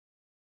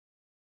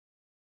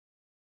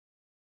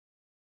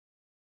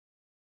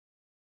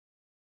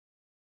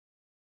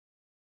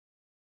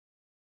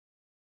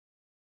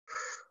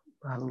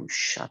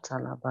Barushata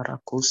la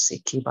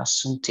barakose ke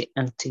basunte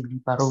ante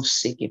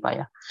libarose ke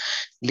baya.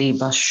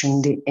 Liba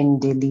shunde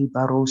ende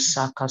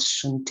libarosa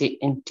kasunte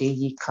ente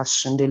yi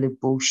kasunde le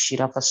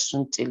boshira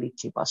basunte le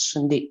ke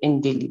basunde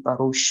ende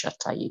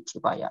libaroshata ye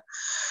ke baya.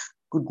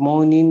 Good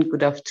morning,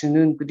 good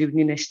afternoon, good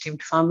evening,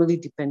 esteemed family,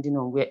 depending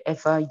on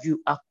wherever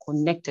you are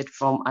connected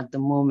from at the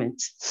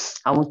moment.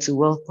 I want to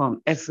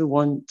welcome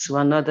everyone to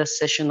another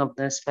session of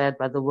the Inspired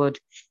by the Word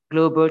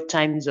Global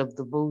Times of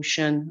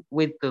Devotion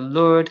with the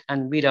Lord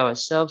and with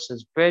ourselves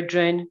as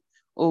brethren.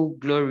 Oh,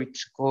 glory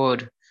to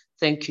God.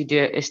 Thank you,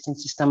 dear esteemed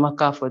Sister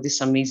Maka, for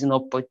this amazing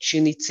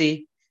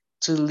opportunity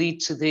to lead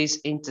today's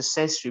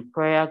intercessory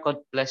prayer. God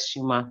bless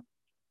you, ma.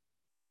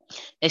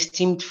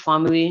 Esteemed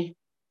family,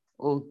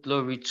 oh,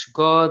 glory to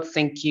God.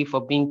 Thank you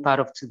for being part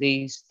of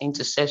today's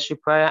intercessory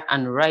prayer.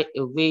 And right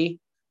away,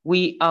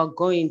 we are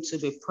going to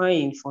be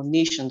praying for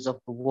nations of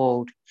the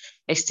world.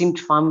 Esteemed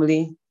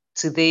family,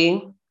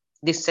 today,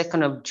 the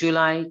 2nd of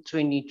July,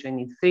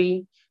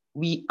 2023,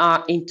 we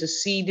are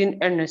interceding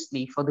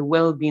earnestly for the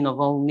well-being of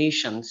all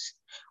nations.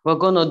 We're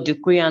going to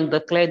decree and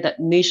declare that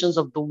nations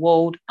of the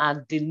world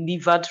are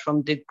delivered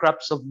from the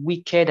grasp of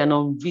wicked and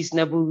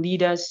unreasonable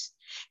leaders,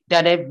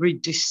 that every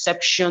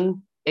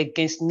deception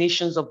against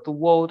nations of the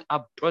world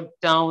are brought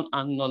down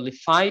and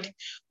nullified.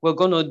 We're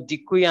going to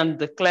decree and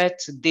declare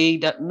today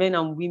that men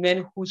and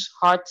women whose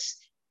hearts,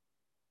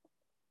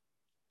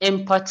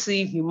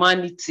 empathy,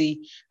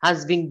 humanity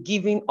has been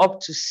given up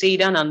to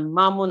Satan and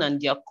Mammon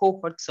and their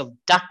cohorts of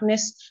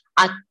darkness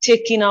are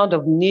taken out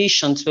of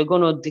nations. We're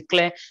going to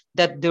declare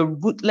that the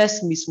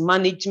ruthless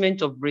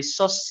mismanagement of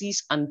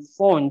resources and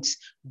funds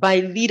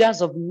by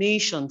leaders of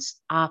nations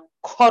are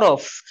cut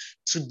off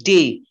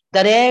today,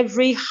 that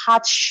every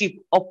hardship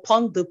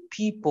upon the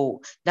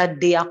people,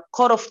 that they are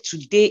cut off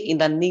today in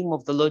the name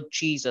of the Lord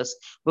Jesus.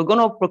 We're going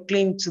to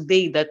proclaim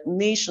today that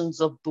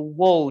nations of the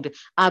world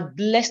are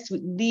blessed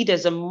with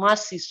leaders and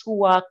masses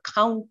who are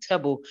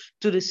accountable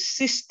to the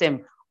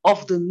system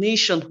of the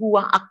nation, who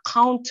are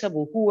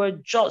accountable, who are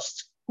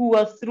just, who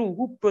are true,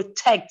 who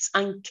protects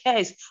and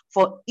cares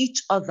for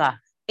each other.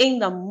 In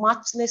the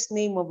matchless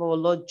name of our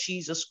Lord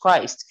Jesus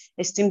Christ.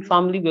 Esteemed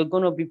family, we're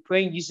going to be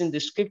praying using the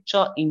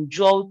scripture in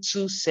Joel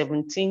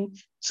 2:17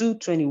 to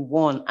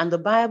 21. And the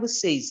Bible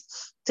says,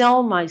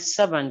 tell my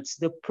servants,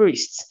 the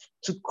priests,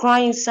 to cry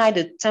inside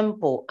the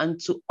temple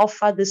and to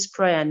offer this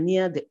prayer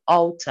near the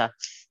altar.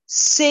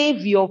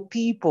 Save your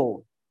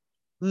people,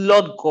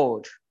 Lord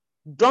God.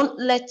 Don't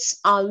let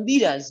our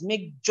leaders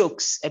make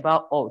jokes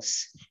about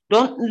us.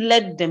 Don't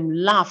let them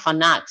laugh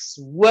and ask,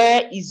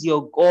 where is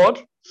your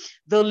God?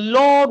 The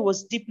Lord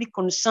was deeply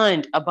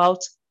concerned about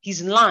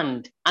his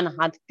land and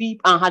had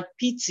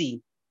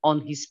pity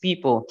on his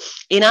people.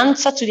 In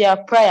answer to their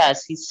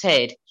prayers, he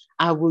said,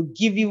 I will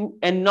give you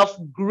enough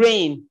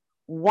grain,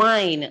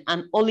 wine,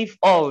 and olive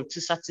oil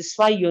to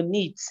satisfy your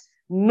needs.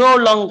 No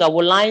longer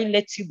will I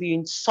let you be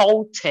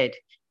insulted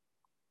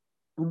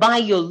by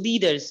your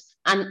leaders.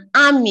 An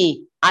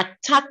army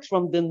attacked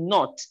from the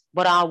north,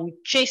 but I will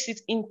chase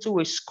it into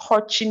a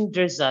scorching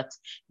desert.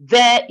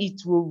 There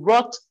it will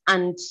rot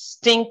and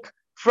stink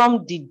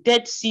from the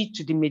Dead Sea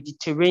to the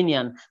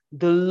Mediterranean.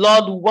 The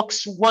Lord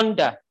works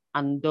wonder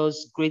and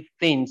does great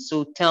things.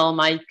 So tell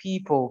my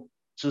people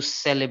to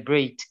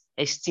celebrate.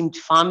 Esteemed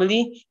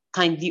family,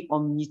 kindly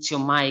unmute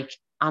your mic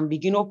and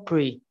begin to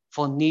pray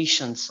for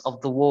nations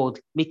of the world,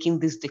 making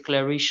these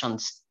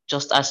declarations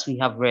just as we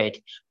have read.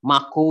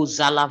 Mako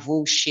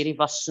Zalavo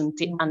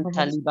Shirivasunte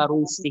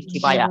Antalibaro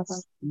Sekibaya.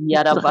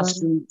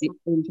 Yarabasunte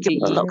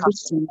Ente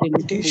Yikasunde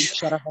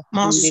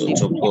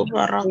Masutuko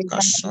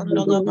baraka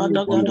sandaga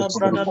badagada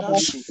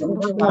bradadash.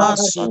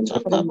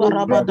 Masataka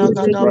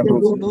barabadagada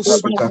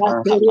brundusu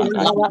kabada.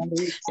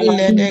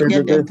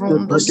 Ledegede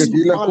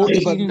brundusu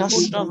palaginda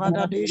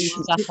shavadadesh.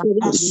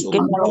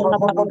 Asuka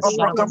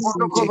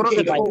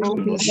teke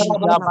brundusu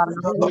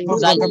rabadagada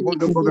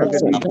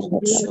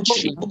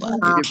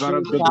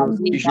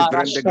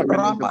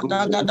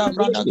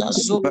bradaga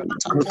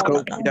zokata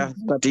kabada.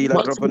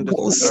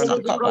 Makusta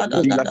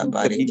kabada gada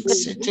bari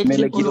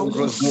seteke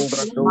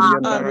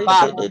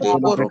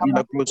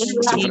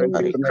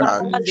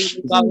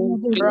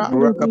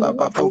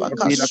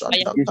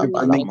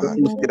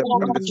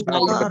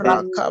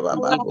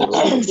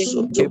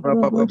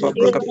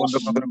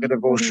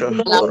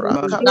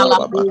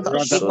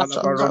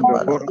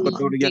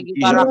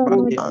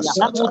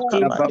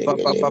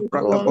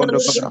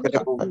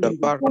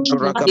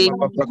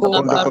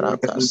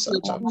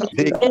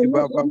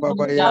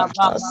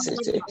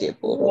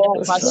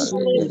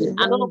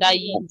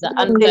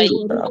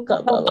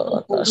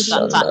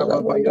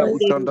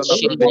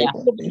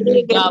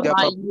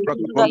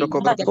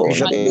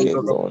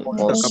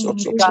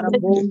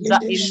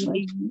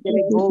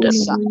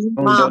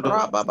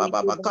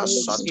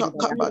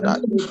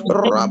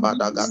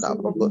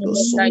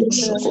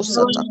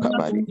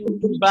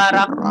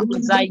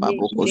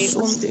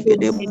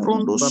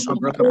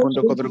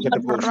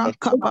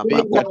Raka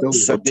baba boko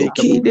soto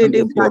kide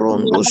de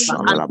borondo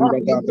shandraba.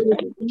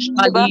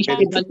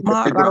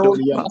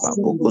 Maraka baba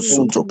boko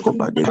soto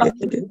koba de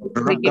gede.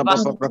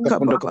 Raka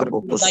baba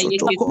boko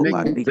soto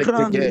koba di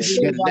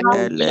krandish.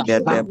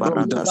 Elegede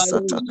baraka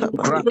sata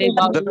kabadi.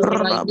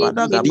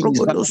 Rabada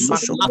gabrogodo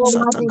sosoko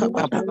sata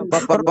kabada.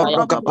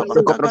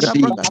 Rababa gada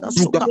bragada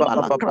soka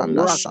bala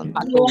kranda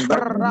shanda.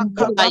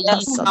 Raka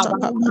baka sata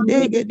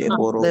kabadege de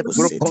boroko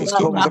sete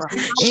keba.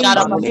 In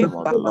the name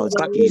of the Lord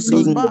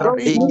Jesus,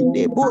 bariki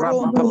de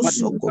borondo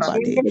soko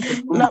bade.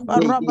 La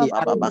baraba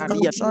baba baka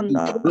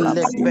shanda la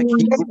badi.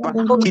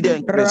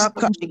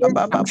 Raka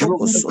baba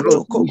boko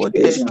soto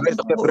kobodesh.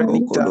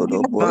 Boroko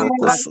dodo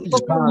boroko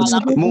soto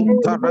kobade.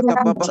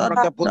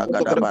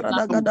 Gada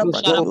barada gada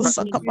bragado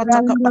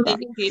sakapata kabada.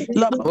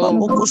 La baba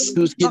boko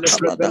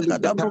sakabada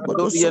gada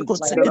brogodo soko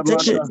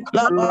teketeke.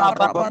 La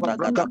barabada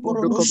gada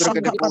borodo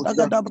shakabada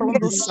gada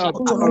brondo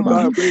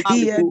sokotonoma.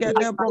 Iye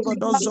gede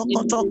brogodo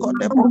zokotoko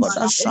de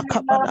brogoda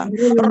shakabada.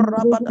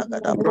 Rabada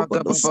gada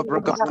brogodo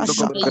sokopaka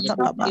shakata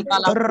kaba.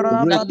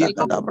 Rabada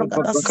gada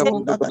bragada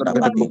sanda gada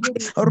badi.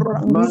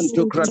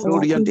 Rakusunto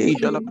komande.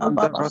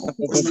 Ababa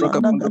boko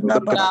shanda gada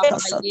baraka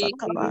sata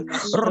kaba.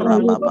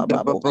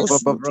 Rababa boko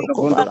sunto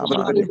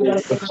kobaramande.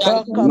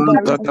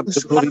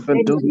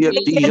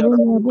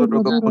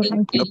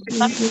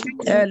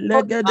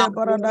 Elegede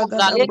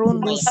baradaga da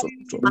brondo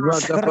soto.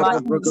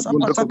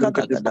 Sapata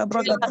kada gada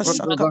bragada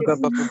shakaba.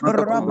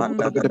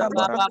 Ramanda gada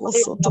barako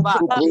soto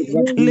kobade.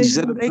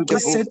 Lebreke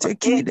sete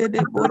kide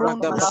de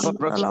borondo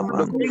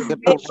shandalaman.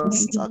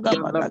 Saga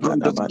badaga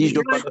da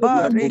bade.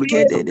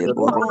 Bareke de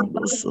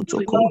borondo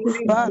soto ko.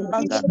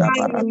 Baragada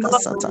baraka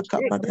sata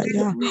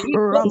kabadaya.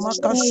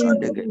 Ramaka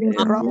shandegede.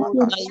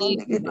 Ramaka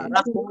shandegede.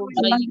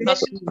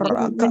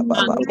 Raka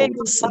baba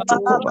boko soto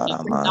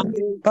kobaraman.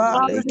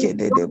 Pale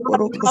kede de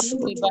boroko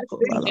soto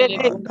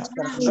kobalamanda.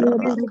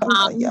 Raka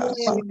baya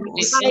bako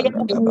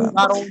shanda gaba.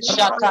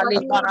 Raka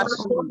gada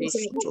boroko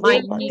soto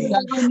kobade.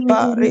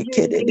 Pare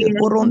kede de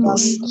borondo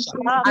shanda.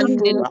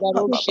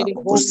 Raka baba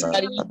boko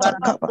sata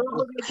kabada.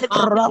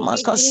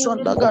 Ramaka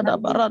shanda gada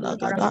barada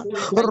gada.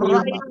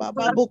 Raba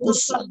baba boko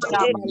sata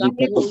kabada.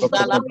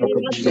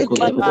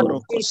 Leke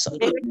boroko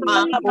sata.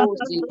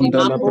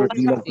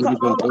 Raka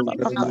baba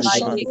baka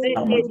shanda.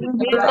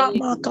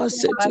 Ramaka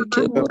sete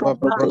ke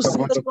boroko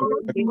sata.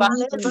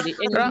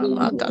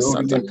 Ramaka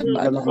sata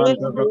kabada.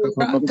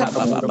 Raka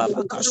baba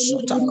baba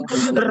kashota.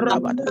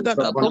 Rabada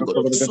gada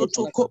brogodo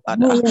soto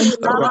kobada.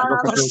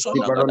 Raka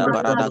shonda gada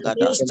barada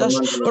gada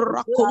stash.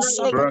 Rako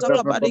sakata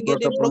kabadi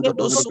gede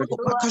brogodo soko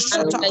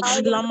pakashata.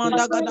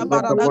 Lamanda gada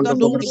barada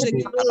gada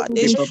umzegida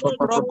badesh.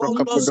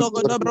 Robondo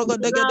zogoda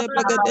brogodo gede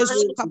bregede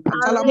suka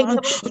patalaman.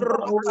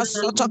 Raka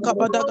sata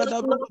kabada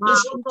gada brogodo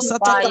sata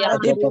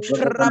kabade.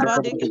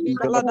 Rabade gede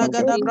balada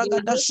gada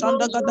bragada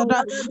shanda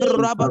gada.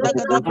 Rabada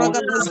gada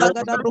bragada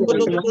zagada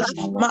brogodo godosh.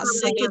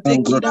 Masekete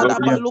kida da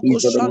baluko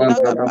shanda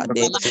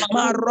gabade.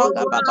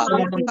 Maroga baba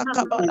baka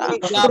kabada.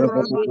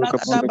 Rabada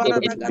gada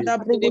barada gada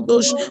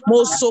brogodosh.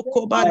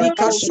 Mosoko badi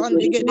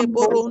kashande gede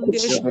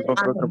borondesh.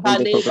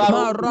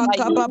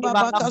 Maraka baba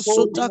baka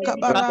sota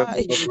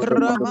kabarai.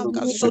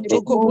 Ramaka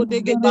soto kobo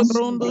dege de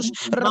brondos.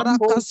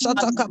 Raka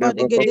sata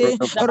kabade gede.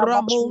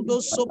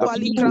 Ramondo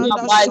sopali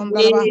kranda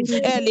shandaraba.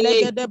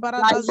 Elege de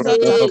barada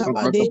zata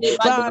kabade.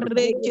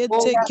 Bareke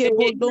teke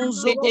bodon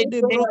zogo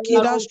de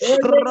brokidash.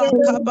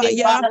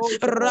 Rakabaya.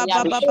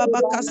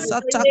 Rababa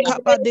kasata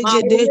kabade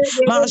gede.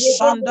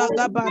 Mashanda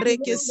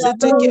gabareke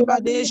sete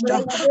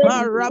kebadeshta.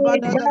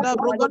 Marabada gada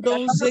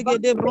brogodon zege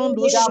de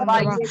brondo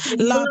shandaraba.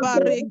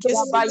 Labareke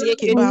sete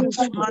keba.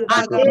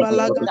 Mandaga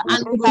balaga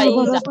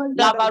brogodo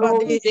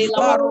bade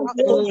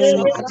barako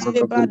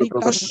sabade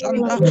barika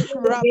shanda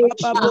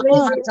rababa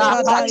boko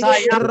badai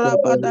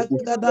rabada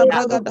gada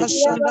bragada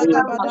shanda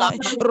gabadai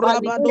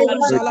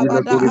rabadon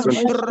zalabada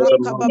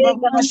rakababa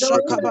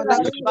shakabada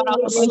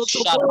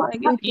soto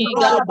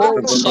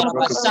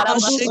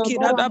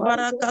Mashikida da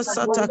baraka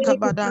sata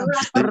kabada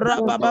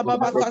rababa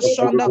baba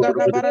kashanda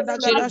gada barada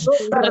gada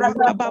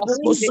rakababa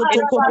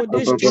soto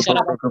kobodesh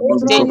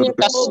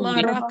O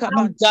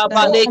marakabada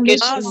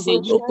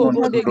asoto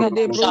kobo dege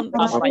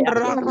brundos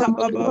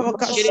rakababa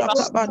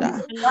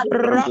kashakabada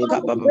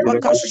rakababa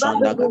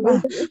kashanda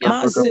gaba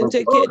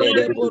masete kede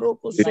de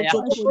boroko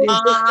soto kode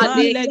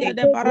malega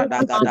de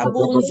barada gada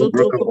bunzo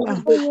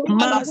tokoba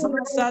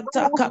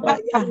masata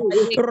kabaya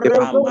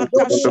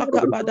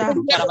ramakashakabada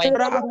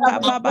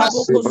rakababa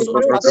boko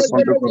soto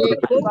kode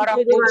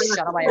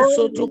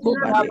soto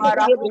kobade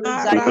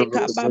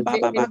arakababa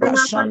baba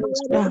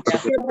kashanda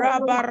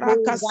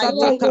rabaraka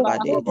sata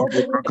kabade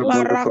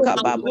maraka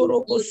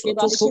baboroko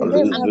sotoko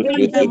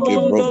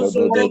mondo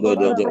zogo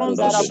godo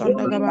brondo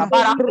shanda gaba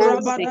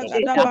rabada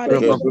gada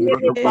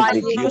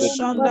bari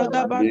shanda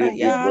gaba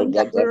ya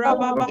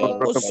rababa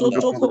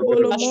sotoko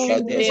bolo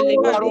monde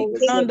bari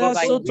kanda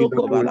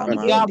sotoko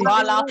balamande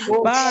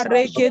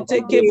bareke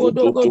teke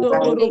bodo godo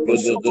boroko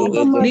soto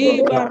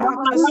libara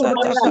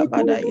Rakasata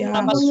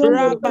kabadaya.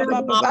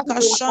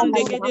 Rabababaka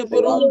shandegede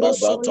borondo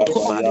soto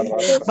kobade.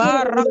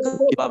 Baraka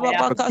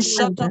bababaka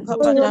shata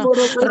kabada.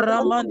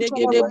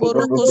 Ramandegede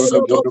boroko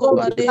soto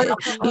kobade.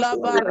 La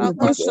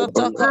baraka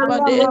sata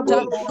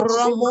kabadeta.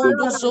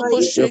 Ramondo soko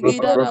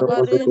shegida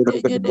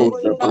rabarende gede.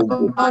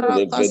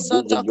 Baraka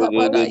sata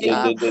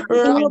kabadaya.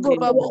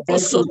 Rakababoko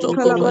soto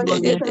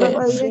kobodegede.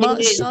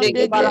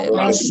 Mashandege.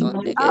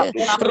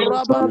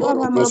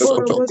 Rababoroko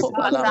soto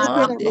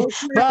kobalamande.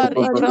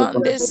 Bari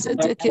krande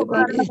sete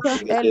kebade.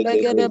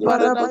 Elegede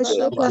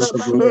baragadaba.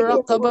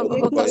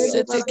 Rakababaka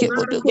sete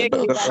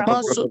kebodogodo.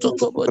 Masoto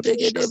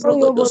kobodegede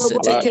brogodo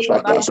sete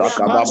kebade.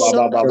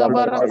 Mashandaga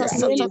baraka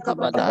sata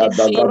kabada.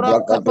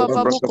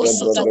 Rakabababuko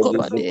soto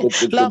kobade.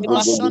 La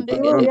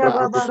mashandegede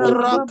ba.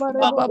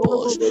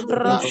 Rakabababosh.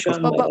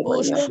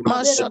 Rakabababosh.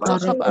 Mashata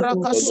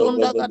kabaraka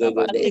sonda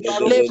gadabade.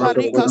 Le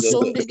barika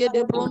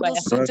sondegede brondo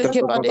sete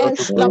kebade.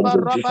 La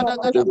barabada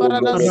gada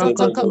barada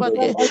sata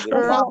kabade.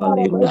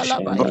 Rakunda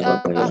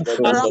labaya.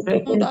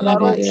 Rakunda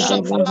labaya.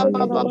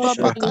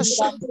 Rabababaka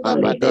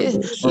shandabade.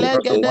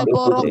 Legede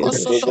boroko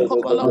soto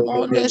kobala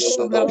monde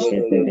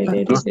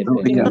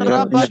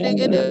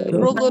Rabadegede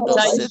brogodo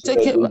sete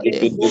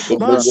kebade.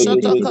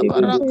 Mashata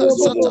kabaraka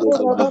sata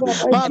kaba.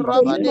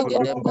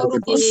 Marabadegede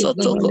boroko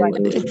soto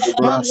kobade.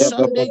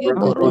 Mashandege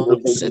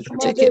boron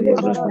sete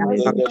keba.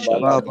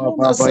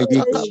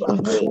 Kasata kaba.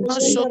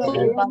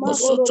 Mashoko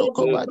soto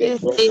kobade.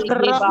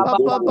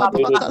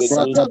 Rabababaka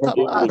sata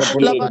kaba.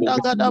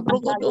 Labadagada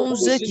brogodon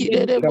zeki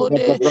de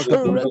bode.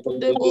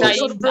 Regede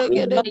bosh.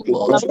 Regede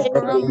bosh.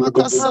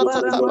 Ramaka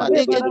sata kaba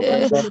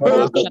degede.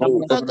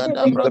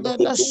 Rakadagada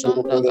bragada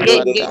shanda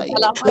gabadai.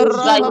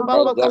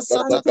 Rabababaka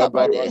sata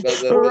kabade.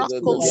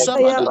 Rako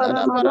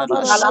sabadagada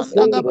barada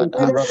shanda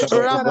gabada.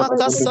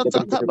 Ramaka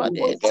sata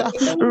kabadeta.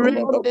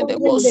 Regede de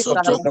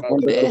bosoto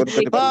kode.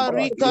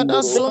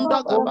 Barikada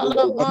sonda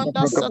gabala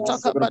manda sata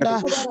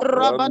kabada.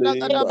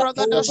 Rabadagada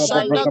bragada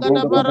shanda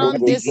gada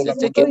barande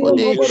seteke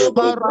bode.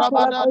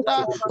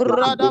 Marabadada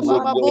rada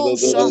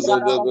bababosha.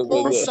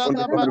 Mosa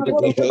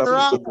gabade.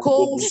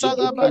 Rako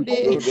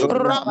sagabade.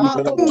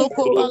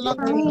 Ramakotoko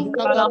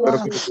balakanda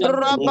gaba.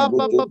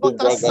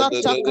 Rabababaka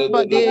sata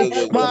kabade.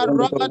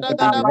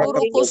 Marabadagada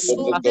boroko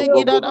sonde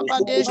gidada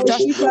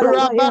badesta.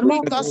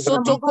 Rabarika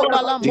sotoko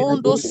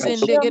balamondo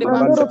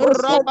sendegeba.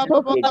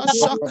 Rabababaka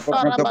shaka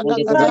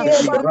barabadagada.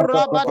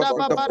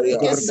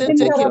 Rabadababarike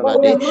seteke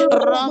bade.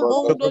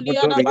 Ramondo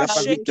liada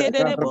basheke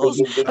de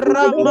bos.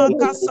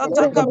 Ramaka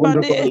sata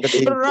kabade.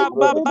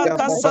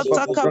 Rababaka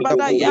sata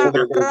kabada ya.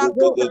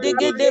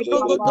 Rakadegede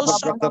brogodo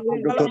shaka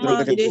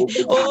balamande.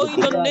 Oh, in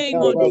the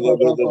name of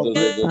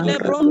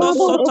Lebrondo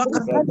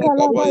sotaka.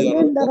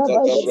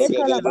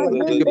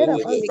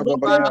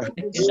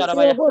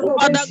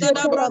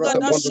 Badagada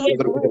bragada shot.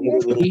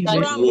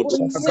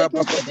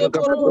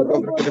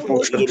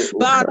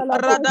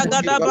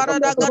 Baradagada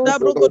baradagada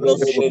brogodo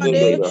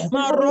sumade.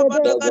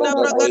 Marobadagada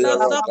bragada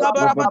saka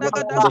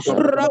barabadagada.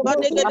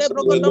 Rabadegede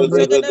brogodo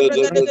zegede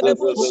bregede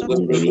boshat.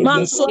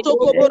 Man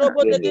sotoko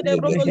borobo degede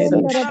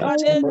brogodo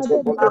sumade.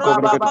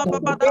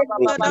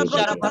 Rabababadagada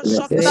bragada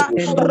shakada.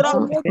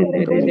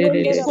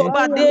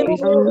 Kobade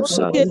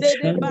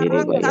kedede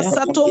baraka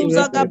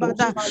satonza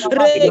gabada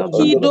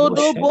reki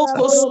dodo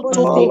boko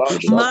sotoko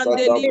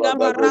mandeliga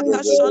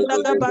baraka shanda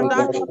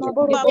gabada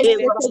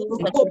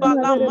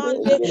kobala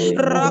mande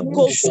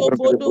rako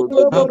sobodo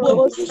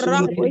godobo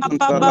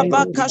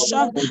rababa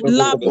kasha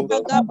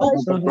labaga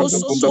boko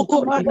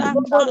sotoko bada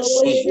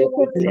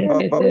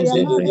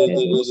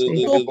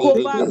Toko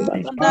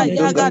baranda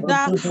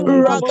yagada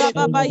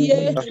ragababa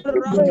ye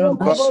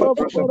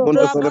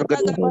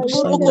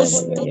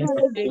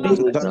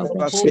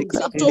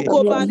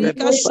Toko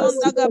barika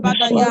shanda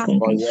gabadaya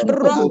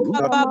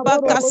rababa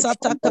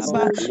kasata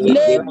kaba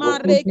le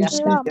mareki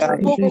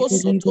boko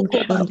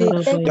sotoko bade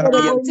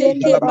mante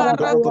ke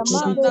baraka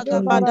shanda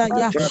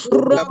gabadaya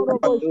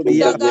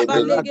ramunda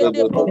gabalege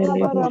de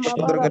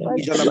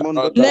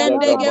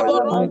lende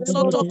geboro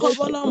sotoko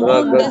bola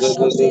monde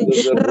shande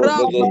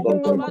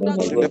rababa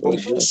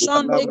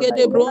shande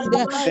gede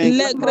bronde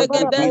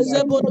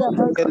legregedenze bodo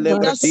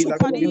ida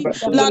supari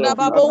la da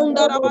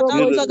babonda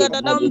rabadanza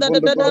gadadanda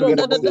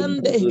dadanda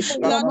dadande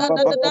la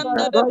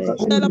gadadanda la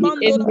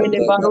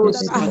bando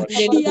la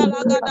ya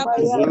la gada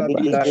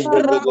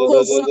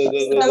rakosa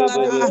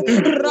gada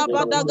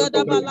rabada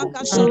gada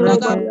balaka shanda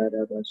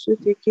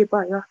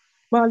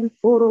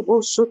Malikoro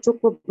bosoto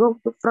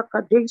kobronto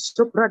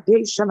frakadeso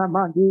pradeshana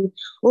mandi.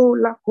 O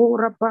la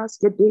kora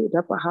baske de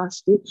da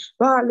bahaste.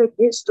 Bale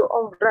gesto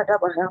ombrada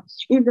baha.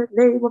 In the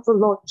name of the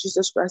Lord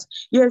Jesus Christ.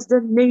 Yes,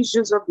 the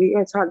nations of the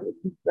earth,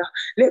 hallelujah.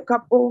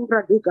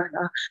 Lekabongra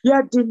digana. You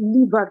are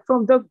delivered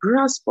from the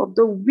grasp of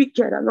the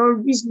wicked and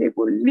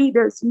unreasonable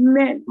leaders,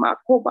 men,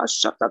 Makoba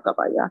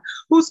Shatakabaya,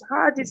 whose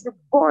heart is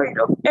devoid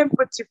of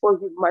empathy for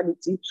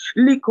humanity.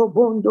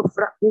 Likobondo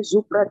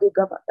frakezu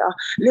pradegabada.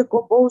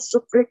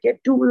 Lekoboso freke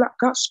Metula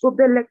Casco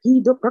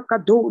Belekido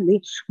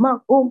Prakadoli,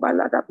 Makomba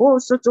Lada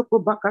Boso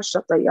Tokobaka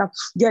Shataya,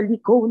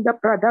 Galikonda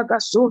Pradaga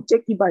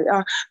Sote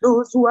Kibaya,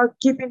 those who are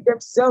giving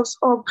themselves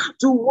up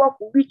to walk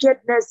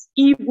wickedness,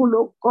 evil,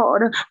 oh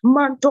God,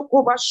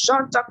 Mantokoba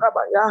Shanta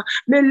Kabaya,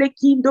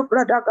 Melekindo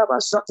Pradaga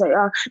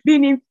Basataya,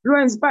 being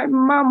influenced by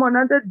Mammon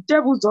and the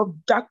devils of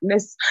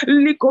darkness,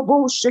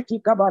 Likobo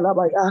Sheki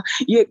Kabalabaya,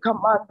 Ye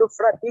Commando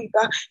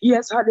Fradiga,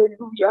 yes,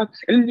 hallelujah,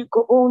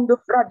 Likobondo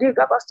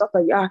Fradiga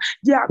Basataya,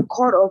 they are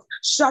cut off,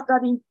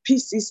 shattered in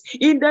pieces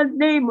in the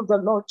name of the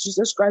Lord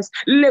Jesus Christ.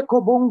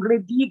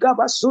 Lekobongre diga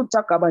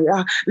basuta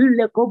kabaya,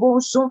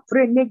 lekobon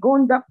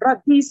negonda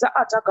pradisa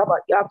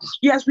atakabaya.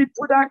 Yes, we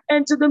put an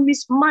end to the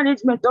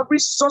mismanagement of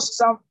resources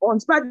and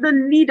funds by the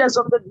leaders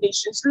of the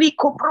nations.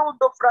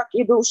 Likobrondo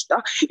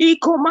frakedosta,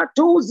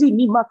 ikomatozi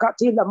ni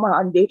makatela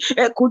mande,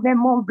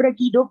 ekunemon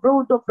bregido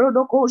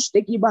brodo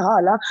koste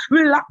kibahala,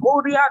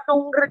 lakoria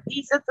nongre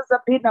disa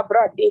tazapena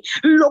brade,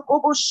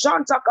 lokobo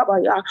shanta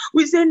kabaya.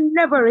 We say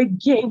never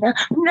again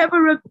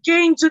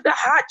to the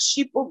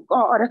hardship of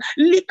God,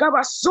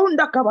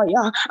 likabasunda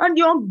kabaya, and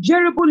the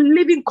unbearable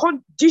living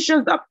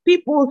conditions that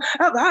people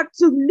have had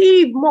to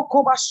live.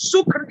 Mokoba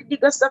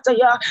sukridiga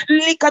sataya,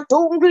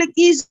 likatongle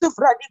gizu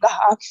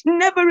fradiga,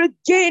 never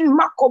again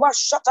makoba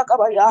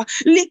shatakabaya,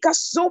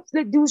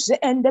 likasofle duse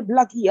and the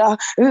blakia,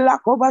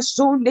 lakoba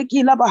sonde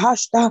kila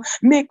bahashta,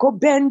 meko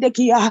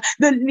bendekia.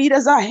 The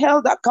leaders are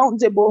held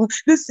accountable,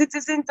 the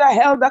citizens are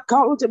held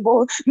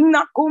accountable.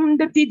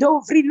 Nakunde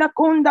tidovri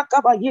nakonda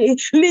kabaye,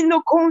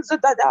 lino konza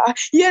dada.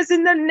 Yes,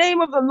 in the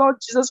name of the Lord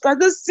Jesus Christ,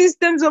 the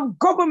systems of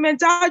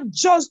government are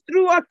just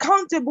through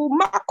accountable.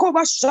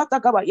 Makoba shata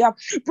kabaya,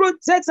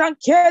 protects and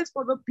cares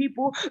for the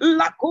people.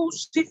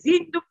 Lakosti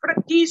findu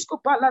fratisco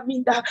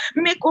palaminda,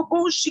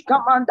 mekoboshi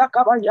kamanda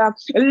kabaya,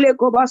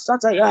 lekoba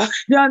sataya.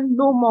 They are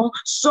no more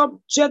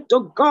subject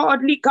to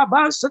God.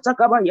 Likabasata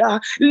kabaya,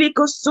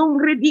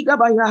 likosungre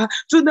digabaya,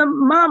 to the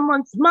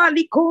mammons,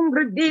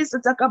 malikongre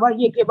desata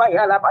kabaya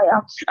kebaya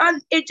labaya,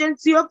 an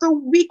agency of the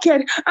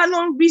wicked and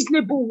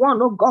unreasonable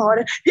one, oh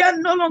God. They are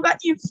no longer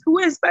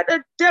influenced by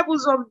the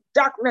devils of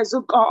darkness,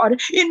 oh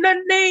God. In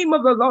the name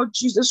of the Lord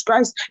Jesus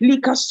Christ,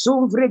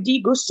 likasongre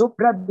digo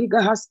sopra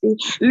diga hasti,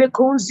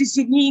 lekonzi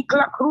sini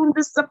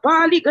klakrunde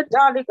sapali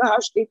gatali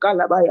gahasti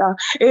kalabaya,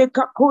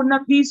 ekakona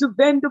visu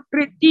vendo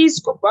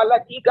predisco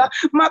paladiga,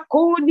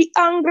 makoni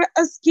angre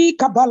aski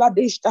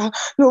kabaladeshta,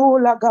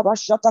 lola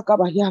gabashata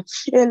kabaya,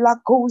 ela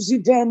kozi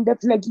vende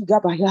flegi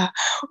gabaya,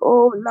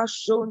 oh la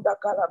shonda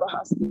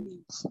kalabahasti.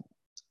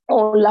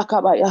 Oh,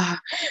 Lakabaya,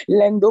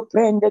 Lendo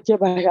Prende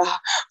Kebaya.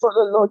 For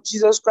the Lord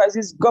Jesus Christ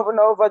is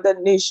governor over the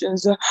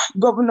nations,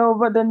 governor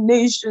over the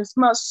nations,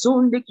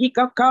 Masunde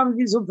Kika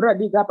Kamvis of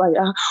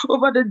Radigabaya,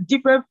 over the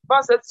different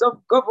facets of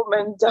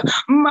government,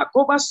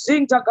 Makoba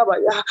Sinta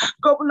Kabaya,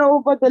 governor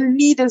over the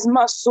leaders,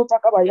 Masota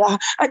Kabaya,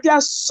 and they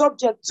are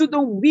subject to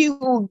the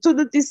will, to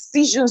the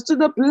decisions, to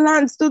the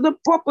plans, to the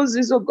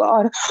purposes of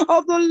God,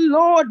 of the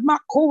Lord,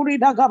 Makori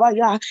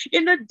Dagabaya,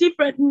 in the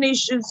different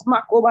nations,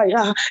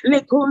 Makobaya,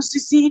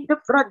 Lekonsisi. The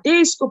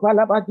Fradesco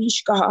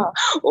Balabadishka.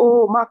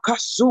 Oh,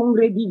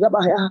 Makasungre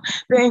Digabaya.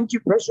 Thank you,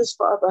 precious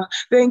Father.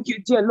 Thank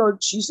you, dear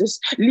Lord Jesus.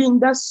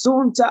 Linda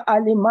Sunta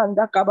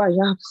Alimanda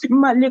Kabaya.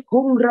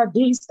 Malekungra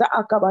Desta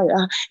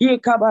Akabaya. Ye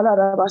Kabala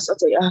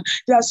Rabasataya.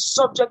 They are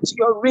subject to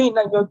your reign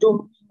and your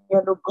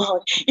dominion, oh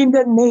God, in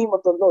the name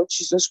of the Lord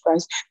Jesus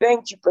Christ.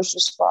 Thank you,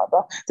 precious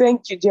Father.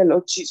 Thank you, dear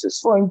Lord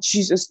Jesus. For in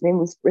Jesus' name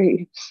we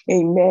pray.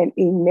 Amen.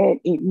 Amen.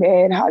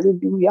 Amen.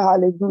 Hallelujah.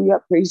 Hallelujah.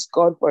 Praise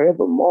God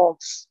forevermore.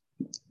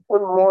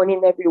 Good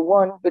morning,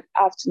 everyone. Good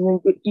afternoon,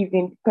 good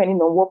evening,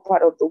 depending on what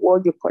part of the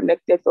world you're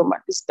connected from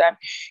at this time.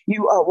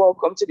 You are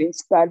welcome to the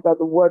Inspired by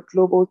the Word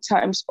Global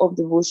Times of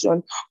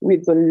Devotion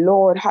with the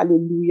Lord.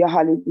 Hallelujah,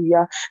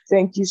 hallelujah.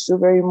 Thank you so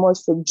very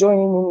much for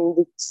joining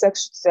in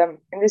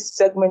this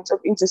segment of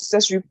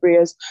intercessory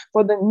prayers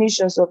for the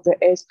nations of the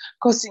earth,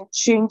 causing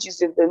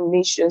changes in the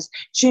nations,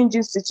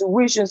 changing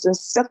situations and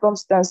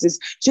circumstances,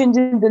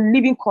 changing the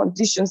living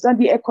conditions and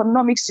the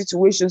economic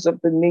situations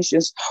of the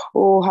nations.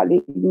 Oh,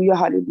 hallelujah,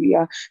 hallelujah.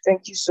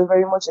 Thank you so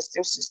very much,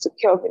 esteemed Sister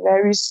Kelvin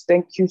Harris.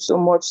 Thank you so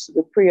much to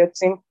the prayer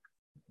team.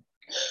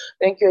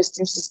 Thank you,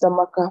 esteemed Sister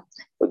Maka,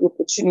 for the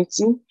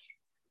opportunity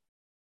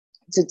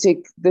to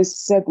take this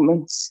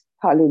segment.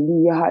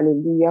 Hallelujah,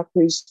 hallelujah.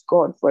 Praise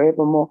God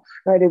forevermore.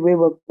 Right away,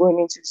 we're going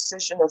into the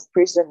session of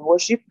praise and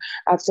worship,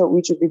 after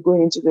which we'll be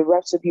going into the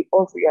Rhapsody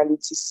of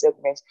Reality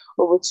segment.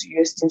 Over to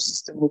you, esteemed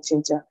Sister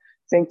Mutinta.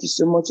 Thank you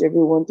so much,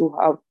 everyone, to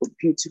have a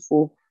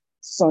beautiful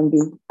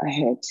Sunday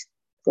ahead.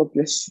 God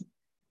bless you.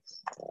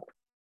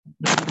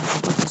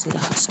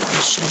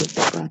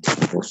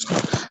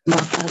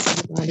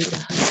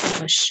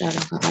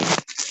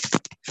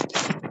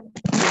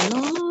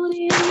 Lord,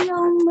 in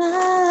your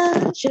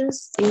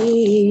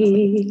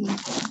majesty,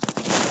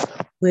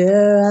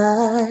 where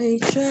I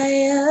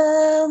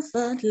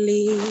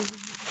triumphantly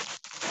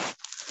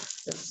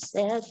the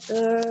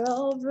scepter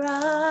of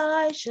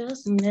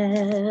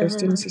righteousness.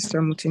 Esteemed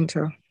Sister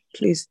Mutinta,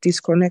 please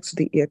disconnect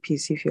the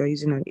earpiece if you are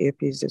using an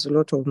earpiece. There's a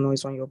lot of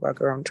noise on your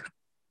background.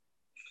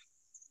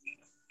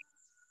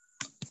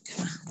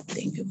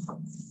 Thank you.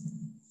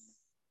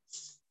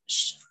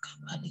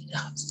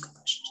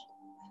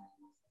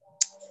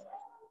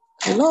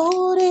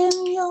 Lord,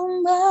 in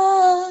your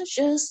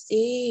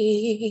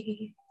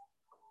majesty,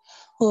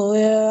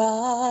 where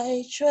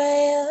I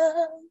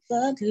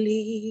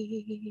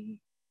triumphantly,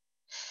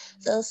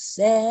 the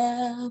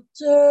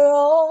scepter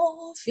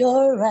of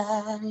your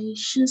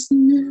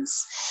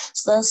righteousness,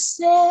 the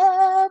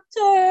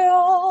scepter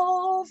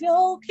of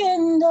your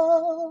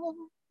kingdom.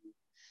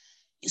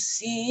 You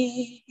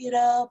sit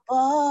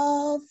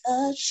above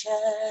the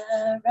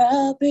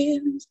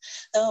cherubims,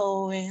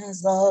 the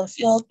wings of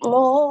your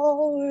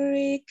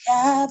glory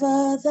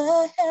cover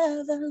the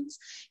heavens.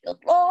 Your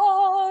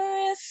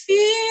glory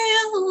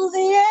fill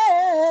the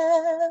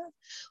air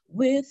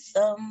with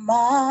the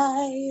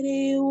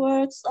mighty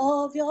works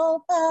of your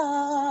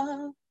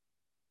power.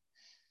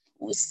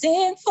 We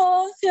sing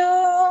forth your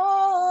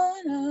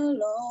honor,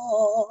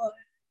 Lord,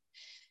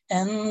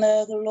 and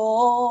the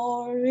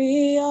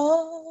glory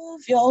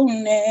of your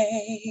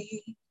name.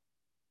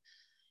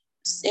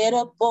 Sit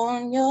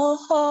upon your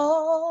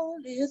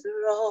holy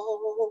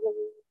throne.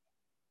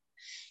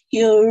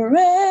 You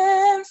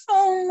reign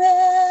from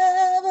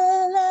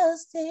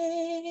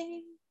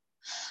everlasting,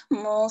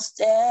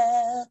 most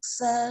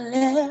excellent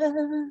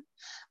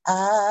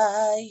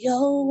are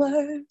your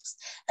works,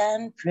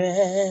 and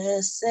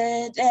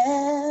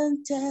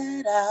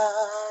precedented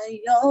are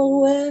your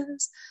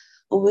words.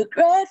 We're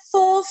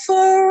grateful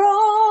for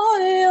all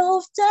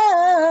you've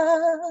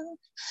done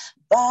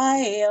by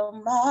your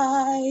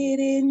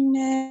mighty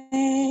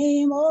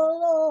name,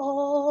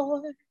 oh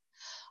Lord.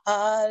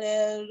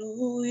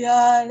 Hallelujah,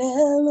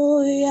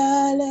 hallelujah,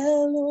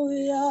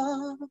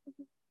 hallelujah.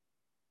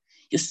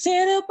 You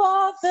sit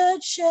above the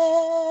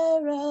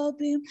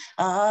cherubim.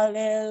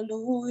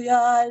 Hallelujah,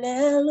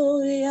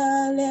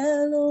 hallelujah,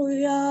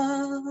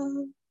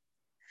 hallelujah.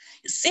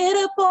 You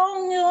sit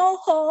upon your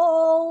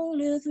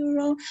holy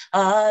throne.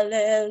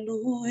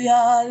 Hallelujah,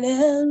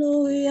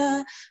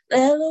 hallelujah,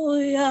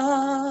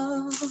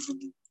 hallelujah.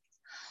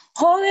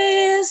 Holy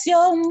is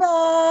your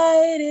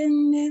mighty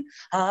name.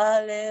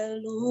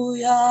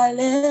 Hallelujah,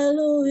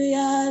 hallelujah,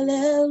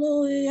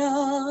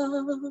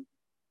 hallelujah.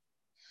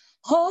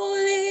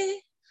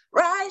 Holy,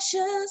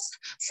 righteous,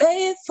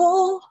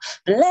 faithful,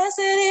 blessed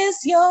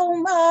is your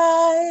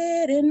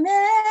mighty name.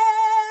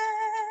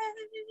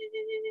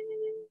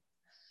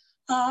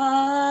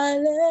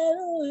 Hallelujah.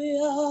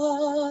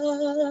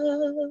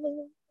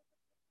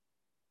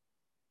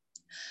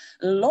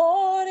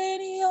 Lord,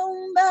 in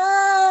your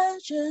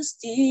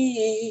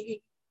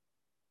majesty,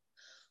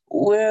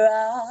 where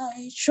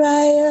I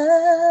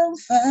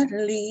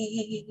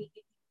triumphantly,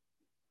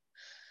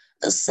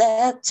 the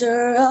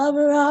scepter of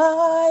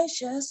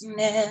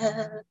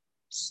righteousness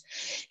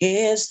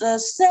is the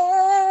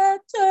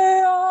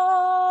scepter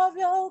of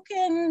your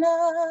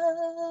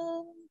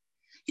kingdom.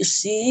 You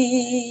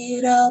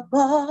sit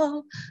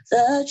above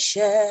the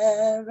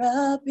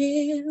cherubims,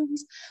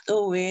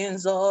 the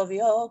winds of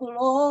your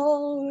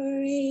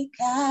glory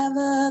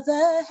cover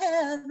the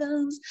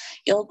heavens.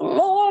 Your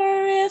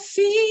glory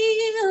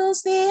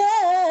fills the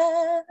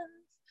air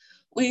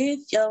with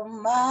your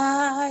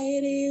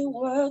mighty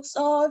works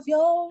of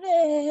your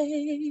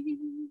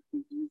name.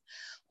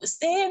 We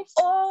sing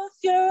forth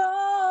your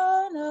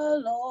honor,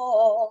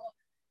 Lord,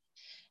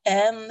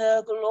 and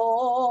the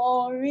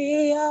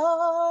glory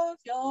of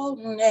your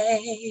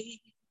name.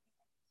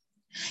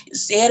 You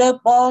sit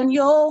upon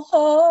your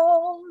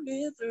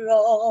holy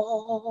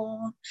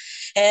throne,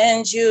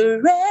 and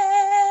you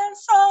reign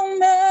from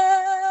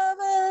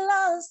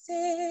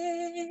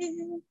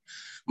everlasting.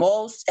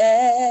 Most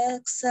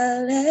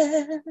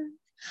excellent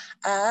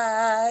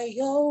are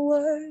your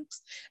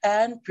works,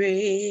 and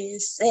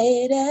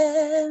precedented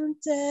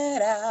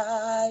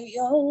are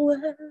your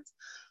words.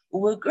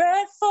 We're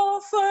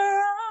grateful for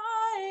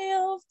all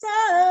you've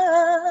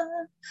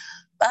done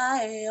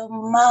by your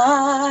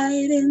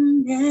mighty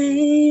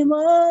name,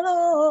 oh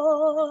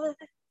Lord.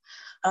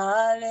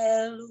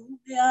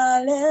 Hallelujah,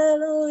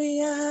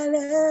 hallelujah,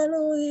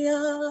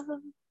 hallelujah.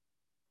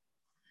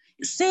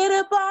 You sit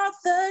above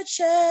the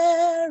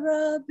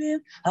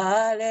cherubim.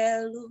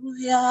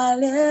 Hallelujah,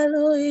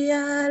 hallelujah,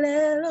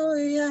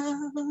 hallelujah.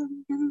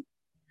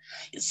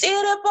 You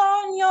sit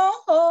upon your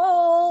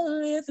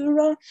holy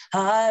throne.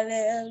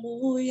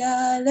 Hallelujah,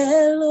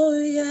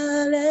 hallelujah,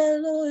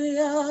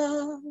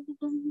 hallelujah.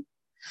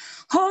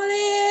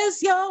 Holy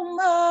is your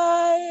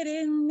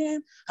mighty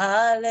name.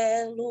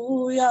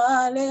 Hallelujah,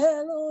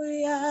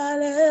 hallelujah,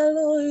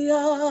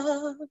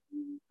 hallelujah.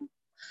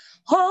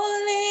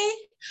 Holy,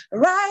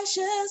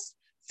 righteous,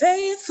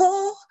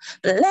 faithful,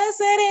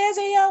 blessed is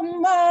your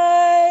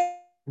mighty.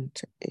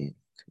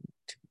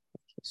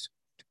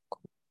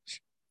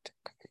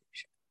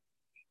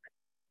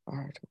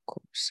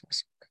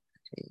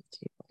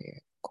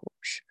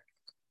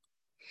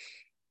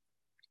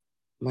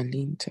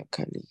 Malinta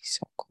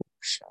Kalisa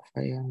Kosha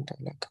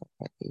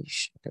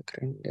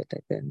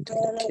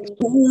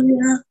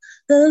Hallelujah,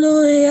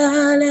 hallelujah,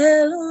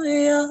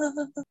 hallelujah.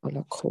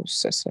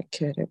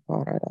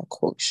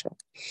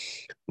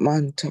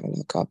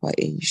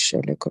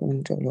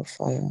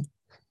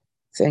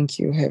 Thank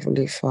you,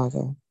 Heavenly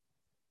Father.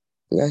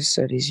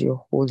 Blessed is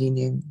your holy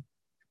name.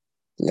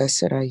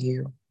 Blessed are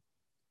you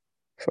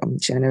from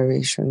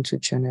generation to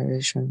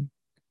generation.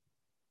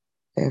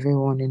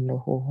 Everyone in the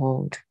whole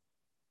world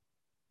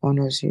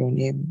honors your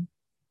name.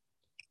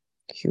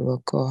 You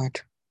are God,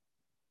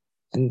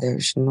 and there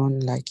is none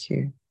like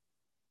you.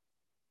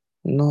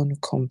 None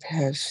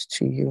compares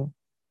to you.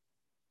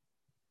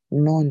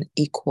 None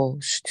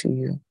equals to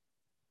you.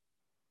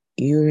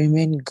 You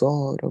remain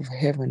God of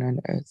heaven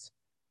and earth,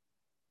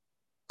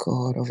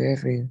 God of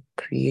every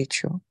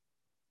creature,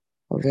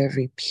 of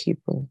every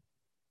people,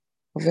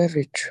 of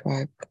every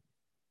tribe,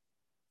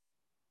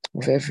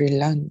 of every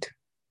land.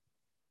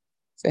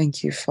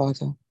 Thank you,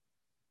 Father,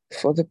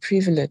 for the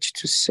privilege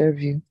to serve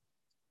you,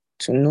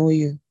 to know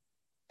you,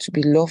 to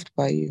be loved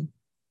by you,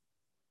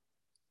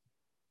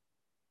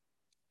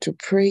 to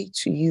pray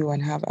to you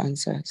and have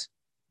answers,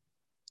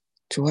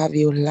 to have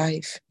your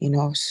life in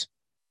us,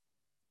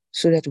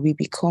 so that we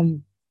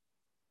become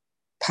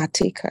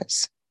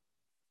partakers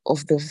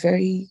of the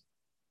very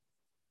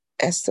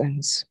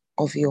essence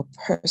of your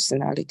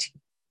personality.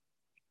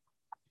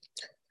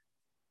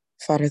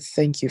 Father,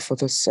 thank you for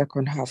the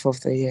second half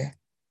of the year.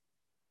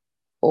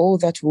 All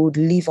that would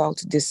live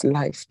out this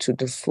life to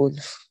the full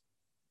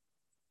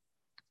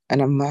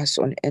and amass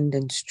an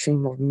unending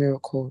stream of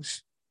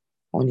miracles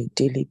on a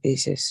daily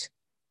basis.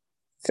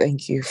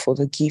 Thank you for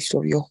the gift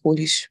of your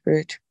Holy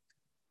Spirit,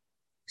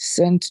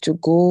 sent to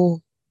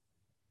go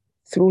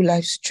through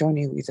life's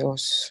journey with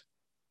us,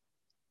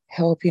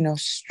 helping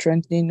us,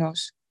 strengthening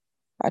us,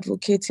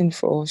 advocating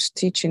for us,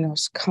 teaching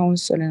us,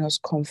 counseling us,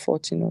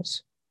 comforting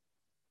us.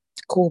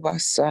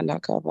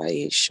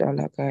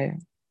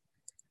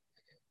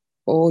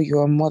 Oh, you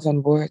are more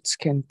than words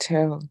can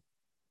tell,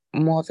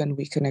 more than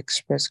we can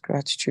express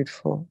gratitude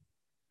for.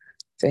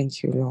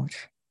 Thank you, Lord.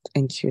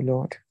 Thank you,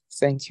 Lord.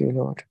 Thank you,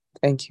 Lord.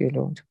 Thank you,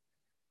 Lord.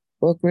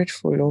 We're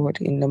grateful,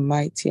 Lord, in the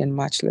mighty and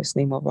matchless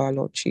name of our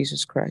Lord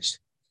Jesus Christ.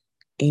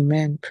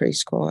 Amen.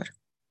 Praise God.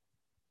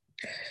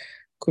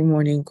 Good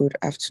morning, good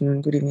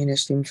afternoon, good evening,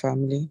 esteemed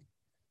family.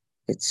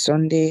 It's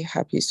Sunday.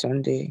 Happy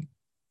Sunday,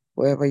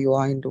 wherever you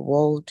are in the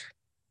world.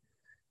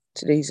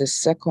 Today is the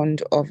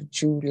 2nd of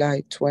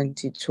July,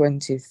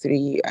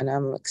 2023, and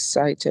I'm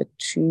excited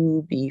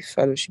to be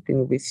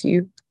fellowshipping with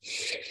you.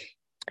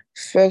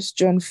 1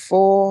 John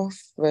 4,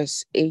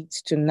 verse 8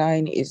 to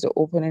 9 is the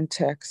opening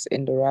text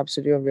in the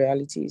Rhapsody of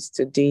Realities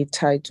today,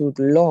 titled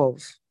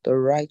Love, the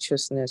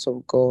Righteousness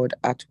of God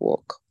at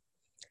Work.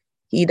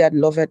 He that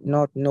loveth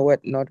not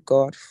knoweth not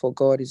God, for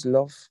God is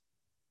love.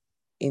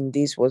 In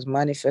this was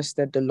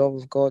manifested the love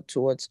of God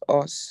towards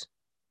us,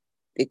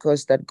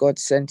 because that God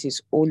sent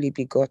his only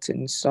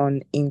begotten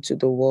Son into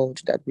the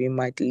world that we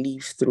might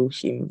live through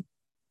him.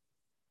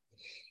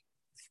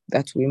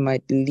 That we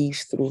might live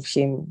through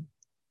him.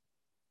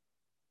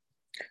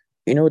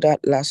 You know that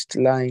last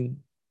line,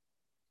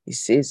 it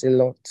says a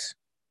lot,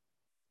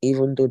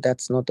 even though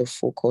that's not the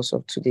focus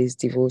of today's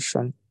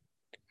devotion,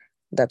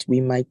 that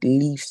we might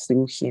live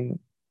through him.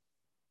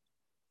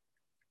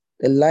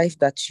 The life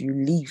that you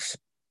live,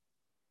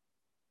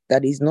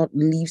 that is not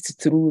lived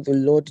through the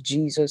Lord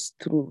Jesus,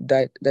 through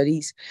that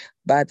is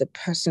by the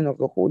person of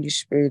the Holy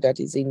Spirit that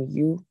is in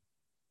you,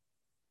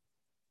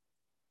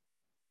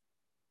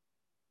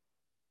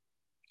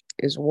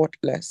 is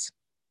worthless.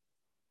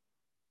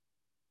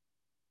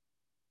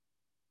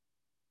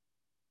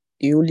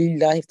 The only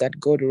life that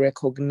God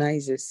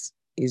recognizes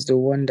is the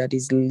one that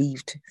is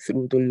lived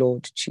through the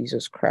Lord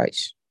Jesus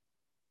Christ.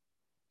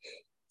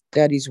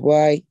 That is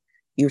why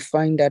you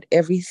find that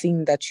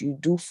everything that you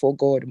do for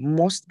God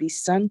must be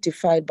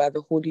sanctified by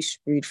the Holy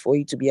Spirit for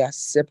it to be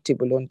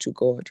acceptable unto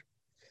God.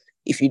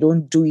 If you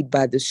don't do it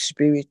by the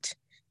Spirit,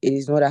 it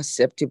is not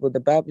acceptable. The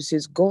Bible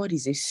says God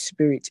is a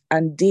spirit,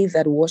 and they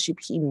that worship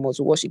him must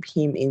worship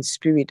him in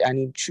spirit and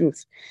in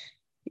truth.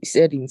 He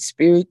said in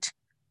spirit,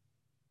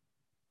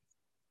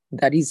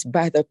 that is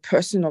by the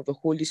person of the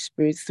Holy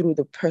Spirit, through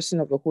the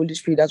person of the Holy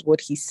Spirit. That's what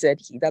he said.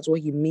 That's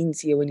what he means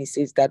here when he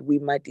says that we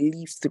might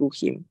live through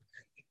him.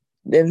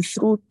 Then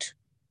truth,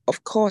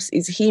 of course,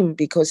 is him,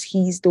 because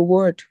he is the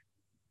word.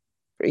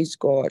 Praise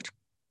God.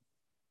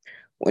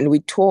 When we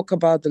talk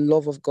about the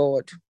love of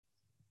God,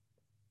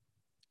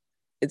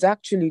 it's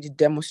actually the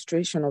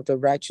demonstration of the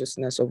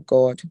righteousness of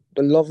God.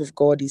 The love of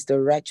God is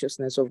the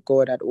righteousness of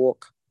God at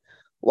work.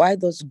 Why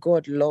does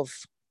God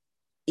love?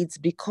 It's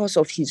because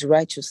of his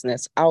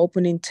righteousness. Our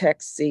opening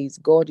text says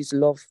God is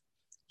love.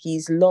 He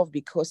is love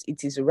because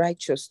it is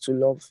righteous to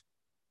love.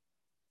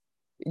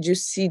 Did you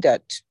see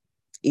that?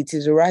 It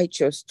is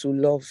righteous to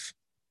love.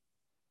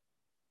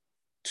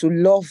 To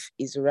love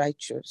is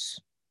righteous.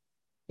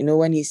 You know,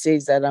 when he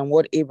says that, and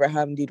what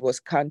Abraham did was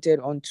counted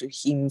unto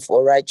him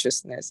for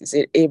righteousness. He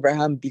said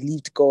Abraham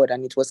believed God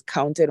and it was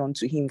counted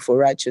unto him for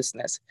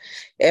righteousness.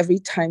 Every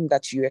time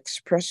that you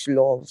express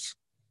love,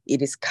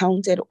 it is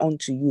counted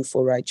unto you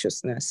for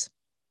righteousness.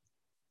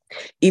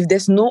 If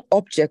there's no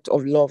object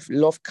of love,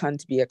 love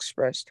can't be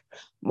expressed.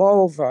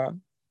 Moreover,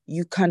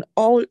 you can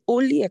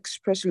only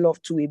express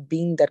love to a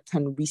being that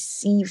can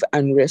receive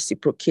and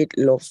reciprocate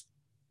love.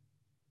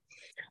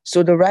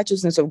 So the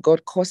righteousness of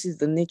God causes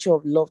the nature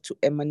of love to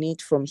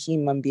emanate from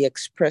him and be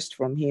expressed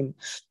from him.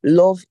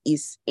 Love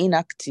is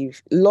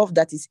inactive. Love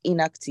that is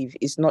inactive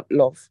is not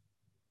love.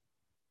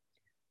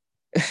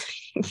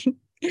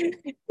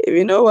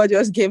 You know what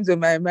just came to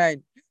my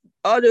mind?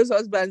 All those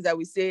husbands that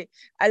we say,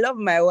 I love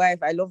my wife,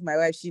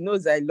 she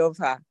knows I love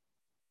her.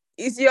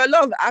 Is your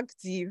love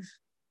active?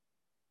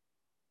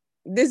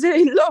 They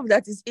say love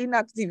that is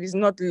inactive is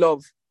not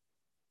love.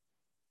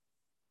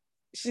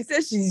 She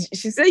says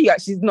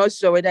she's not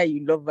sure whether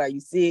you love her.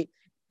 You say,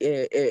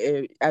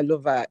 I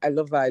love her, I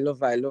love her, I love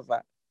her, I love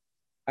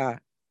her.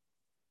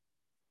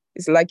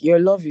 It's like your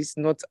love is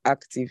not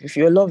active. If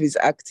your love is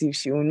active,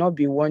 she will not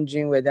be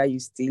wondering whether you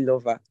still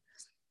love her.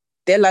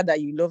 Tell her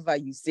that you love her,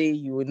 you say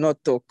you will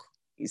not talk.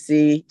 You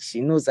say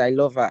she knows I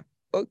love her.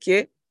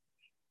 Okay.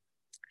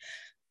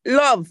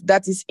 Love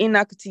that is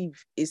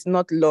inactive is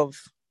not love.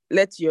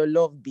 Let your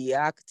love be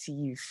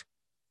active.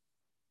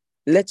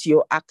 Let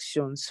your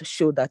actions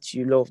show that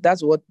you love.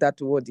 That's what that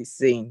word is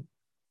saying.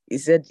 He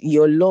said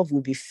your love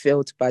will be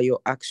felt by your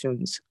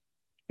actions.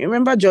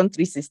 Remember John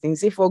 3:16,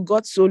 say, for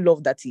God so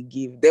loved that he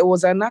gave. There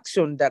was an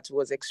action that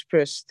was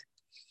expressed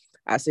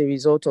as a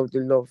result of the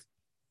love.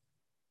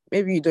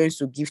 Maybe you don't used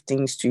to give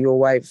things to your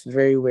wife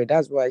very well.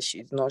 That's why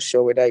she's not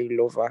sure whether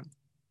you love her.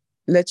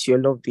 Let your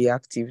love be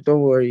active.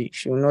 Don't worry.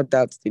 She will not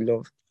doubt the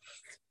love.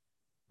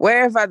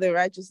 Wherever the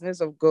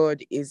righteousness of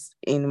God is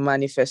in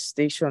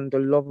manifestation, the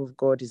love of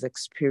God is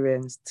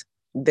experienced.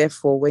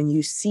 Therefore, when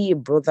you see a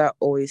brother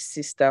or a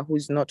sister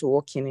who's not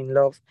walking in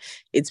love,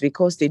 it's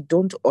because they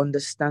don't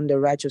understand the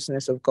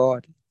righteousness of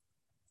God.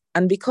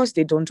 And because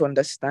they don't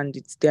understand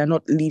it, they are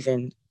not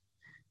living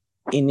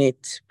in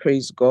it.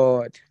 Praise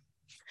God.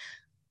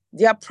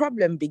 Their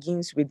problem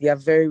begins with their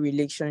very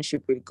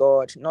relationship with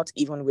God, not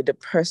even with the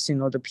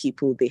person or the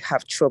people they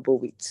have trouble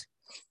with.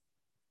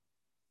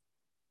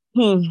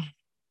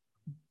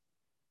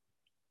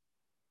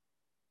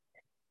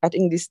 I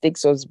think this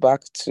takes us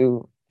back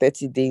to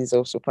 30 days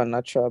of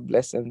supernatural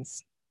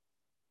blessings.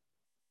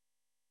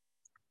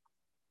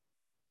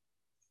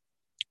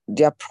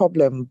 Their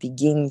problem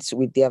begins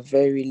with their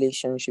very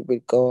relationship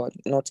with God,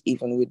 not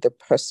even with the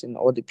person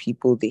or the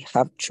people they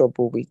have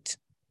trouble with.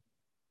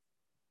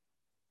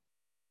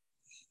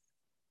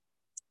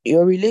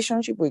 Your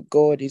relationship with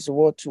God is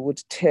what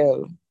would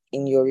tell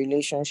in your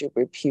relationship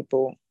with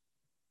people.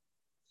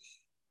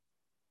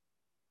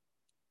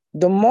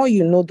 The more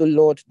you know the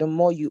Lord, the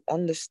more you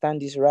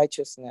understand his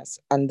righteousness,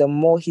 and the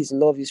more his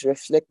love is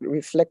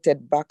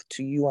reflected back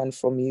to you and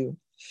from you.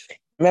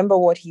 Remember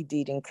what he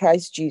did in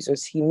Christ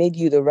Jesus. He made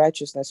you the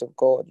righteousness of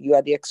God. You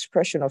are the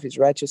expression of his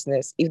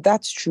righteousness. If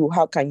that's true,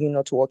 how can you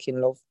not walk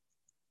in love?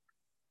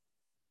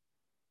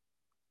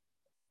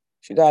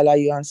 Should I allow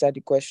you to answer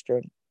the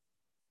question?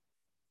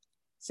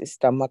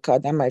 Sister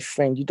Makada, my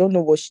friend, you don't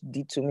know what she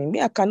did to me.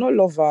 Me, I cannot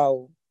love her.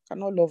 I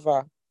cannot love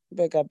her.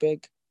 I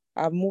beg.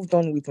 I've moved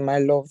on with my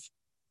love.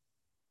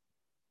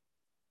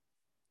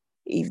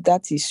 If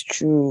that is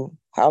true,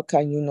 how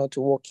can you not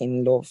walk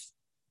in love?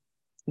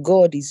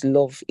 God is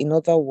love. In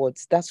other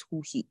words, that's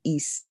who he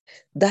is.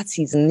 That's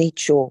his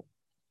nature.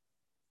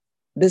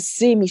 The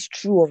same is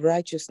true of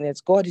righteousness.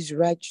 God is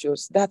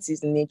righteous. That's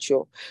his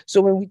nature.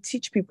 So when we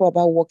teach people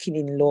about walking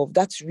in love,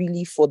 that's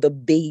really for the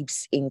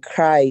babes in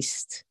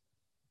Christ.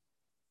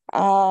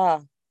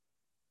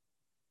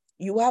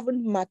 You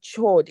haven't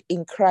matured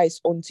in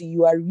Christ until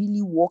you are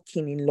really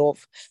walking in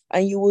love.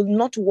 And you will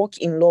not walk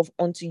in love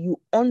until you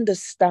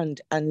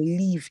understand and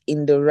live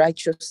in the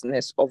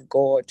righteousness of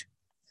God.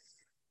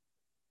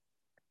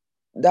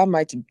 That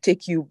might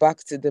take you back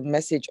to the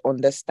message,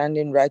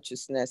 Understanding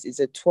Righteousness. It's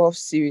a 12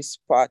 series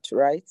part,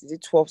 right? Is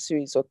it 12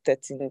 series or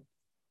 13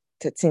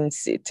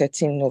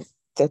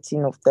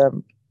 of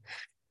them?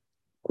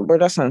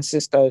 Brothers and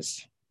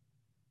sisters,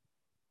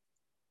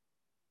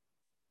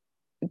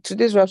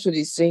 today's rhapsody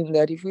is saying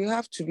that if we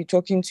have to be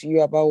talking to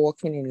you about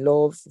walking in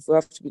love, if we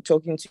have to be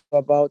talking to you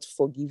about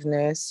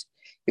forgiveness,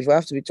 if we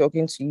have to be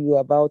talking to you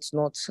about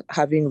not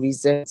having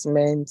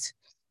resentment,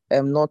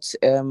 not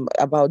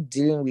about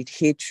dealing with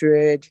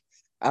hatred,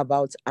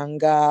 about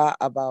anger,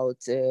 about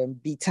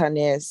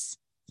bitterness,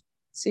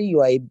 say you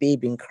are a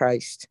babe in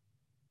Christ.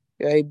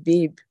 You're a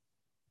babe.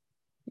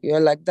 You're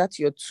like that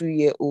your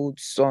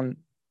 2-year-old son.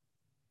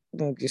 I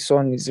think the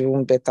son is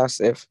even better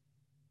self.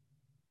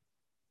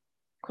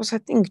 Because I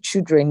think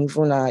children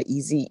even are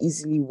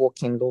easily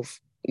walk in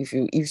love.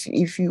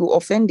 If you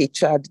offend a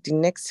child, the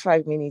next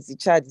 5 minutes the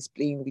child is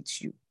playing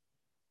with you.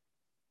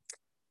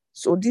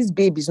 So this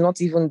babe is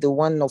not even the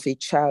one of a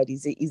child.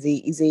 Is a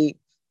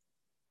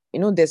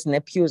there's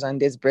nepios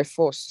and there's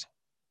breforce.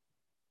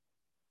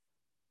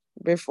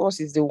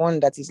 Breforce is the one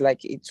that is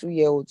like a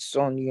 2-year-old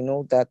son,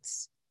 that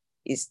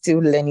is still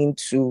learning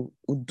to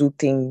do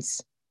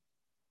things.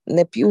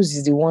 Nepios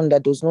is the one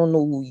that does not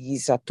know who he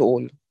is at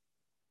all.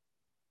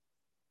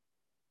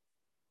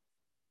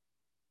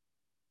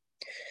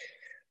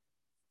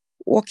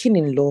 Walking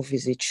in love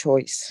is a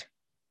choice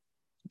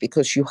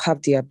because you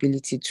have the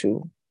ability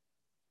to.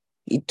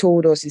 He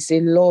told us, he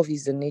said, love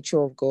is the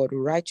nature of God.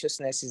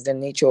 Righteousness is the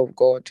nature of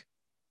God.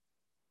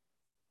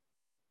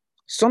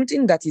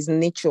 Something that is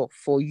nature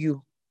for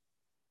you,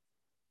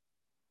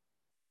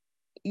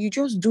 you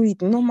just do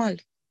it normal.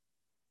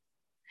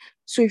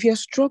 So if you're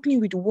struggling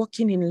with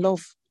walking in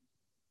love,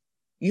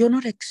 you're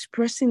not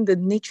expressing the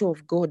nature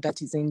of God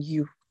that is in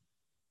you.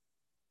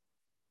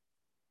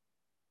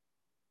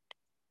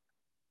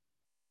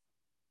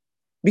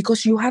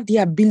 Because you have the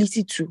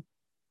ability to.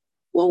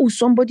 What will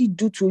somebody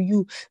do to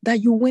you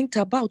that you went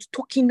about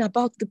talking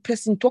about the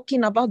person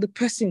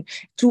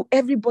to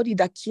everybody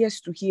that cares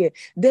to hear?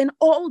 Then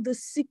all the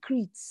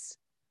secrets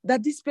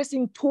that this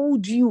person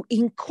told you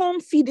in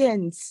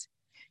confidence,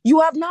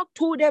 you have now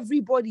told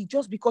everybody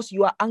just because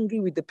you are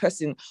angry with the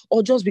person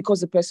or just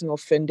because the person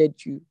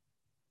offended you.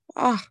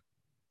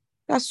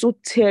 That's so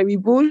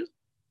terrible.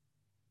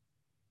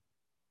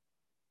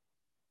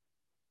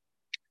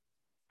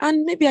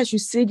 And maybe I should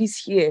say this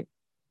here,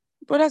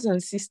 brothers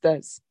and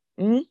sisters.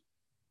 I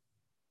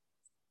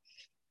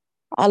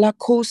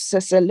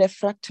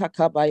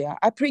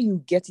pray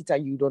you get it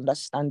and you'd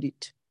understand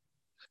it.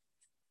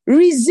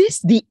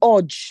 Resist the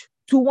urge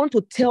to want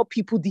to tell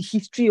people the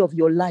history of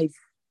your life.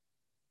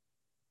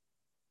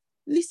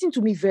 Listen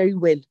to me very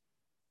well.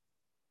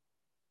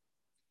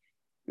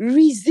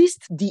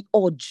 Resist the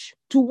urge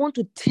to want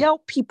to tell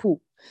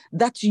people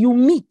that you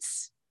meet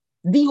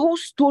the whole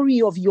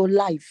story of your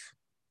life.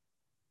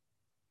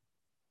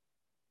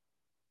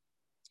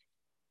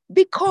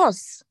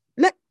 Because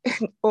what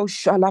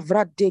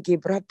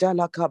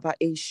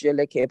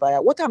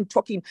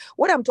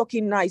I'm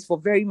talking now is for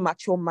very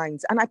mature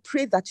minds, and I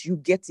pray that you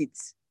get it.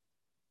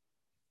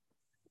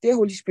 Dear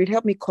Holy Spirit,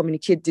 help me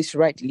communicate this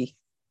rightly.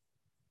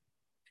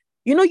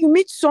 You know, you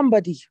meet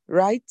somebody,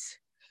 right?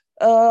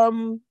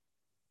 One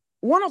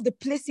of the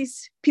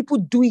places people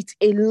do it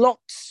a lot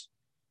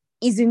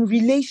is in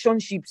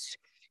relationships.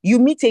 You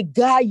meet a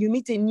guy, you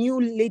meet a new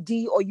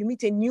lady, or you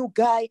meet a new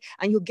guy,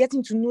 and you're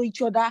getting to know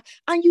each other,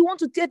 and you want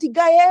to tell the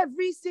guy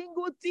every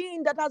single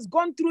thing that has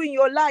gone through in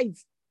your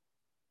life.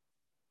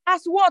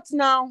 As what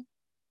now?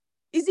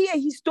 Is he a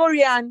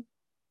historian?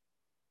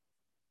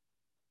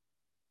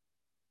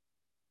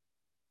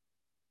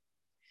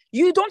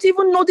 You don't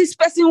even know this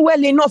person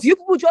well enough. You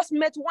people just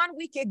met 1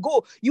 week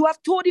ago. You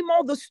have told him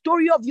all the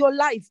story of your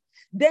life.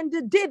 Then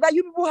the day that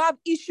you people have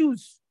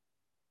issues,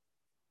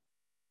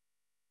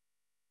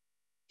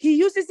 he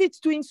uses it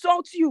to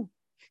insult you.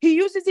 He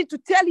uses it to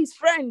tell his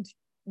friend,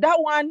 that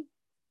one,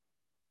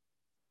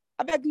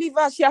 I beg leave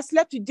her, she has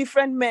slept with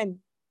different men.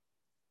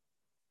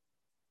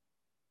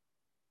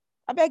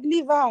 I beg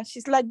leave her,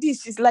 she's like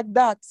this, she's like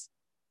that.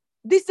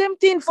 The same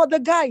thing for the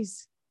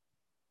guys.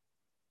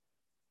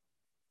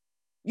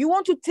 You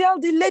want to tell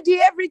the lady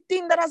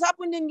everything that has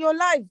happened in your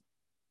life.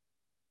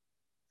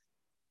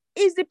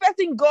 Is the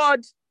person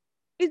God?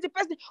 Is the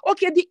person,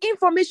 okay, the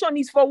information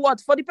is for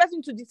what? For the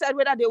person to decide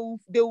whether they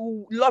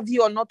will love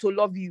you or not to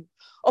love you.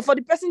 Or for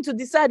the person to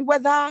decide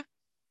whether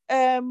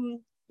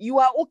you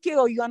are okay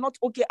or you are not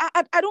okay.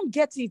 I don't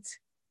get it.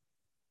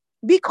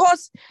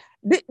 Because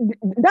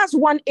that's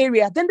one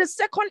area. Then the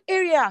second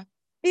area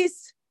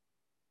is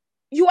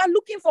you are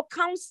looking for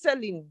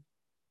counseling.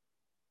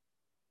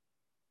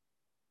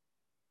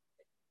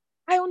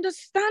 I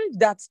understand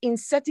that in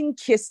certain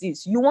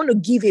cases, you want to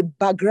give a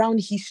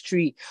background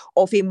history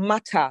of a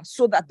matter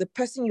so that the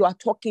person you are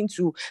talking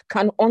to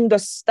can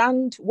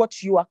understand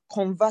what you are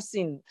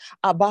conversing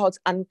about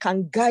and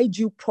can guide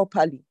you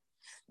properly.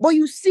 But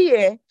you see,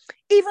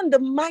 even the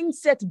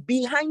mindset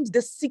behind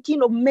the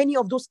seeking of many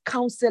of those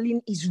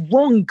counseling is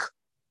wrong.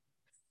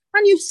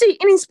 And you see,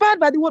 and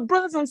inspired by the word,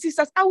 brothers and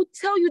sisters, I will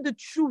tell you the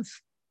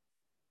truth.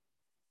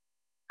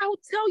 I will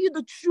tell you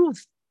the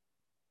truth.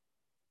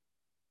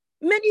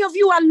 Many of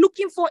you are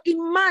looking for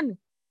in man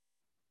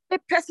a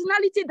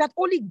personality that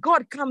only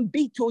God can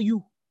be to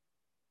you.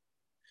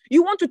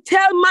 You want to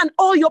tell man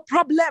all your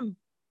problem.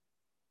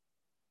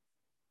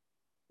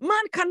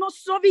 Man cannot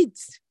solve it.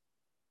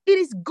 It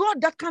is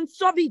God that can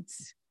solve it.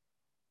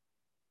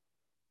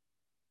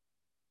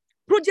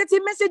 Project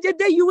a message a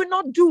day you will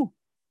not do.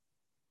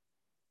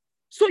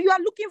 So you are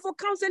looking for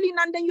counseling,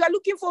 and then you are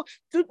looking for,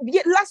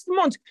 last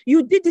month,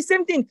 you did the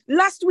same thing.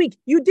 Last week,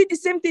 you did the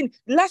same thing.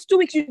 Last 2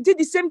 weeks, you did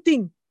the same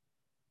thing.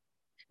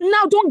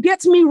 Now, don't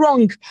get me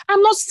wrong.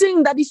 I'm not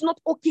saying that it's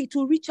not okay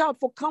to reach out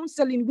for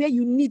counseling where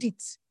you need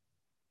it.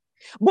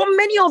 But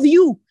many of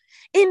you,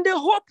 in the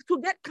hope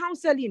to get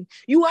counseling,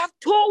 you have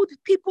told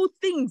people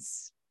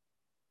things.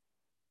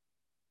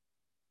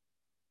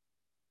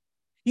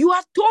 You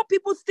have told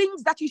people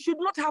things that you should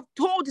not have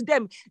told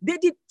them. They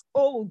did.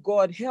 Oh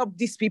God, help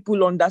these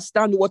people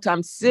understand what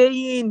I'm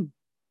saying.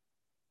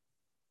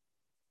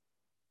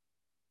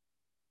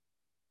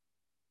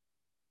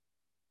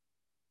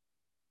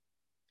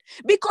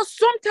 Because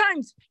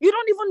sometimes you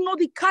don't even know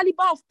the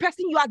caliber of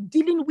person you are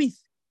dealing with.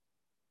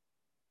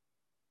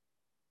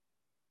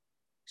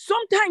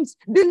 Sometimes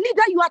the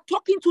leader you are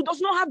talking to does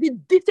not have the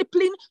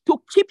discipline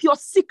to keep your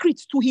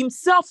secret to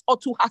himself or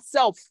to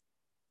herself.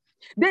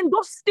 Then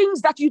those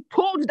things that you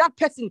told that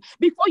person,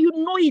 before you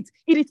know it,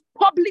 it is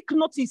public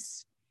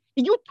notice.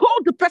 You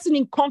told the person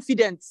in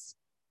confidence.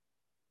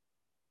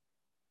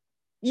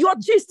 Your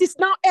gist is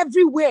now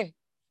everywhere.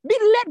 Be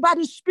led by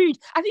the Spirit.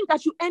 I think I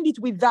should end it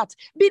with that.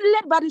 Be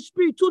led by the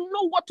Spirit to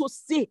know what to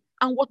say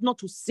and what not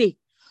to say.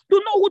 To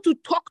know who to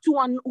talk to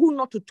and who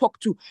not to talk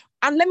to.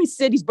 And let me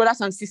say this,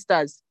 brothers and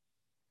sisters,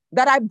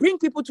 that I bring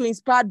people to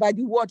Inspired by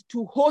the Word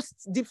to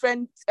host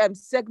different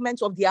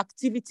segments of the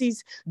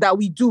activities that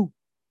we do.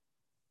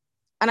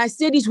 And I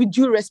say this with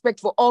due respect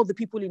for all the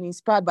people in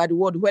Inspired by the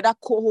Word, whether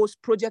co-hosts,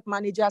 project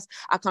managers,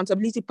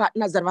 accountability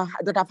partners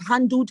that have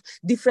handled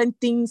different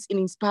things in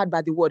Inspired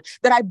by the Word,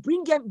 that I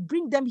bring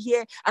them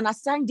here and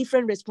assign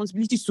different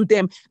responsibilities to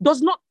them.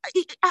 It's not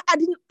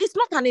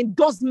an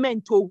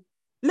endorsement. Oh,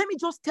 let me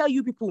just tell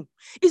you people,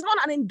 it's not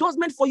an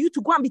endorsement for you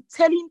to go and be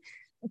telling,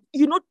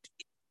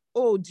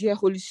 oh dear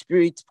Holy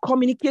Spirit,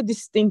 communicate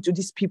this thing to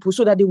these people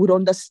so that they would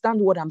understand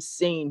what I'm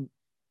saying.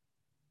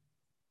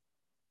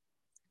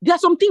 There are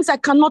some things I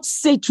cannot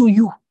say to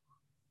you.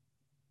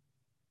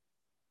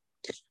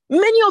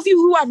 Many of you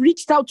who have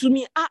reached out to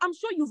me, I'm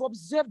sure you've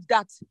observed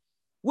that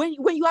when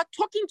you are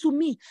talking to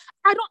me,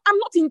 I'm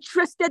not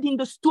interested in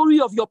the story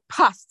of your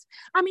past.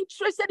 I'm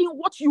interested in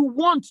what you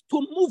want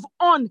to move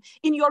on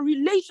in your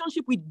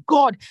relationship with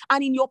God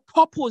and in your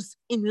purpose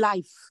in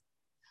life.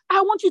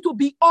 I want you to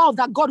be all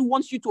that God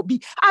wants you to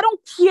be. I don't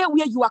care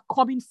where you are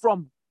coming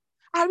from.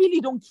 I really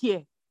don't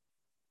care.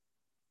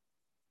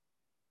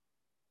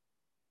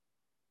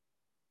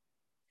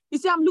 You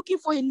say, I'm looking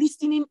for a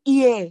listening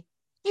ear.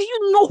 Do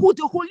you know who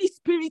the Holy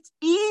Spirit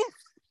is?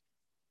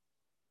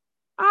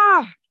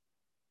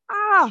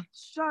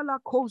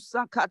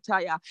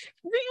 Shalakosakataya.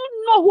 Do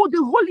you know who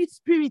the Holy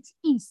Spirit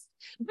is?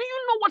 Do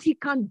you know what he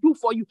can do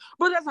for you?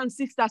 Brothers and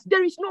sisters,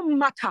 there is no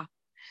matter.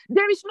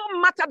 There is no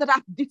matter that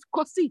I've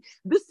discussed. See,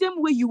 the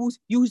same way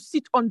you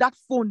sit on that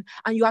phone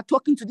and you are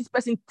talking to this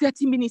person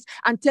 30 minutes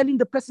and telling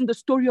the person the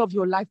story of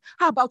your life.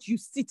 How about you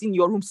sit in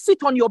your room,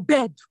 sit on your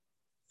bed?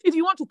 If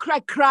you want to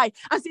cry, cry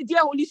and say, dear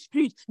Holy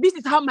Spirit, this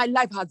is how my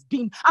life has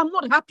been. I'm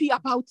not happy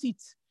about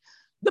it.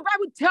 The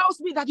Bible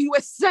tells me that you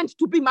were sent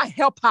to be my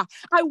helper.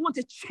 I want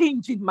a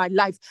change in my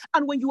life.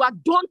 And when you are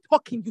done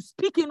talking, you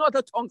speak in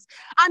other tongues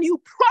and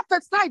you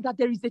prophesy that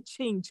there is a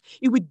change.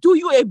 It will do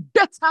you it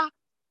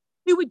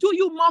will do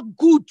you more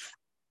good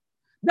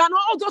than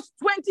all those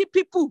 20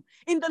 people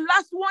in the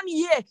last 1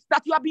 year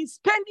that you have been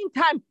spending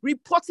time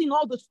reporting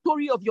all the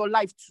story of your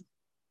life to.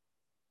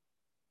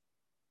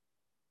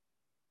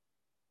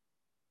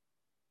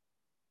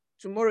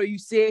 Tomorrow you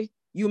say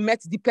you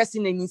met the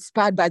person and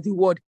inspired by the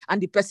word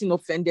and the person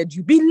offended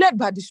you. Be led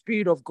by the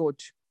Spirit of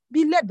God.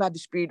 Be led by the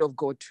Spirit of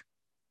God.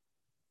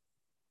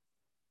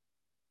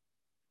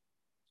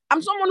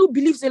 I'm someone who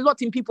believes a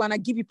lot in people and I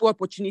give people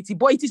opportunity,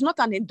 but it is not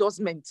an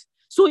endorsement.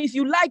 So if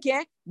you like,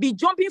 be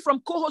jumping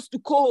from co-host to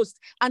co-host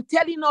and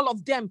telling all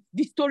of them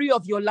the story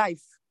of your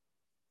life.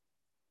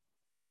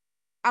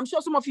 I'm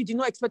sure some of you did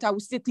not expect I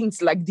would say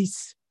things like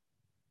this.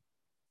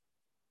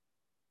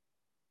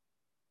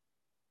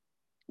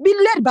 Be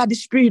led by the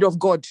Spirit of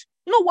God.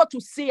 Know what to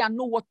say and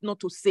know what not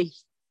to say.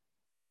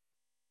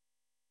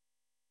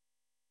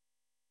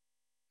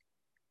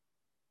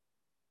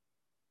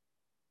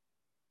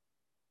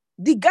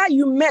 The guy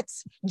you met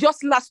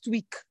just last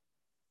week,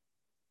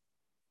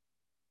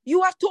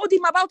 you have told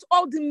him about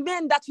all the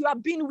men that you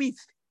have been with.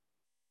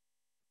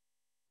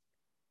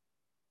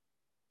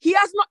 He's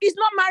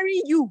not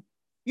marrying you.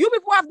 You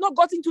people have not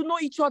gotten to know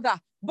each other,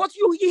 but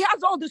he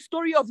has all the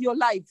story of your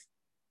life.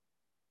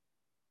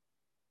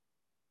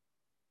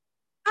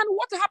 And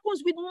what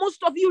happens with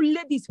most of you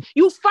ladies,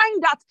 you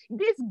find that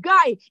this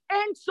guy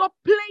ends up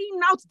playing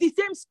out the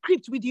same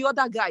script with the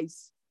other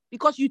guys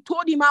because you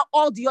told him how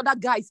all the other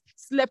guys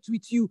slept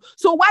with you.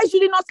 So why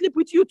should he not sleep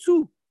with you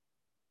too?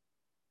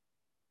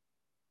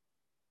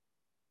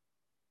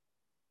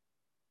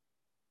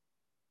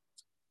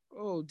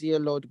 Oh, dear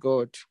Lord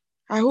God.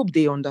 I hope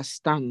they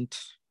understand.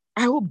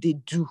 I hope they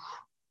do.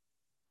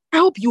 I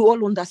hope you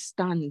all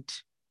understand.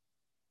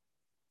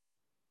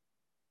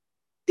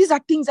 These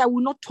are things I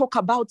will not talk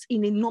about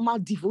in a normal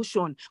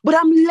devotion, but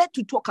I'm led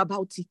to talk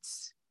about it.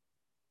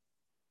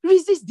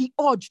 Resist the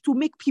urge to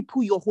make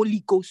people your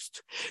Holy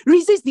Ghost.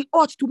 Resist the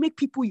urge to make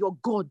people your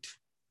God.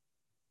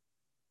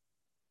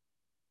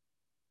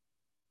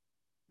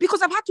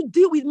 Because I've had to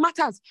deal with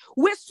matters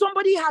where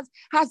somebody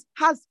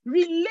has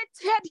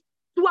related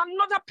to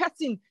another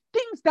person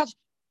things that,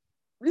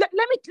 let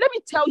me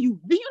tell you,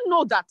 do you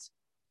know that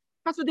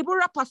Pastor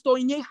Deborah, Pastor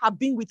Inye have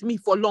been with me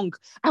for long?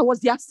 I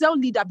was their cell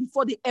leader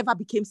before they ever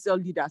became cell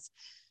leaders.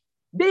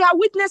 They are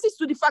witnesses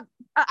to the fact,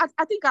 I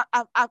think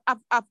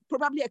I've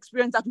probably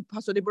experienced that with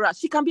Pastor Deborah.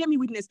 She can bear me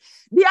witness.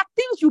 There are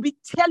things you'll be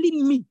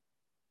telling me.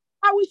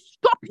 I will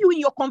stop you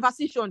in your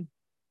conversation.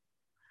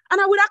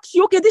 And I will ask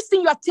you, okay, this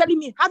thing you are telling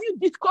me, have you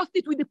discussed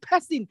it with the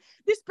person?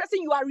 This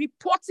person you are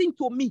reporting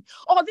to me,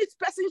 or this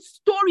person's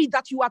story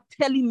that you are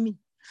telling me?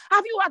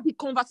 Have you had the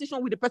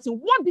conversation with the person?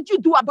 What did you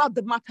do about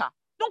the matter?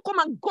 Don't come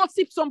and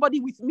gossip somebody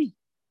with me.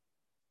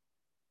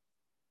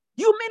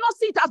 You may not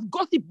see it as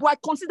gossip, but I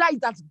consider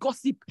it as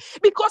gossip.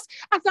 Because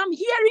as I'm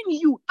hearing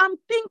you, I'm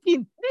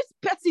thinking, this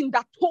person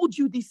that told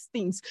you these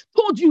things,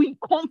 told you in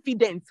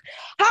confidence,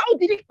 how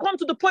did it come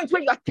to the point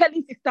where you are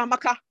telling Sister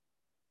Amaka?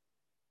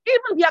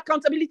 Even the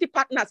accountability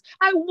partners,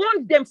 I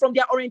warned them from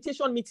their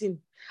orientation meeting.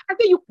 I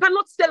say, you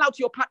cannot sell out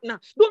your partner.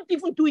 Don't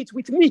even do it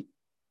with me.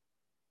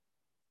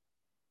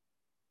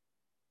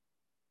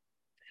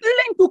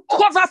 Learn to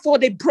cover for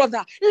the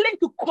brother. Learn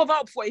to cover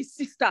up for a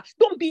sister.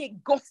 Don't be a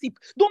gossip.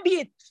 Don't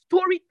be a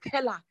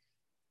storyteller,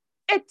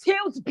 a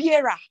tales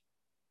bearer.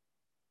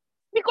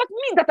 Because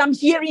me that I'm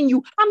hearing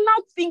you, I'm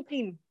now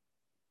thinking,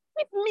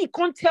 if me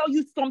can't tell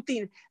you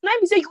something,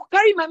 let me say, you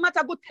carry my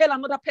matter, go tell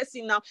another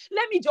person now.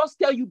 Let me just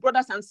tell you,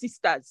 brothers and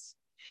sisters,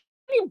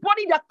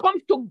 anybody that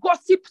comes to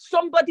gossip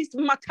somebody's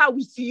matter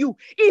with you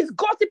is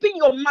gossiping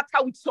your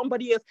matter with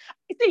somebody else.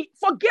 You see,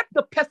 forget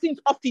the person's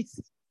office.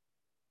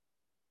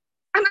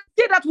 And I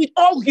say that with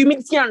all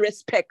humility and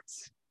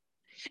respect.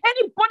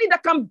 Anybody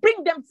that can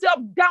bring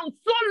themselves down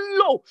so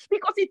low,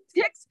 because it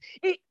takes,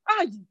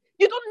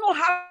 you don't know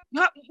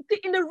how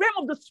in the realm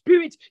of the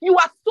spirit, you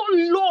are so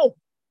low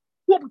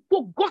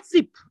to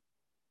gossip.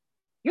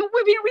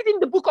 We've been reading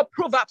the book of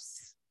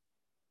Proverbs.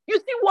 You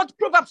see what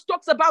Proverbs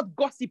talks about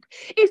gossip.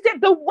 He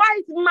said the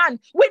wise man,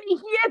 when he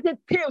hears the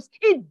tales,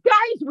 it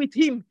dies with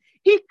him.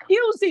 He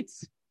kills it.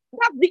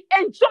 That's the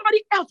end.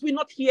 Somebody else will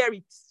not hear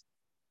it.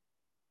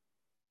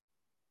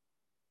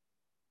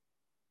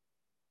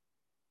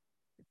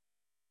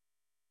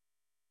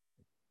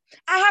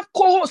 I have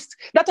co-hosts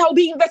that I'll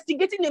be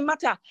investigating a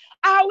matter.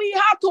 I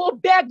will have to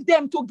beg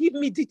them to give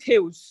me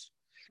details.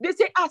 They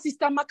say,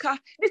 Sister Maka,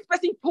 this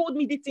person told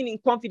me this thing in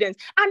confidence.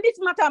 And this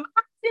matter I'm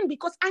asking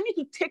because I need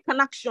to take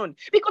an action.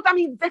 Because I'm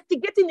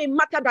investigating a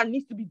matter that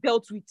needs to be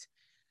dealt with.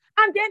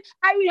 And then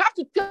I will have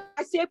to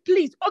I say,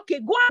 please, okay,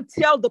 go and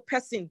tell the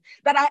person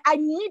that I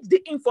need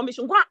the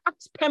information. Go and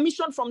ask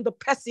permission from the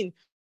person.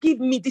 Give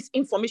me this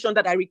information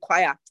that I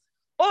require.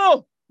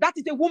 Oh, that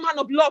is a woman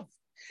of love.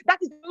 That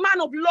is a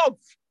man of love.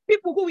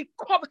 People who will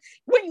cover.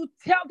 When you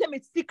tell them a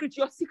secret,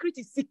 your secret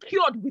is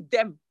secured with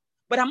them.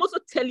 But I'm also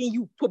telling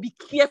you to be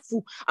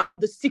careful of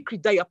the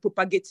secret that you're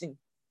propagating.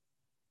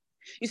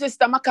 You say,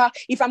 Sister Maka,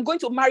 if I'm going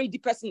to marry the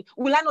person,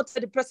 will I not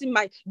tell the person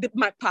my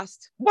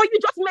past? But you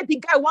just met the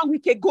guy 1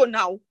 week ago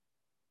now.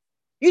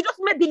 You just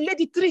met the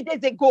lady 3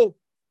 days ago.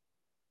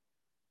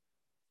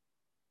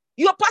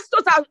 Your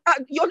pastors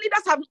your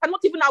leaders are not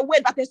even aware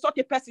that there's such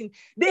a person.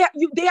 They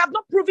have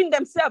not proven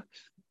themselves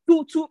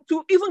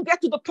to even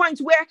get to the point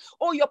where,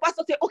 oh, your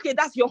pastor say, okay,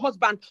 that's your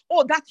husband.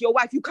 Oh, that's your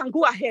wife. You can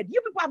go ahead.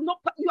 You people have not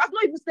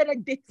even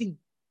started dating.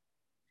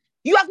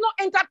 You have not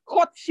entered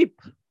courtship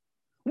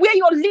where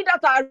your leaders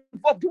are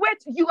involved, where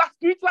you are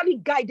spiritually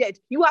guided.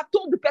 You have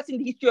told the person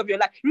the history of your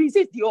life.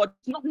 Resist the odds.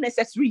 It's not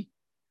necessary.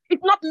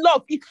 It's not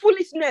love. It's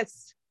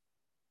foolishness.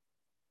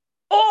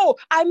 Oh,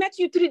 I met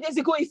you 3 days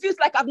ago. It feels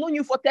like I've known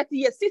you for 30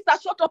 years. Sister,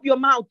 shut up your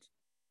mouth.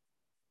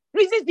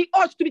 Resist the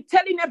urge to be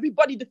telling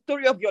everybody the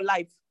story of your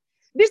life.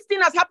 This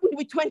thing has happened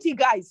with 20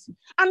 guys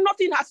and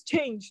nothing has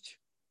changed.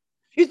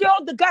 You see,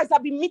 all the guys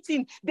I've been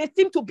meeting, they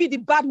seem to be the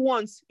bad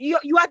ones. You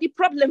are the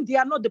problem. They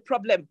are not the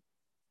problem.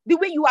 The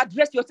way you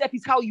address yourself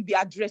is how you be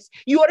addressed.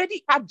 You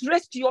already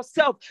addressed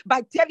yourself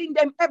by telling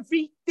them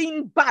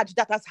everything bad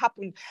that has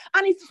happened.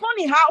 And it's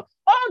funny how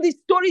all the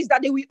stories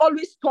that they will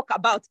always talk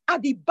about are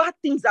the bad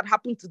things that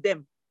happened to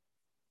them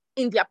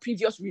in their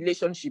previous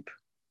relationship.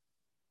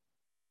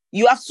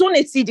 You have sown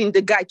a seed in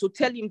the guy to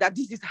tell him that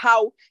this is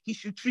how he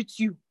should treat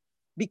you.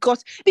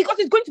 Because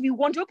it's going to be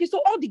wondering, okay,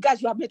 so all the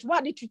guys you have met, why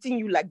are they treating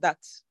you like that?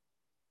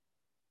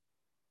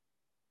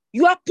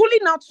 You are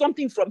pulling out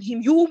something from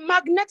him. You will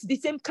magnet the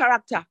same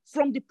character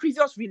from the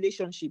previous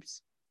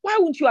relationships. Why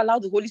won't you allow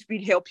the Holy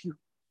Spirit help you?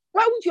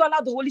 Why won't you allow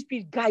the Holy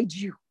Spirit guide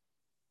you?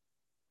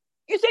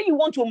 You say you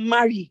want to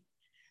marry,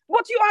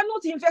 but you are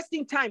not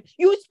investing time.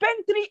 You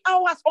spend 3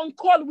 hours on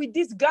call with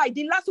this guy.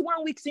 The last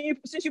 1 week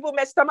since you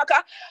met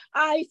Stamaka,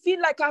 I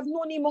feel like I've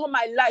known him all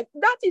my life.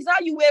 That is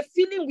how you were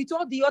feeling with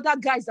all the other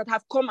guys that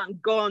have come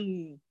and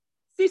gone.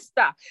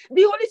 Sister,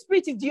 the Holy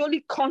Spirit is the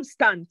only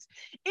constant.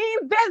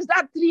 Invest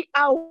that 3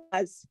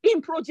 hours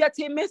in Project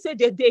A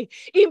Message a Day,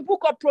 in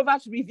Book of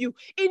Proverbs review,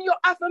 in your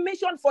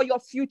affirmation for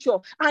your future,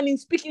 and in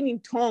speaking in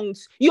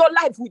tongues. Your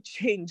life will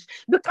change.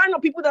 The kind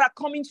of people that are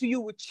coming to you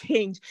will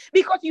change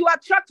because you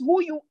attract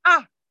who you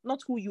are,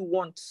 not who you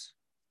want.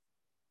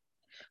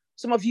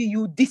 Some of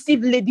you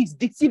deceive ladies,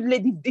 deceive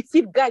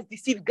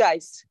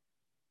guys.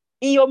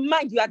 In your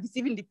mind, you are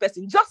deceiving the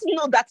person. Just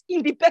know that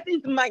in the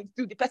person's mind,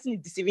 too, the person is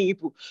deceiving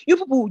you. You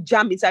people will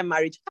jam inside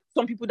marriage.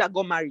 Some people that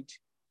got married.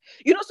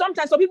 You know,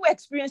 sometimes some people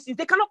experience this.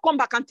 They cannot come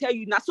back and tell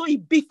you, now, so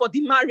it be for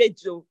the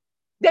marriage. Though.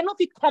 They not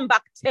fit come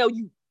back tell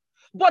you.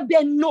 But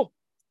they know.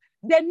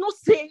 They know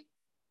say,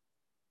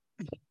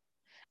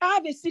 I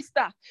have a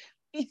sister.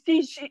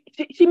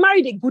 She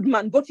married a good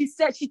man, but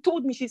she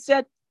told me,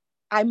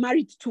 I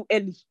married too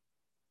early.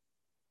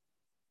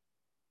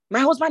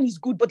 My husband is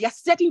good, but there are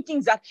certain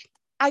things that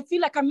I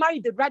feel like I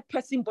married the right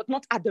person, but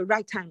not at the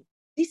right time.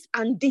 This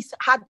and this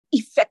had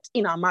effect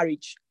in our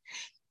marriage.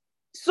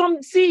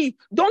 Don't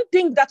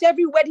think that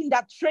every wedding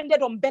that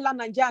trended on Bella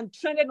Nigeria and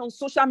trended on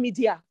social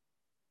media,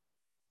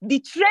 the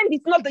trend is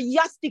not the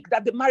yardstick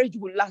that the marriage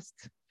will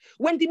last.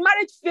 When the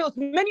marriage fails,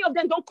 many of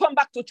them don't come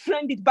back to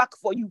trend it back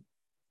for you.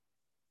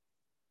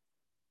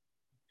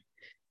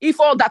 If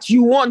all that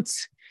you want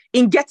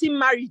in getting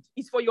married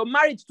is for your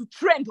marriage to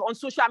trend on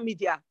social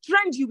media,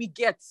 trend you will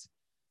get.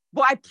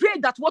 But I pray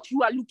that what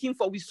you are looking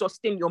for will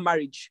sustain your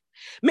marriage.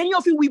 Many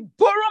of you will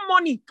borrow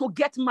money to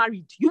get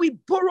married. You will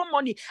borrow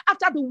money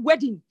after the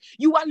wedding.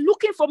 You are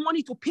looking for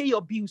money to pay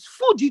your bills.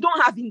 Food you don't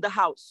have in the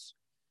house.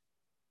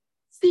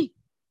 See,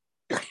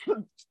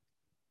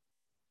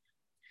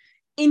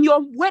 in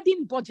your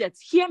wedding budget,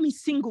 hear me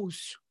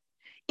singles,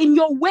 in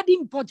your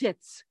wedding budget,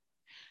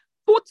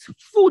 put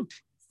food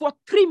for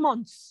 3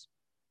 months.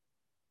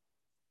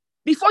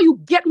 Before you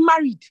get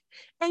married,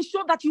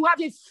 ensure that you have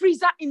a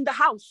freezer in the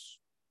house.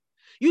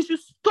 You should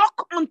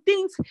stock on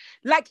things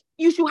like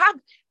you should have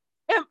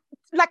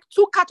like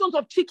 2 cartons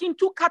of chicken,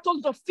 2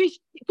 cartons of fish,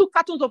 2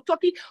 cartons of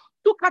turkey,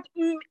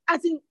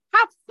 as in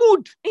have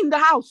food in the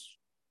house.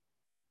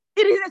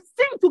 It is a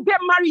sin to get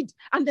married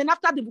and then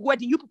after the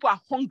wedding, you people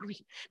are hungry.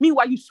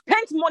 Meanwhile, you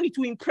spent money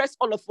to impress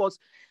all of us.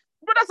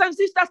 Brothers and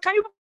sisters, can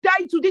you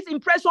die to this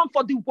impression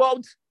for the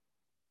world?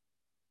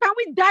 Can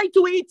we die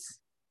to it?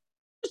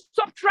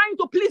 Stop trying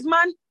to please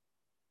man.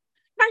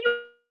 Can you live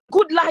a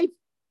good life?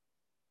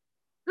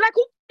 Like,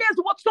 who cares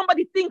what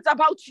somebody thinks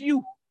about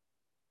you?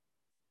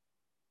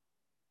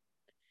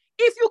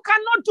 If you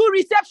cannot do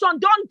reception,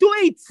 don't do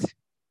it.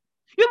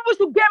 You people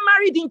should get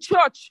married in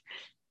church.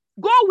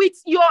 Go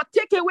with your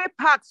takeaway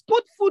packs.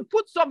 Put food,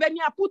 put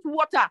souvenir, put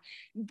water.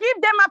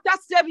 Give them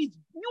after service.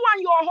 You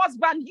and your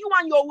husband, you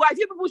and your wife,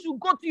 you people should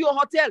go to your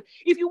hotel.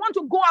 If you want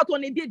to go out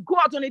on a date, go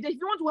out on a date. If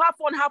you want to have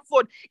fun, have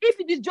fun. If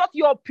it is just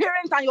your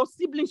parents and your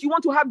siblings, you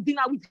want to have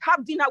dinner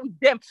with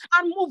them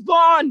and move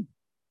on.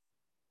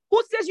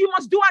 Who says you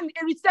must do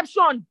a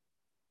reception?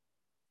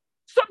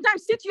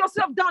 Sometimes sit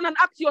yourself down and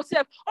ask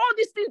yourself, all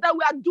these things that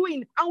we are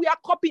doing and we are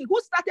copying,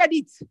 who started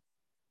it?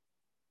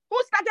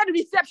 Who started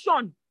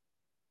reception?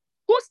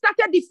 Who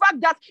started the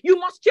fact that you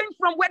must change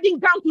from wedding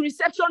gown to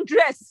reception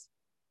dress?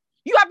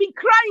 You have been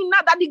crying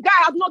now that the guy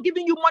has not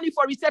given you money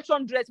for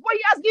reception dress, but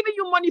he has given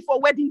you money for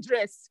wedding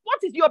dress. What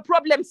is your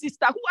problem,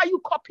 sister? Who are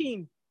you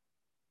copying?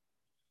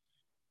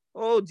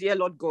 Oh, dear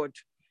Lord God.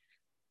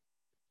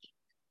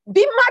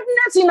 The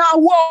madness in our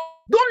world,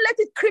 don't let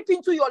it creep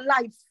into your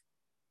life.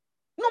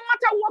 No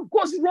matter what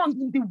goes wrong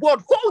in the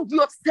world, hold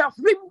yourself.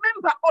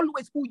 Remember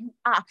always who you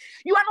are.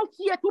 You are not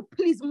here to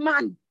please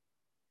man.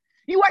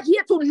 You are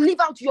here to live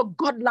out your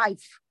God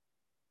life.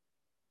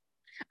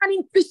 And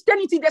in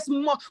Christianity, there's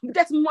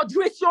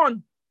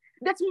moderation.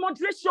 There's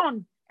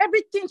moderation.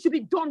 Everything should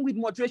be done with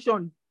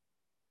moderation.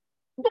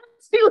 Don't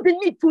feel the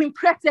need to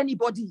impress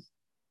anybody.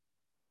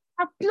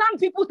 I planned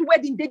people's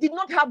wedding. They did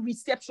not have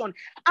reception.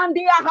 And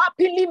they are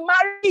happily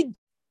married.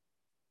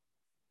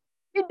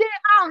 They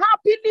are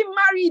happily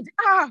married.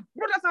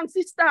 Brothers and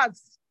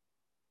sisters.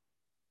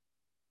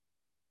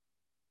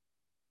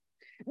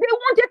 They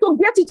wanted to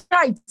get it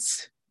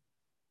right.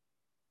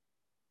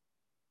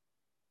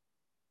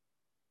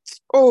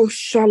 Oh,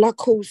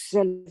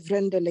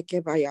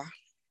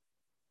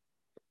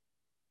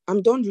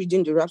 I'm done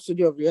reading the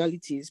Rhapsody of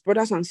Realities.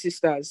 Brothers and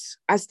sisters,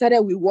 I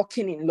started with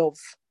walking in love.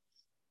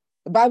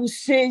 The Bible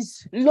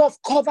says, love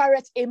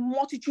covereth a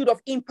multitude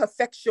of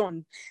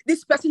imperfection.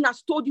 This person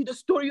has told you the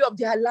story of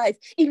their life.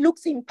 It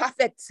looks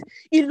imperfect.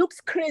 It looks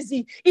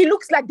crazy. It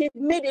looks like they've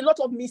made a lot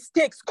of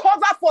mistakes.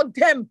 Cover for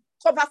them.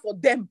 Cover for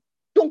them.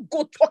 Don't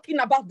go talking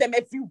about them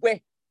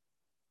everywhere.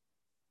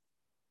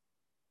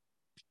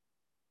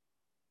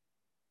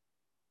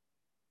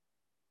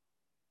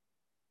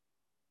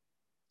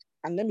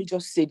 And let me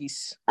just say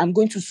this. I'm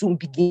going to soon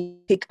begin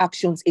to take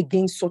actions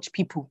against such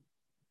people.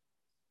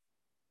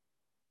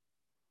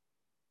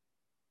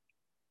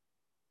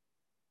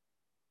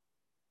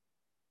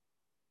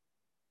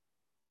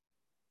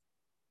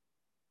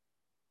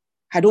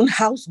 I don't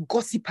house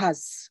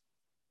gossipers.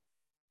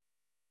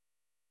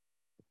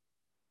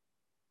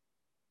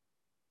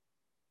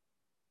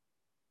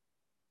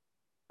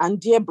 And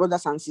dear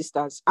brothers and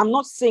sisters, I'm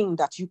not saying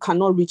that you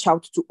cannot reach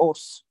out to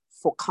us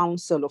for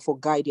counsel or for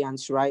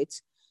guidance, right?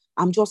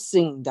 I'm just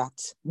saying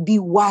that be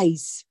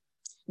wise.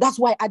 That's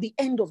why at the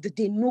end of the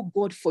day, know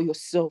God for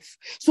yourself.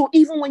 So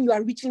even when you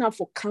are reaching out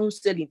for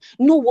counseling,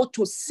 know what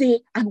to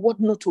say and what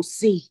not to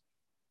say.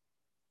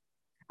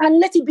 And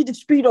let it be the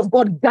Spirit of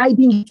God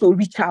guiding you to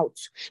reach out.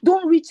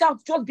 Don't reach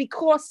out just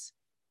because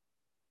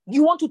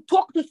you want to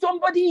talk to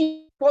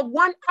somebody for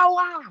 1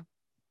 hour.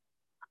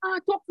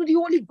 Talk to the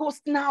Holy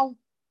Ghost now.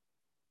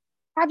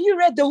 Have you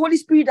read the Holy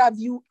Spirit have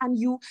you? Have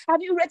you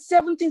read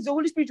 7 things the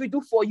Holy Spirit will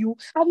do for you?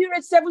 Have you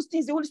read 7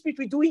 things the Holy Spirit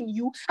will do in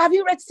you? Have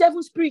you read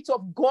 7 spirits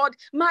of God?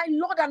 My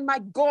Lord and my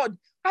God.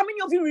 How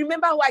many of you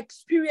remember our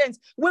experience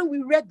when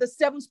we read the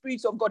 7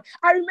 spirits of God?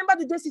 I remember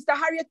the day Sister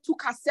Harriet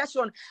took her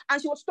session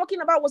and she was talking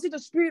about, was it the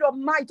spirit of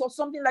might or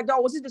something like that?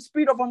 Or was it the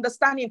spirit of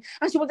understanding?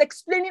 And she was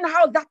explaining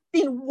how that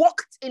thing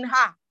worked in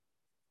her.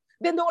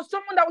 Then there was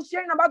someone that was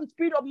sharing about the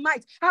spirit of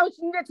might, how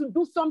she needed to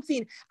do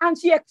something, and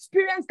she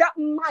experienced that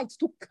might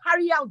to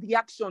carry out the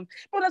action.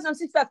 Brothers and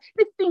sisters,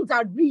 these things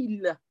are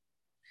real.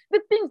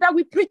 The things that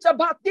we preach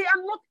about, they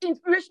are not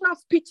inspirational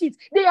speeches.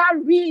 They are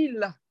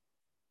real.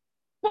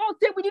 Paul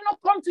said, we did not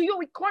come to you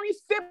with corny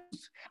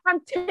fables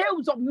and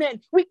tales of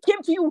men. We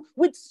came to you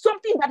with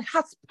something that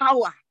has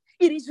power.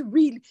 It is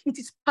real. It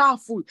is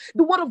powerful.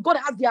 The word of God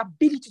has the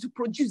ability to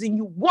produce in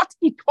you what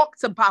it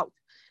talks about.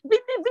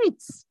 Believe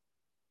it.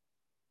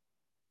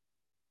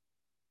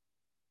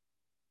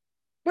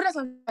 Brothers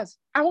and sisters,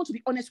 I want to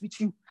be honest with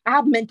you. I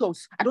have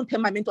mentors. I don't tell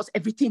my mentors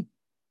everything.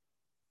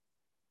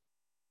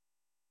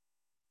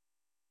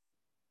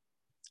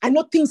 I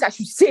know things I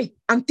should say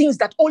and things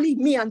that only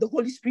me and the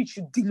Holy Spirit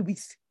should deal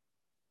with.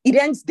 It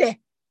ends there.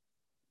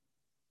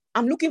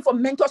 I'm looking for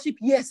mentorship,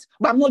 yes,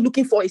 but I'm not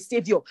looking for a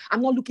savior.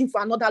 I'm not looking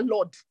for another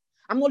Lord.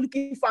 I'm not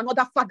looking for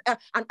another father,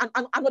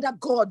 another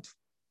God.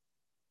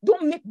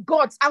 Don't make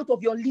gods out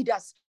of your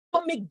leaders.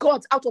 Don't make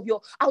gods out of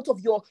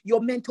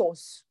your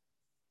mentors.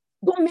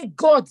 Don't make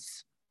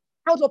gods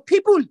out of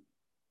people.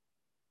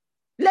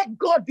 Let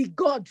God be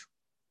God.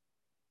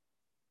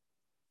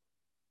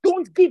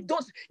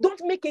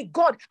 Don't make a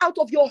God out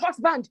of your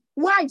husband,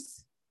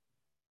 wives.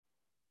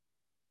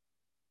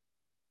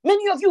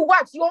 Many of you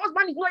wives, your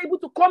husband is not able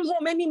to come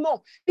home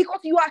anymore because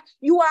you are.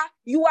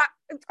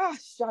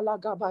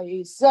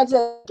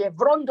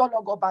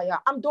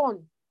 I'm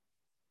done.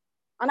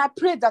 And I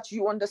pray that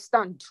you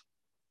understand.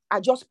 I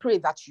just pray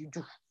that you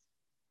do.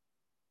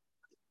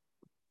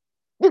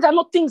 These are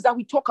not things that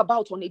we talk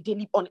about on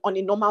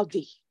a normal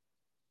day.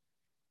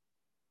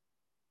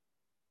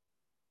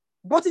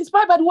 But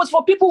inspired by the words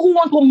for people who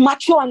want to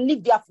mature and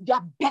live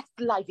their best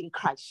life in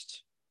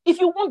Christ. If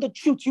you want the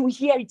truth, you will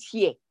hear it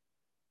here.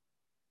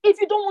 If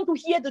you don't want to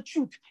hear the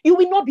truth, you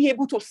will not be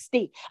able to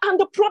stay. And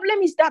the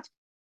problem is that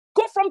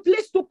go from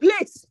place to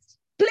place.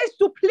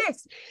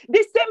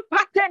 The same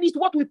pattern is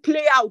what we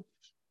play out.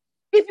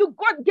 If you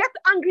get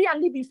angry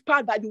and live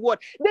inspired by the word,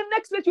 the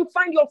next place you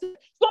find yourself,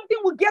 something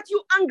will get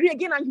you angry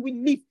again and you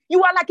will leave.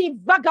 You are like a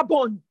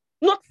vagabond,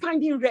 not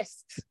finding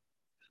rest.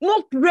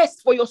 No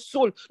rest for your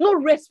soul, no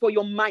rest for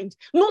your mind,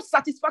 no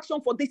satisfaction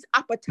for this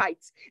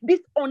appetite, this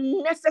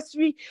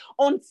unnecessary,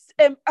 I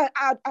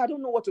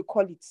don't know what to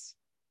call it.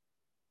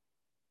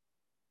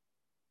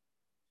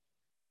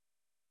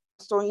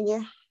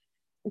 So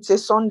it's a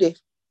Sunday.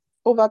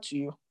 Over to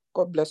you.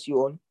 God bless you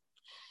all.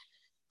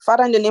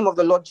 Father, in the name of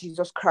the Lord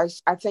Jesus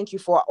Christ, I thank you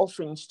for our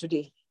offerings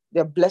today.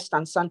 They're blessed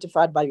and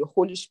sanctified by your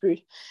Holy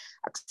Spirit,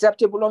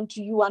 acceptable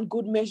unto you and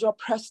good measure,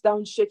 pressed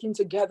down, shaking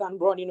together and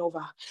running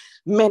over.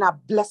 Men are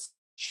blessed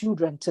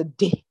children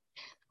today.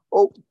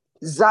 Oh,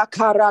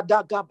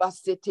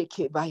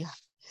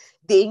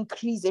 they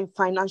increase in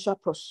financial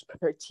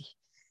prosperity.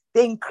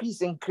 They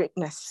increase in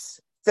greatness.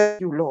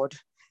 Thank you, Lord.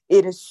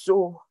 It is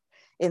so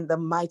in the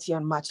mighty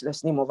and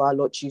matchless name of our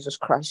Lord Jesus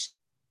Christ.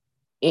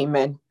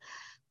 Amen.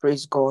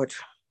 Praise God.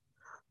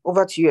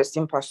 Over to you,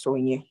 esteemed Pastor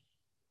Onye.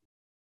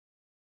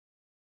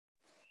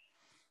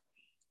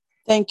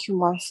 Thank you,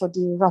 Ma, for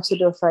the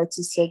Rhapsody of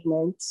Variety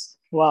segment.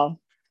 Wow.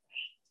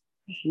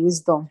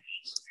 Wisdom.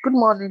 Good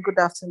morning, good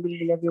afternoon, good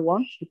evening,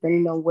 everyone,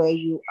 depending on where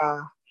you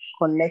are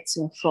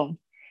connecting from.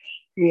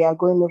 We are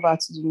going over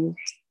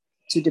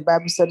to the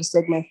Bible study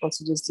segment for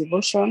today's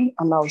devotion,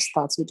 and I'll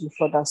start with the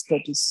further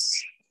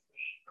studies.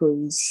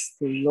 Praise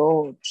the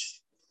Lord.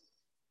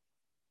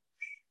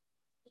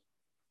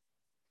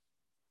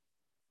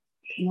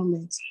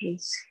 Moment,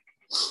 please.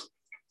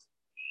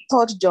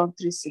 3 John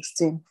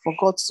 3:16. For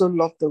God so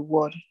loved the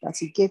world that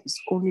he gave his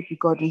only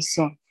begotten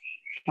Son,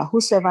 that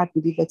whosoever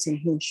believeth in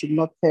him should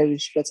not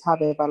perish but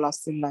have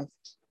everlasting life.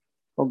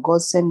 For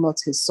God sent not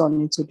his Son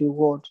into the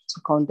world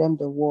to condemn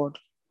the world,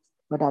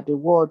 but that the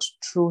world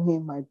through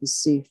him might be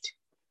saved.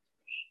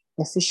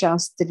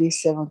 Ephesians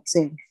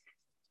 3:17.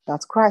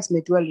 That Christ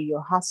may dwell in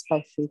your hearts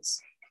by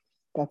faith,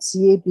 that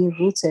ye, being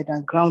rooted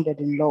and grounded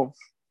in love,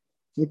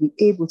 may be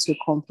able to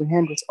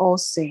comprehend with all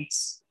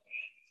saints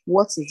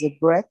what is the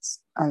breadth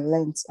and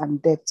length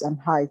and depth and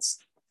height,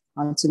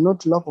 and to know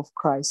the love of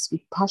Christ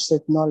with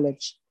passionate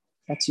knowledge,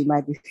 that you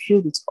might be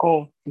filled with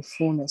all the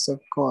fullness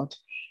of God.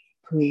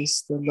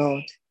 Praise the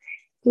Lord.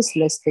 Please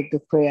let's take the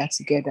prayer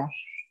together.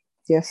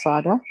 Dear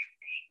Father,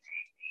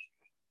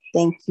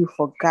 thank you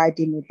for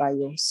guiding me by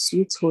your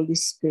sweet Holy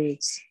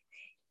Spirit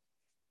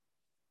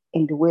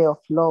in the way of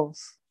love,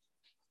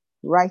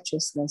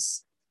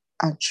 righteousness,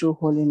 and true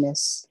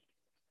holiness.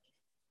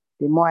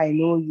 The more I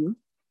know you,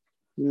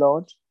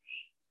 Lord,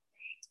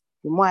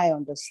 the more I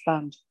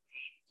understand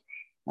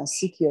and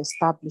seek your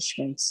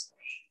establishment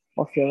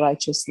of your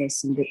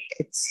righteousness in the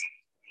earth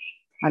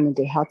and in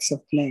the hearts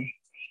of men.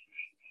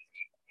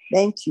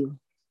 Thank you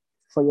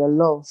for your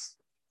love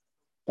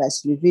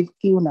that's revealed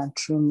in and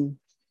through me.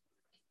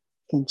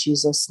 In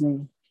Jesus'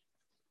 name,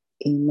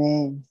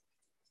 amen.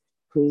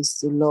 Praise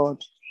the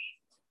Lord.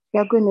 We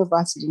are going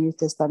over to the New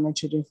Testament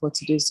reading for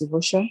today's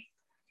devotion,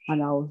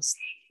 and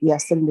we are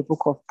still in the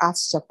book of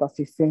Acts chapter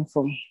 15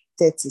 from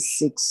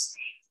 36.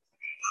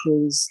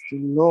 Praise the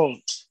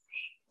Lord.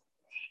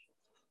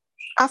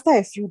 After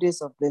a few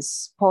days of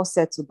this, Paul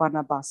said to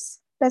Barnabas,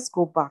 let's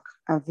go back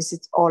and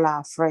visit all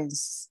our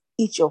friends,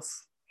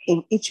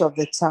 in each of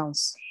the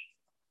towns.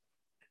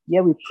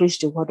 Here we preach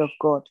the word of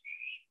God.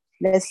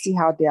 Let's see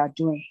how they are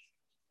doing.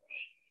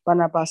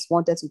 Barnabas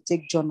wanted to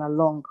take John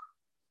along,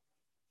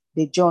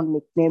 the John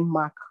nicknamed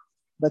Mark,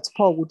 but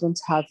Paul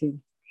wouldn't have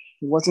him.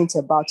 He wasn't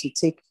about to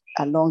take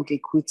along a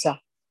quitter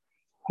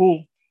who,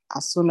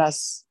 as soon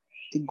as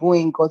the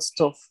going got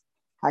tough,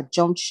 had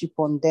jumped ship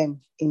on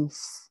them in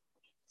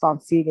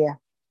Pamphylia.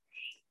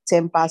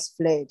 Tempers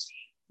fled,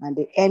 and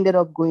they ended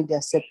up going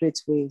their separate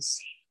ways.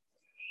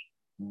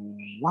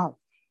 Wow.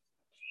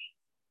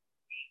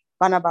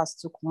 Barnabas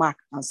took Mark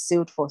and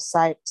sailed for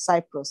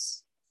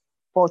Cyprus.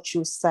 Paul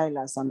chose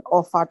Silas and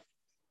offered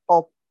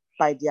up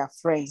by their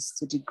friends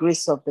to the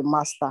grace of the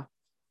master.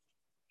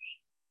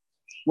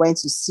 Went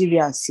to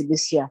Syria and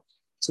Cilicia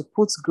to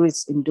put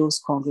grace in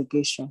those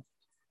congregations.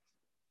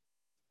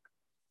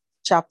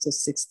 Chapter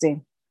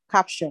 16.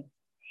 Caption: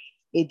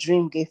 A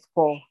dream gave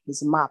Paul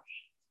his map.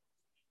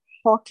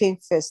 Paul came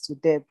first to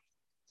Derbe,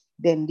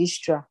 then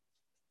Lystra.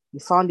 He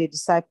found a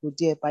disciple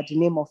there by the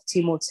name of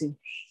Timothy,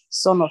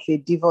 son of a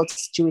devout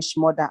Jewish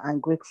mother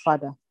and Greek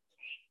father.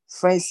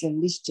 Friends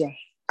in Lystra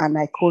and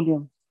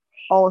Iconium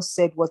all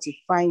said what a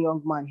fine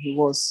young man he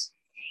was.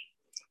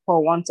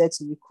 Paul wanted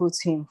to recruit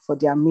him for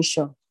their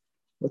mission,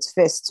 but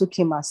first took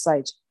him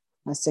aside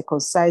and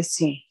circumcised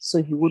him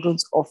so he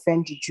wouldn't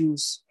offend the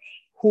Jews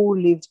who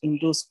lived in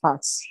those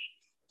parts.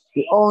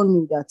 They all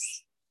knew that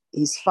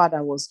his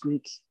father was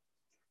Greek.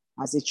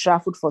 As they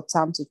traveled from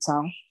town to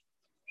town,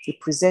 they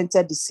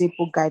presented the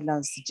simple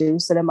guidelines the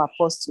Jerusalem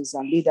apostles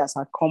and leaders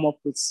had come up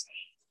with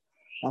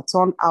that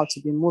turned out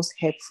to be most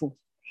helpful.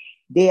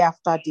 Day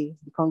after day,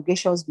 the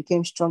congregations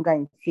became stronger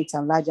in faith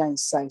and larger in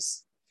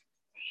size.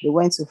 They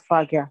went to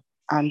Phrygia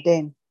and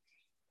then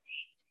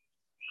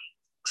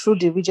through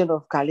the region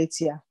of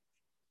Galatia.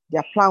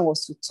 Their plan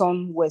was to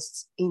turn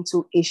west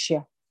into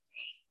Asia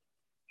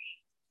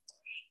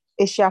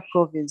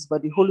province,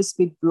 but the Holy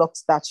Spirit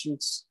blocked that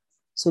route.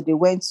 So they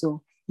went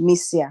to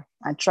Mysia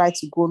and tried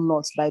to go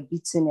north by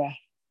Bithynia.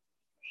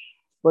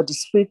 But the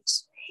Spirit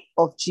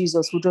of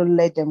Jesus wouldn't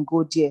let them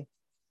go there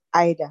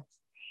either.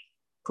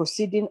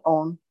 Proceeding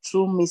on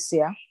through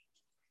Mysia,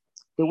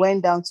 they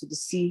went down to the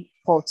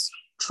seaport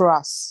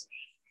Troas.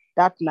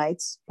 That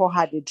night, Paul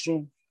had a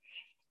dream.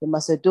 The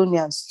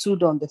Macedonians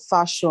stood on the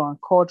far shore and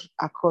called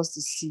across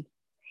the sea,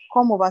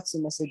 "Come over to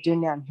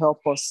Macedonia and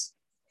help us."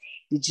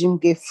 The dream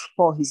gave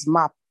Paul his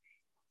map.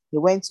 He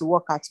went to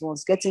work at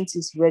once, getting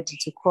things ready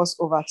to cross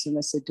over to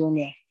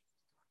Macedonia.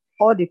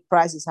 All the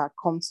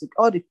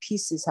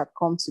pieces had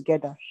come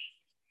together.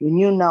 We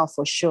knew now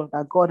for sure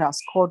that God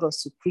has called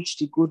us to preach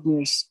the good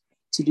news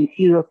to the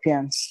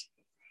Europeans.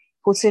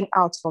 Putting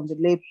out from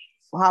the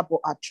harbor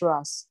at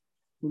Troas,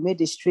 we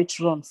made a straight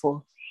run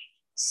for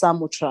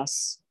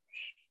Samothrace.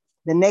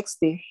 The next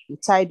day, we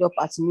tied up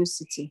at New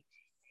City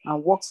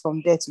and walked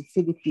from there to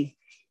Philippi,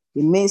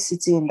 the main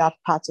city in that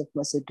part of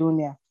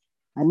Macedonia,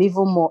 and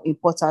even more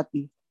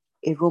importantly,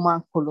 a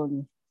Roman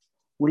colony.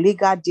 We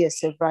lingered there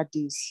several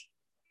days.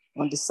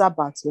 On the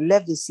Sabbath, we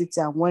left the city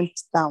and went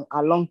down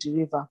along the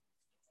river,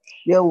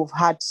 where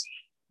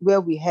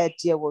we heard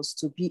there was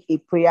to be a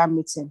prayer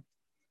meeting.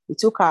 We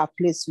took our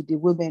place with the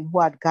women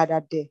who had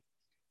gathered there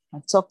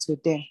and talked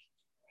with them.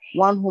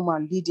 One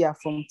woman, Lydia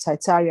from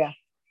Thyatira,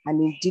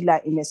 an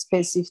dealer in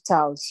expensive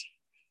towels,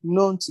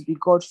 known to be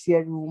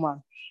God-fearing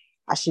woman.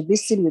 As she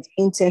listened with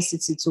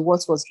intensity to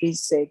what was being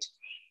said,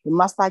 the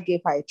master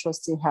gave her a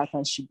trusting heart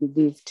and she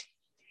believed.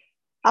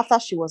 After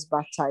she was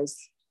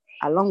baptized,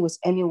 along with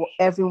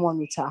everyone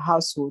with her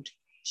household,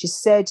 she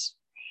said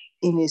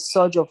in a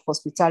surge of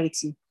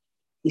hospitality,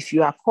 "If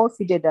you are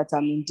confident that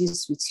I'm in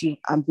this with you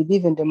and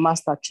believe in the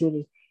master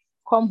truly,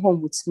 come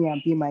home with me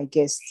and be my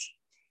guest."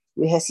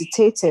 We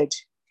hesitated,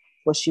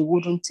 but she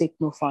wouldn't take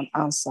no for an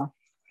answer.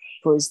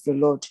 Praise the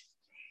Lord.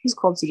 Please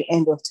come to the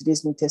end of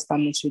today's New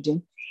Testament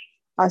reading.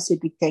 I'll say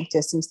big thank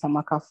you to Mr.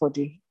 Maka for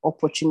the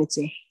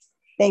opportunity.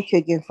 Thank you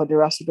again for the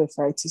Rhapsody of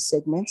Variety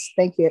segments.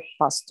 Thank you,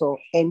 Pastor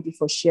Andy,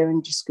 for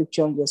sharing the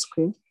scripture on your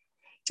screen.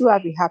 Do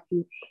have a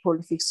happy,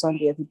 prolific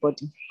Sunday,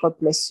 everybody. God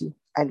bless you.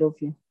 I love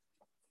you.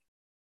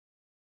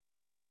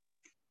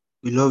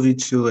 We love you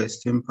too,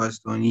 esteemed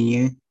Pastor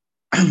Onyinye.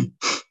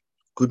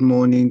 Good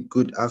morning,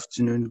 good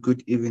afternoon,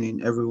 good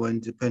evening, everyone,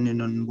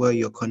 depending on where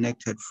you're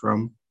connected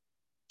from.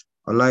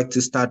 I'd like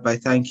to start by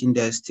thanking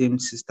the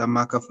esteemed Sister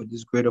Maka for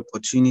this great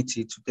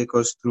opportunity to take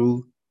us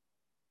through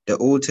the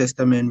Old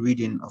Testament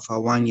reading of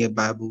our one-year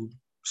Bible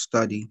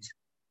study.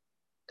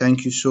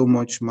 Thank you so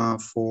much, Ma,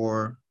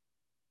 for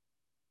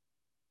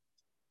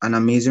an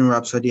amazing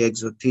rhapsody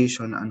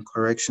exhortation and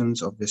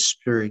corrections of the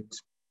Spirit.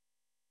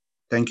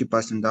 Thank you,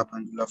 Pastor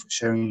Ndapandula, for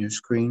sharing your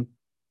screen.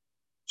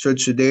 So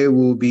today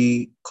we'll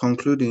be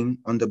concluding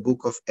on the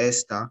book of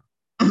Esther.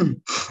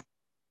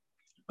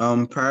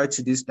 Prior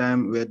to this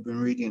time, we had been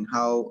reading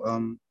how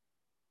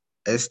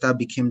Esther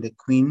became the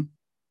queen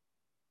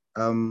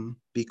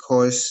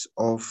because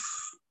of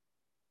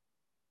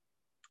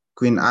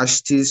Queen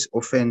Vashti's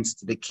offense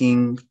to the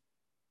king,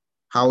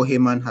 how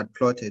Haman had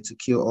plotted to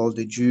kill all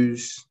the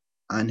Jews,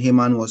 and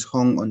Haman was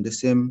hung on the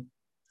same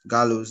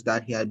gallows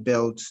that he had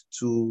built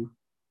to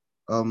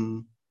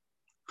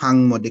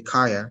hang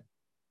Mordecai.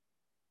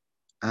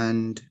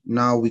 And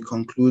now we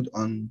conclude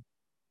on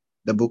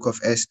the book of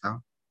Esther.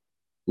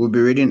 We'll be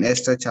reading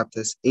Esther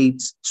chapters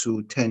 8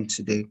 to 10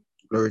 today.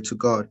 Glory to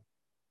God.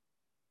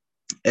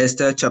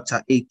 Esther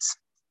chapter 8.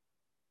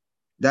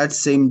 That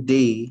same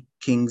day,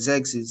 King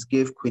Xerxes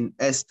gave Queen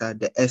Esther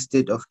the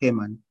estate of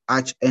Haman,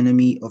 arch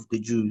enemy of the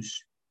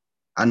Jews.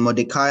 And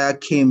Mordecai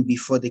came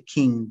before the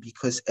king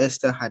because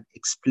Esther had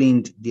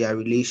explained their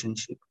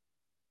relationship.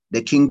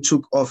 The king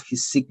took off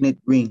his signet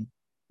ring,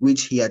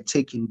 which he had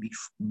taken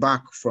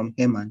back from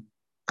Haman,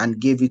 and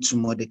gave it to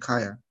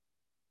Mordecai.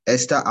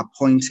 Esther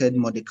appointed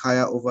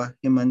Mordecai over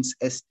Haman's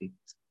estate.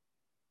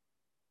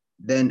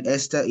 Then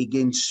Esther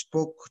again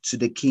spoke to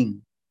the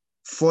king,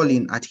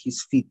 falling at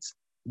his feet,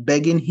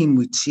 begging him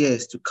with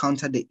tears to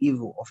counter the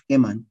evil of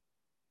Haman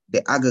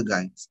the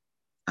Agagite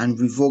and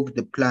revoke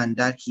the plan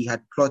that he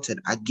had plotted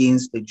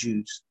against the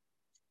Jews.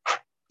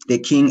 The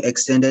king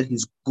extended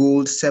his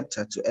gold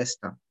scepter to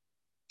Esther.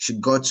 She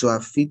got to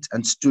her feet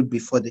and stood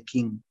before the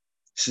king.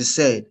 She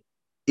said,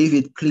 "If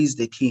it please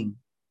the king,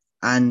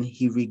 and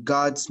he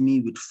regards me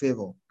with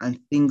favor and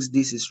thinks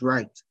this is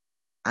right,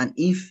 and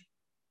if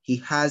he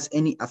has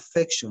any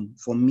affection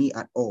for me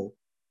at all,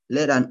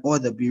 let an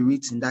order be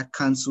written that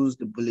cancels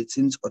the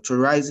bulletins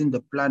authorizing the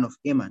plan of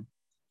Haman,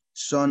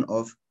 son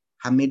of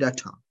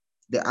Hammedatha,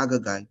 the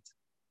Agagite,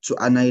 to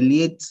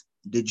annihilate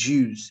the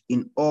Jews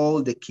in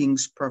all the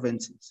king's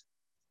provinces.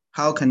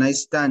 How can I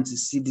stand to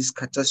see this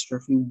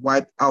catastrophe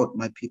wipe out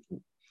my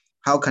people?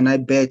 How can I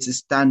bear to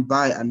stand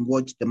by and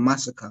watch the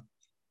massacre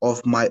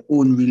of my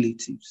own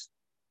relatives?"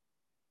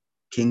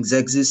 King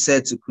Xerxes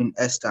said to Queen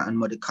Esther and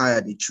Mordecai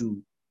the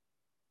Jew,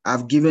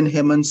 "I've given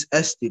Haman's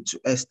estate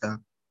to Esther,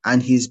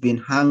 and he's been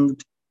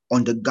hanged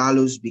on the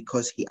gallows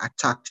because he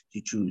attacked the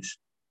Jews.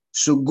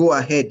 So go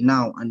ahead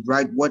now and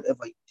write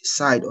whatever you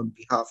decide on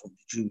behalf of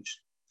the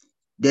Jews.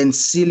 Then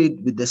seal it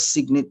with the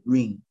signet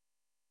ring,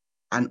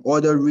 an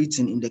order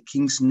written in the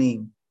king's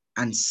name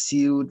and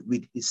sealed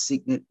with his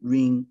signet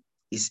ring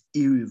is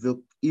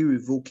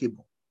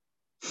irrevocable."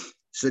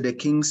 So the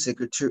king's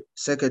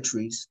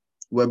secretaries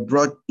were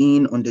brought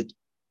in on the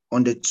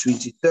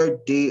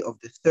 23rd day of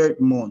the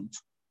third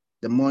month,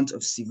 the month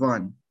of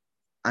Sivan,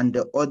 and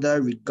the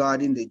order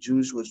regarding the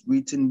Jews was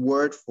written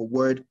word for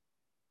word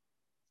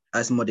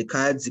as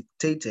Mordecai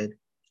dictated,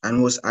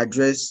 and was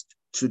addressed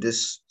to the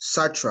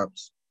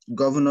satraps,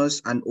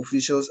 governors, and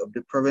officials of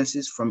the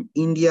provinces from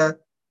India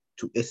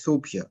to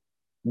Ethiopia,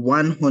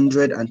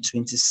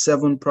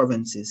 127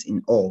 provinces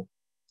in all,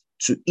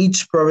 to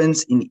each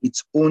province in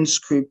its own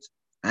script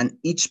and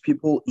each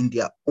people in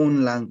their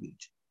own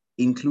language,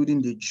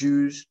 including the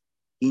Jews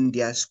in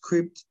their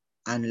script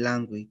and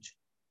language.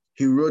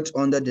 He wrote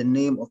under the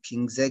name of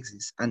King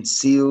Xerxes and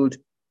sealed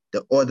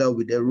the order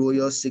with a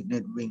royal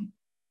signet ring.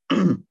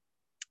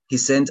 He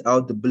sent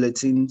out the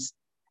bulletins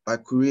by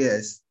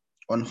couriers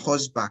on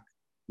horseback,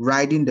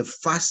 riding the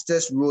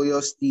fastest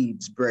royal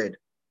steeds bred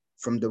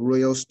from the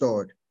royal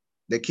stud.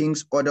 The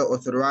king's order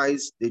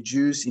authorized the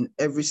Jews in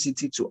every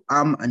city to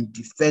arm and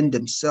defend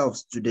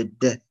themselves to the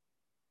death,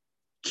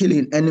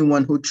 killing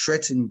anyone who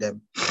threatened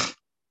them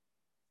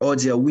or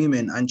their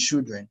women and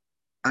children,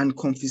 and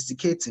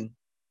confiscating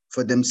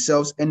for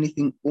themselves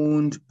anything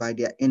owned by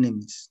their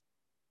enemies.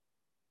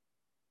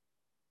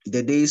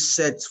 The day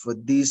set for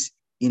this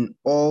in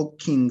all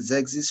King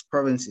Xerxes'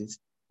 provinces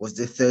was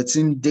the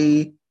 13th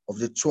day of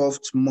the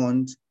 12th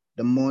month,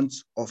 the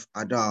month of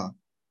Adar.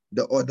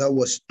 The order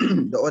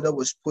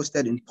was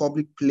posted in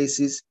public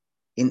places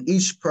in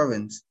each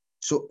province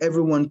so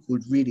everyone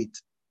could read it,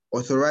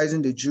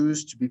 authorizing the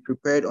Jews to be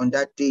prepared on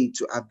that day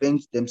to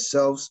avenge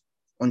themselves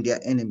on their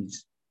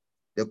enemies.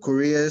 The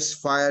couriers,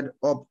 fired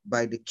up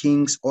by the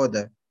king's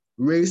order,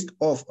 raced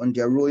off on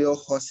their royal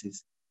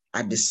horses.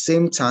 At the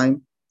same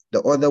time,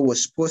 the order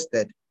was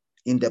posted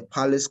in the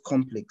palace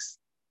complex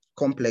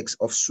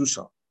of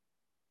Susa.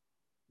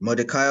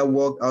 Mordecai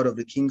walked out of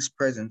the king's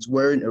presence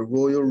wearing a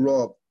royal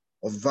robe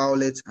of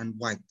violet and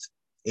white,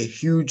 a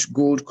huge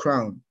gold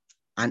crown,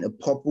 and a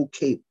purple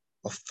cape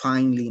of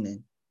fine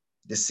linen.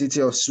 The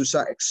city of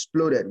Susa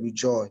exploded with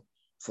joy.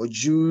 For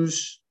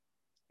Jews,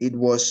 it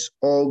was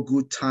all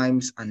good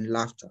times and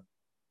laughter.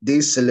 They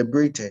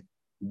celebrated,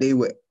 they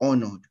were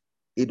honored.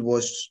 It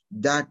was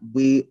that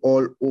way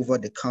all over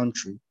the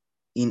country,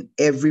 in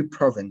every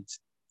province,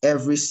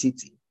 every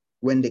city.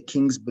 When the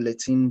king's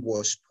bulletin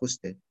was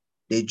posted,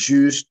 the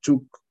Jews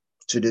took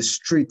to the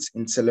streets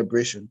in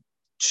celebration,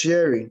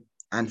 cheering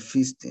and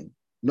feasting.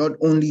 Not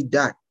only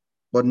that,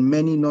 but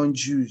many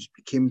non-Jews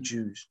became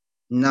Jews.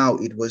 Now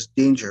it was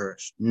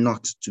dangerous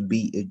not to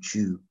be a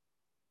Jew.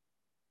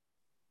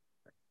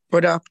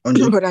 Brother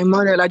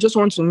Emmanuel, I just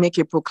want to make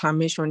a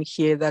proclamation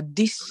here that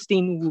this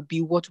thing will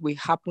be what will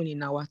happen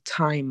in our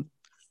time.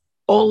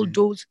 All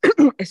those,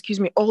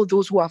 all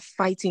those who are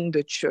fighting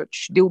the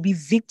church, they will be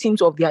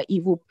victims of their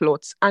evil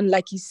plots. And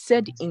like he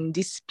said in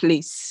this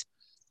place,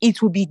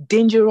 it will be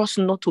dangerous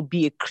not to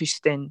be a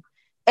Christian.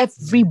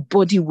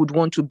 Everybody would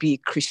want to be a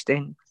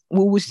Christian.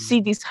 We will see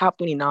this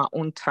happen in our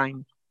own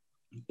time.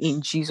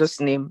 In Jesus'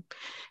 name,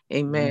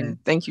 amen.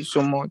 Thank you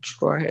so much.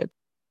 Go ahead.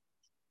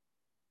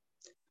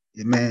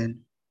 Amen.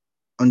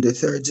 On the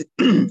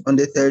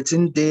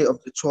 13th day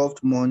of the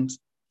 12th month,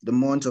 the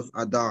month of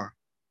Adar,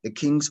 the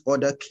king's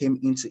order came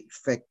into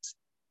effect.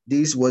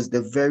 This was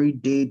the very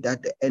day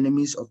that the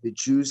enemies of the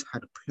Jews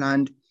had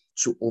planned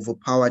to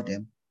overpower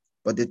them.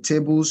 But the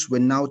tables were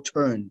now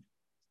turned.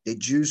 The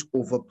Jews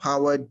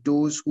overpowered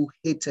those who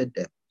hated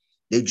them.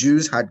 The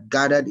Jews had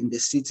gathered in the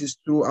cities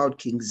throughout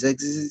King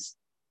Xerxes'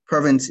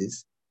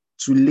 provinces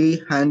to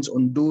lay hands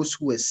on those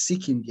who were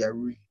seeking their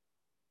ruin.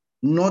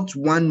 Not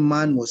one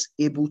man was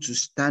able to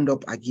stand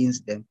up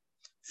against them.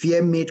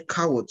 Fear made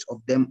cowards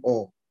of them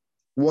all.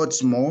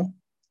 What's more,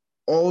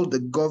 all the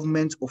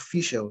government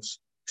officials,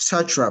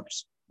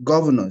 satraps,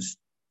 governors,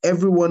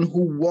 everyone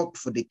who worked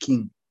for the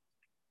king,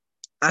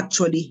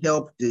 actually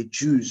helped the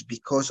Jews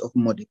because of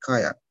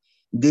Mordecai.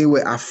 They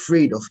were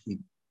afraid of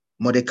him.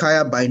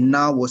 Mordecai by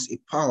now was a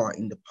power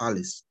in the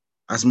palace.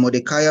 As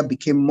Mordecai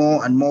became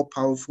more and more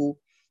powerful,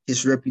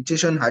 his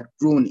reputation had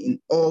grown in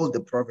all the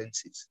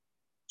provinces.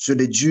 So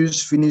the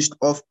Jews finished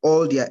off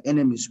all their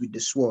enemies with the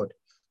sword,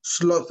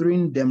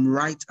 slaughtering them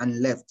right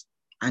and left,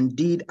 and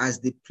did as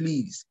they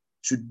pleased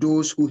to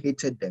those who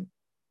hated them.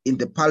 In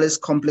the palace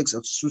complex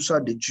of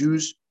Susa, the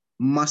Jews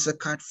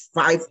massacred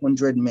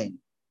 500 men.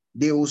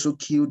 They also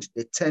killed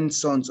the 10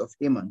 sons of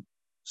Haman,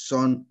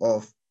 son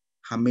of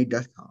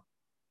Hammedatha,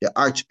 the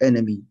arch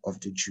enemy of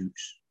the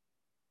Jews.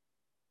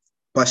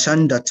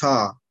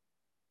 Pashandata,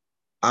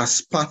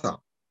 Aspatha,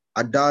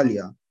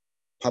 Adalia,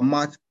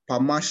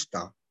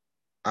 Pamashta,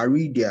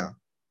 Aridia,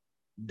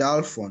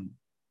 Dalphon,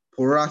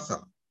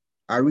 Poratha,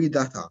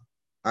 Aridatha,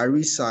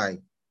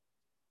 Arisai,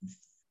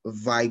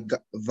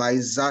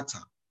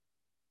 Vaizata.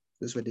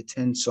 Those were the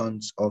 10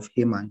 sons of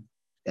Haman,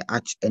 the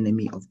arch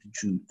enemy of the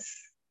Jews.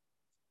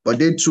 But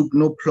they took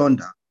no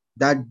plunder.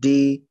 That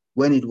day,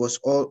 when it was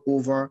all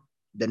over,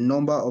 the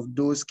number of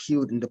those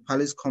killed in the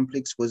palace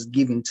complex was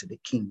given to the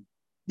king.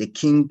 The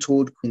king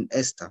told Queen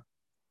Esther,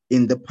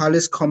 in the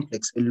palace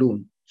complex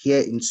alone,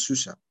 here in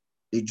Susa,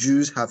 the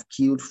Jews have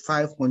killed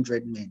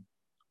 500 men,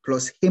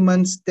 plus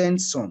Haman's 10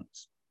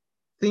 sons.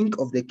 Think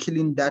of the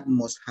killing that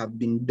must have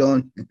been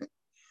done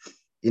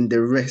in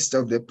the rest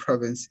of the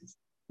provinces.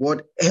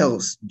 What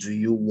else do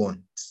you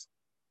want?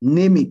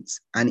 Name it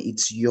and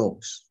it's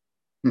yours.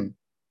 Oh,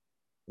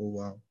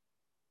 wow.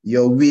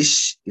 Your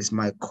wish is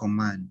my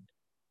command.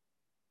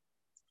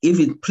 If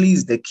it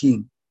please the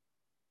king,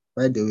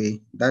 by the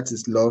way, that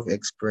is love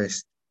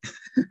expressed.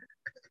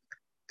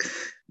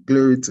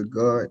 Glory to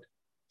God.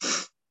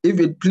 If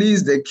it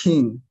please the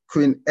king,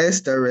 Queen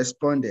Esther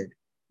responded,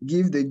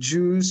 give the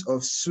Jews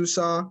of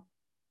Susa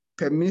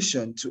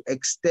permission to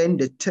extend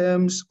the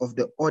terms of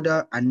the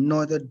order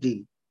another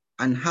day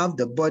and have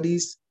the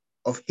bodies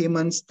of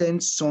Haman's 10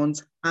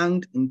 sons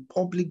hanged in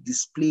public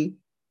display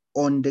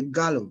on the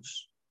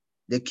gallows.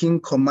 The king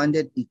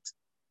commanded it.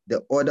 The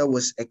order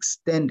was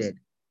extended.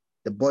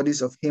 The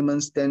bodies of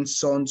Haman's 10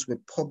 sons were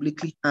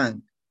publicly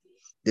hanged.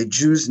 The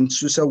Jews in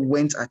Susa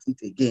went at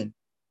it again.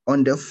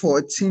 On the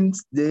 14th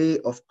day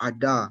of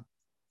Adar,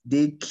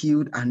 they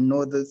killed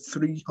another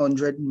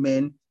 300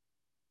 men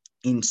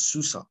in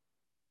Susa.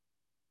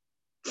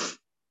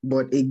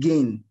 But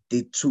again,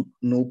 they took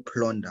no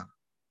plunder.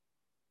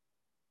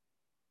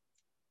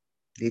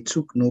 They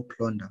took no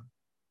plunder.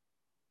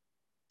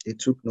 They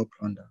took no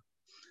plunder.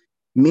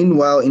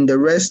 Meanwhile, in the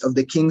rest of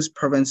the king's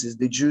provinces,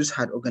 the Jews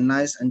had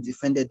organized and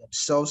defended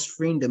themselves,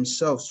 freeing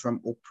themselves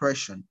from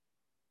oppression.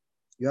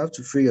 You have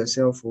to free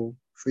yourself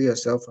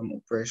from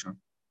oppression.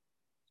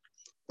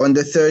 On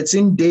the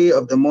 13th day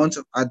of the month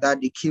of Adar,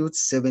 they killed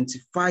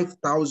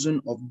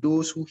 75,000 of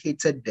those who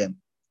hated them,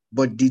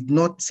 but did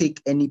not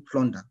take any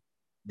plunder.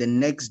 The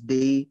next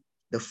day,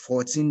 the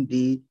 14th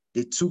day,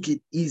 they took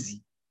it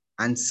easy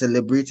and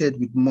celebrated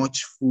with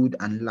much food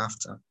and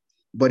laughter.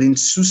 But in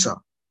Susa,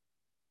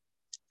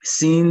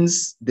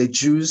 since the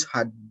Jews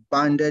had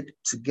banded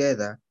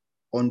together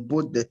on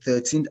both the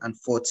 13th and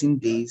 14th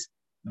days,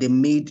 they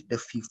made the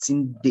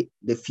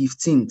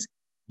 15th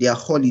their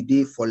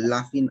holiday for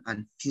laughing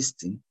and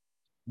feasting.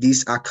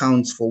 This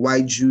accounts for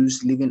why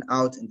Jews living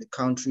out in the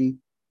country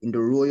in the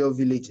royal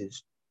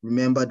villages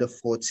remember the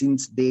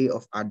 14th day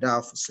of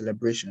Adar for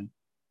celebration,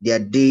 their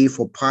day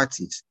for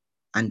parties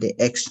and the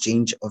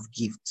exchange of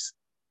gifts.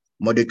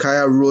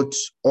 Mordecai wrote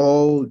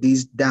all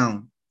these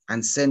down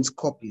and sent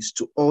copies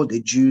to all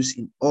the Jews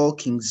in all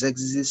King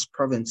Xerxes'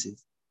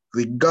 provinces,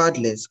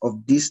 regardless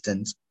of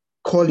distance,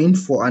 calling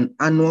for an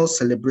annual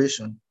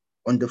celebration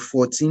on the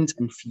 14th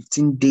and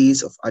 15th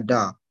days of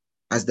Adar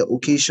as the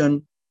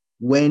occasion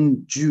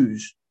when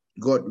Jews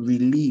got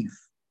relief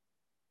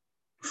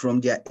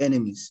from their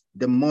enemies,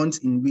 the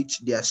month in which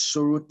their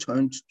sorrow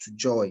turned to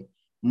joy,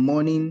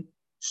 mourning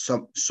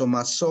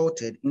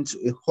somersaulted into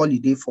a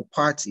holiday for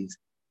parties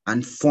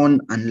and fun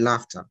and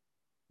laughter,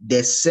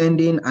 their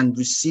sending and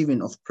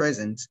receiving of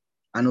presents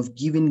and of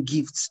giving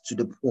gifts to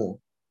the poor.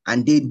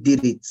 And they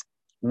did it.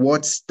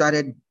 What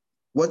started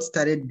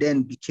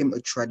then became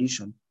a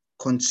tradition,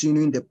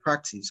 continuing the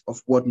practice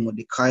of what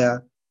Mordecai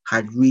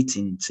had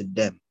written to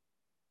them.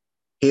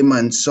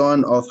 Haman,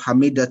 son of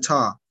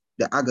Hammedatha,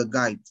 the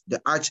Agagite,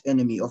 the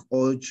archenemy of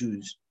all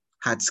Jews,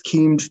 had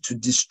schemed to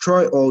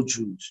destroy all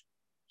Jews.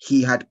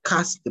 He had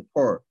cast the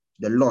poor,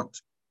 the lot,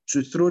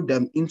 to throw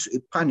them into a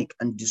panic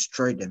and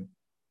destroy them.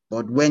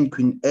 But when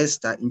Queen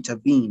Esther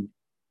intervened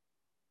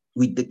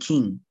with the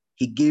king,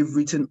 he gave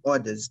written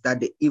orders that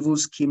the evil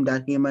scheme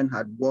that Haman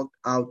had worked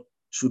out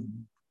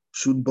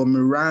should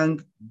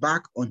boomerang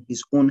back on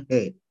his own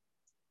head.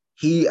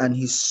 He and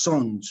his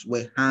sons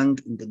were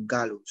hanged in the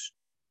gallows.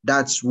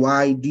 That's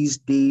why these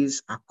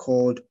days are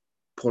called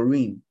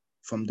Purim,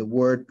 from the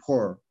word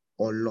pour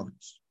or lot.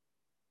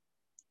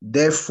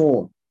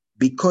 Therefore,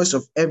 because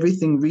of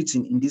everything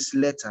written in this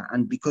letter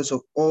and because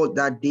of all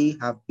that they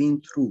have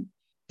been through,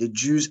 the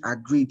Jews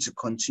agreed to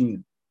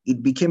continue.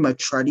 It became a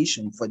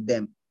tradition for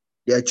them,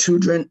 their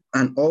children,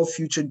 and all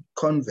future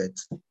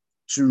converts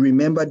to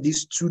remember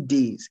these 2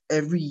 days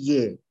every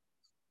year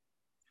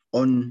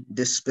on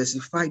the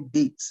specified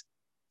dates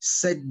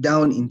set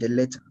down in the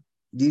letter.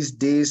 These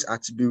days are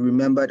to be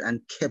remembered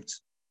and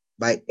kept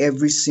by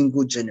every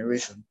single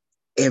generation,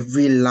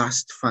 every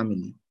last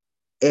family,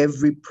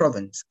 every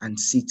province and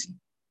city.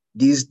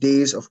 These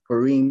days of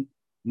Purim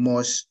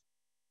must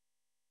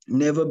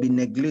never be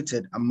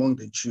neglected among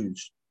the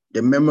Jews.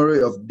 The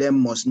memory of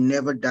them must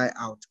never die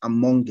out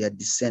among their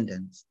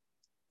descendants.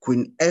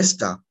 Queen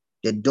Esther,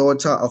 the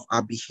daughter of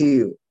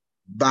Abihail,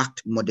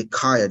 backed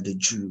Mordecai the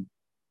Jew,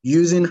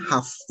 using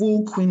her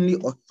full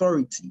queenly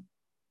authority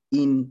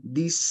in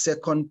this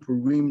second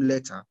Purim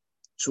letter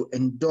to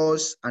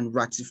endorse and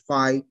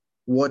ratify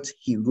what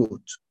he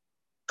wrote.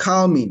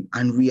 Calming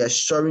and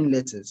reassuring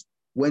letters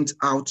went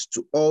out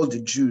to all the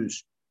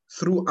Jews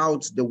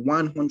throughout the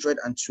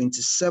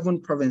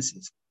 127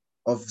 provinces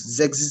of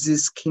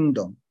Xerxes'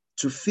 kingdom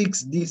to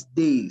fix these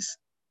days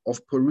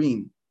of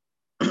Purim,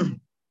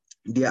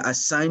 their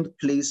assigned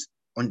place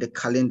on the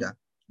calendar,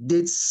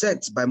 dates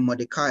set by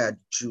Mordecai the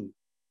Jew,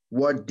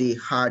 what they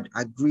had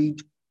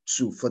agreed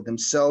to for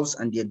themselves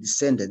and their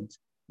descendants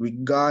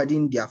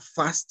regarding their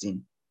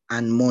fasting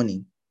and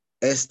mourning.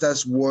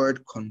 Esther's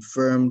word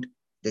confirmed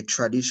the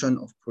tradition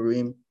of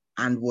Purim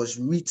and was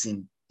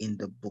written in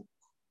the book.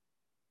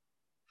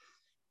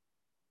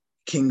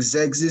 King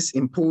Xerxes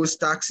imposed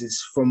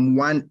taxes from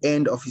one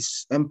end of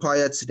his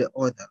empire to the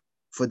other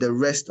for the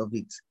rest of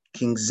it.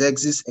 King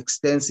Xerxes'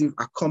 extensive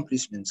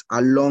accomplishments,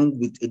 along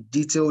with a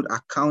detailed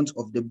account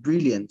of the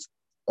brilliance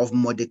of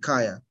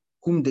Mordecai,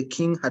 whom the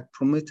king had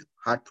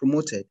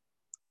promoted,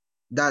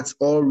 that's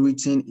all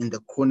written in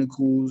the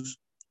Chronicles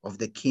of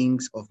the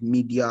Kings of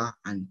Media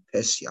and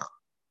Persia.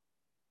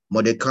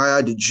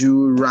 Mordecai the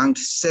Jew ranked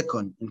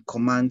second in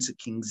command to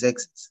King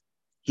Xerxes.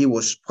 He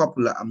was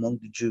popular among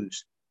the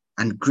Jews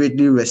and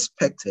greatly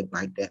respected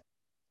by them.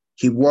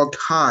 He worked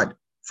hard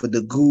for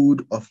the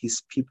good of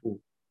his people.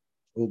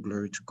 Oh,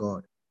 glory to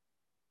God.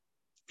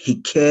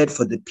 He cared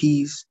for the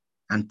peace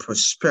and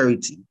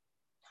prosperity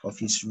of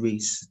his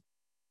race.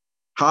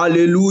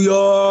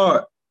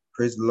 Hallelujah!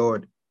 Praise the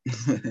Lord.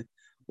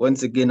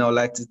 Once again, I would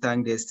like to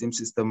thank the esteemed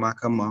Sister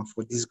Makama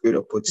for this great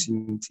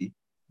opportunity.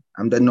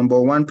 I'm the number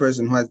one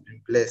person who has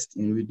been blessed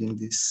in reading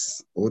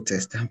this Old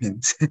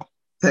Testament.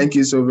 Thank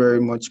you so very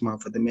much, Ma,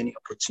 for the many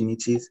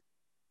opportunities.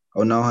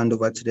 I'll now hand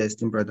over to the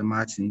esteemed Brother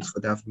Martins for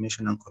the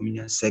affirmation and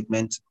communion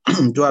segment.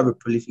 Do have a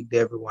prolific day,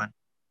 everyone.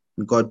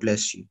 And God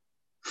bless you.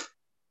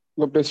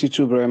 God bless you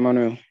too, Brother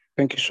Emmanuel.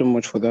 Thank you so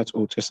much for that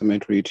Old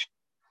Testament read.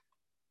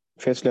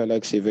 Firstly, I'd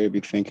like to say a very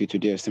big thank you to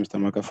dear esteemed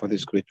Tamaka for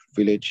this great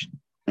privilege.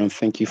 And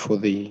thank you for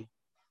the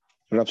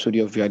Rhapsody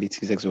of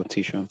Realities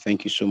exhortation.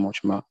 Thank you so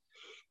much, Ma.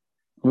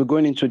 We're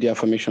going into the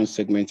affirmation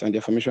segment, and the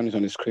affirmation is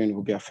on the screen.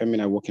 We'll be affirming,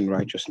 I walk in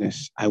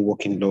righteousness, I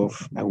walk in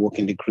love, I walk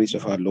in the grace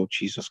of our Lord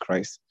Jesus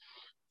Christ.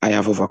 I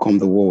have overcome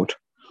the world.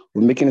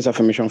 We're making this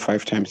affirmation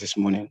 5 times this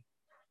morning.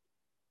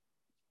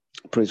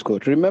 Praise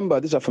God. Remember,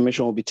 this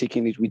affirmation will be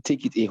taking it. We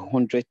take it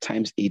 100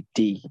 times a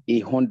day,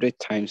 100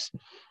 times.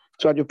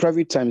 So at your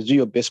private times, do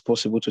your best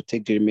possible to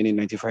take the remaining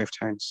 95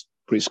 times.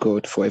 Praise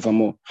God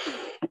forevermore.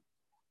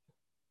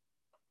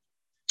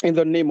 In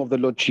the name of the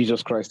Lord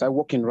Jesus Christ, I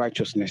walk in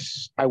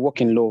righteousness. I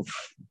walk in love.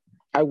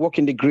 I walk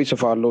in the grace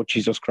of our Lord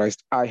Jesus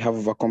Christ. I have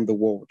overcome the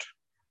world.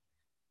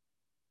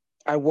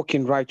 I walk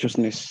in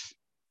righteousness.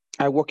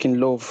 I walk in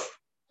love.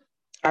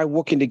 I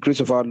walk in the grace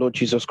of our Lord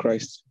Jesus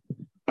Christ.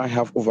 I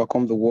have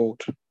overcome the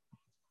world.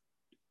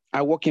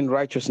 I walk in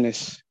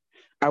righteousness.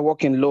 I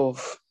walk in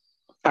love.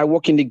 I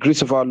walk in the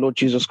grace of our Lord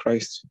Jesus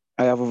Christ.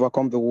 I have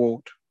overcome the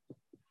world.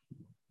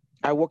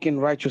 I walk in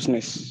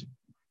righteousness.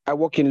 I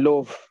walk in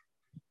love.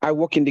 I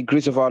walk in the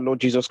grace of our Lord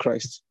Jesus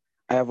Christ.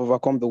 I have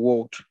overcome the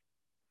world.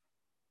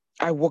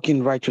 I walk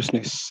in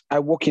righteousness. I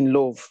walk in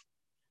love.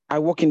 I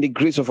walk in the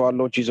grace of our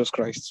Lord Jesus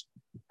Christ.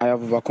 I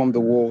have overcome the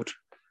world.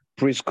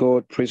 Praise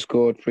God, praise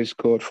God, praise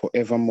God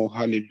forevermore.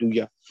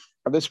 Hallelujah.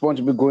 At this point,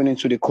 we'll be going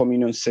into the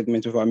communion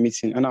segment of our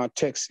meeting, and our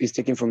text is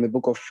taken from the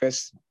book of 1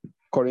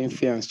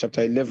 Corinthians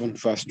chapter 11,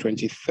 verse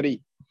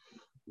 23.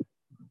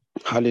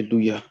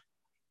 Hallelujah.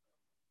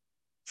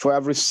 For I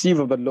have received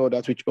of the Lord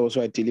that which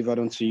also I delivered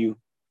unto you,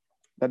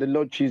 that the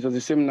Lord Jesus,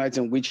 the same night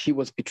in which he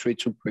was betrayed,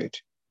 took bread.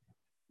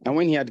 And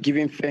when he had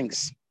given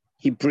thanks,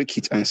 he broke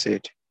it and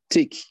said,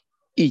 take,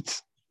 eat,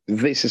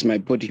 this is my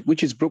body,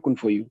 which is broken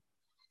for you.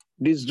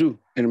 This do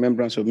in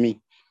remembrance of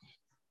me.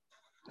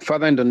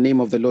 Father, in the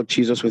name of the Lord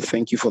Jesus, we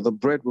thank you for the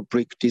bread we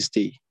break this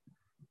day,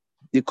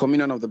 the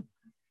communion of the,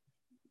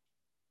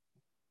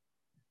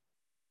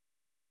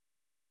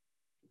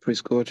 praise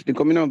God, the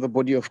communion of the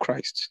body of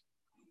Christ.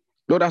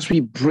 Lord, as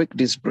we break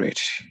this bread,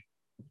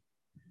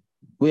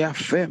 we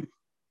affirm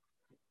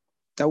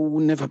that we will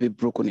never be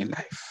broken in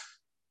life.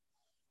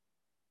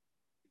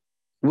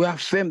 We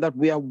affirm that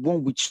we are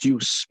one with you,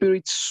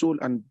 spirit, soul,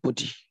 and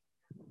body.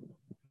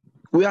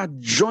 We are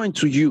joined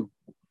to you.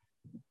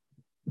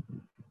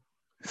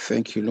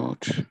 Thank you, Lord.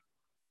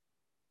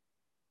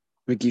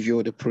 We give you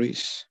all the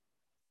praise.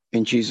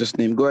 In Jesus'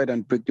 name, go ahead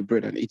and break the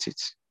bread and eat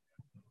it.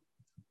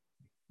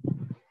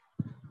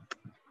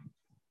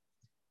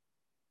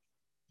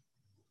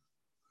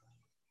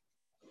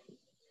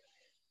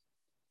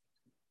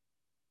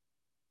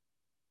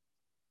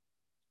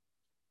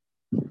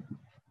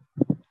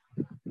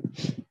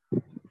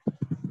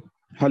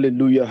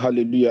 Hallelujah,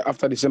 hallelujah.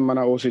 After the same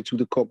manner, also took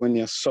the cup when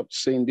he has supped,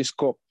 saying, this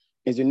cup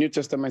is the New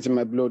Testament in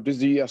my blood. This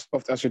do you as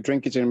oft as you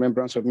drink it in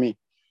remembrance of me.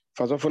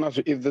 For as often as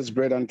you eat this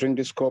bread and drink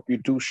this cup, you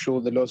do show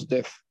the Lord's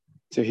death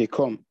till he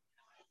come.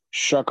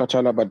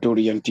 Shakatala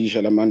Baduri and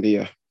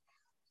Tijalamandia.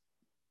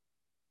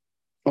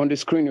 On the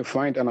screen, you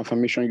find an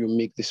affirmation you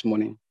make this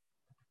morning.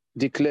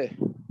 Declare,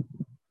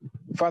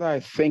 Father, I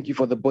thank you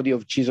for the body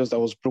of Jesus that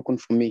was broken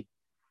for me,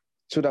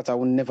 so that I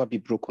will never be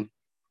broken,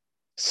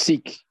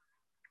 sick,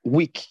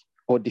 weak,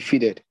 or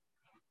defeated.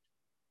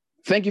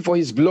 Thank you for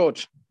his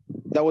blood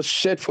that was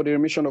shed for the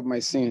remission of my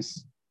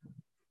sins,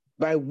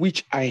 by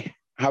which I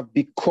have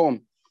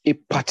become a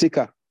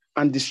partaker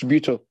and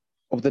distributor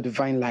of the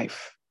divine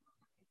life.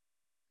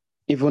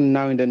 Even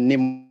now, in the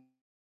name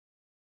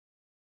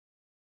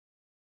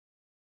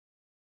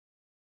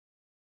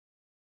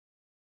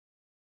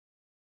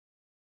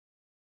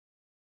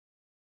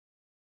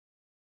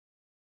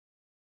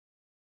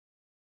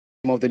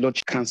of the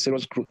Lord,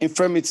 cancerous growth,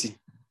 infirmity,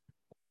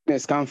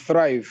 can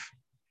thrive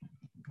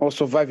or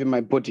survive in my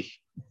body.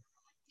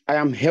 I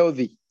am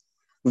healthy,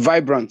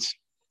 vibrant,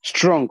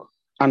 strong,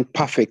 and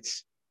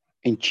perfect.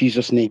 In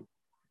Jesus' name.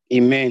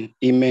 Amen,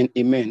 amen,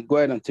 amen. Go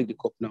ahead and take the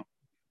cup now.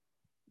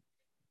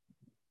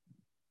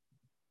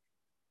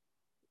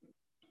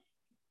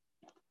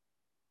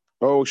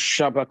 Oh,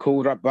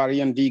 Shabakura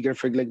Barian Diger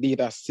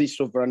Fregledida,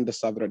 Sisovranda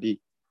Savradi.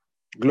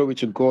 Glory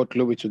to God,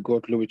 glory to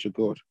God, glory to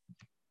God.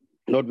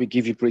 Lord, we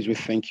give you praise, we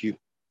thank you.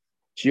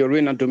 To your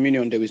reign and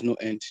dominion, there is no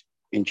end.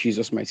 In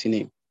Jesus' mighty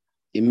name.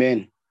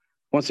 Amen.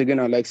 Once again,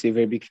 I'd like to say a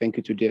very big thank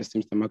you to dear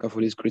Esteem Stamaka for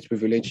this great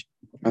privilege.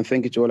 And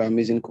thank you to all our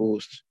amazing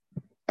co-hosts.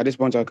 At this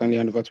point, I'll kindly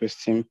hand over to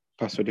Esteem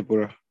Pastor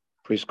Deborah.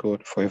 Praise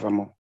God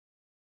forevermore.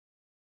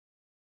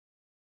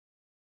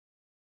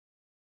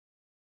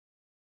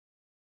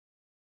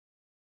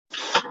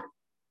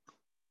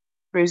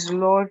 Praise the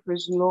Lord,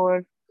 praise the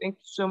Lord. Thank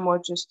you so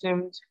much,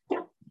 esteemed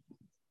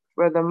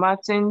Brother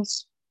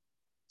Martins.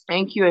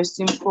 Thank you,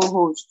 esteemed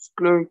co-hosts.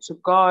 Glory to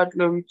God,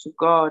 glory to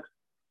God.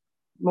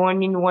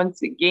 Morning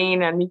once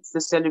again, and it's the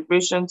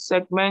celebration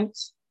segment.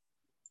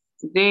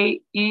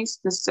 Today is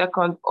the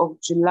 2nd of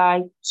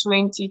July,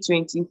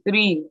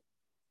 2023.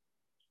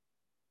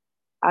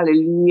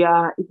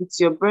 Hallelujah. If it's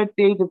your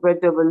birthday, the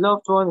birthday of a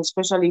loved one, a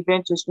special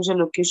event, a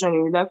special occasion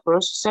you would like for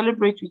us to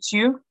celebrate with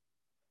you,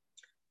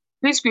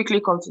 please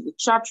quickly come to the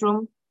chat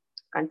room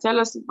and tell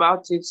us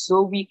about it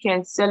so we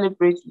can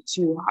celebrate with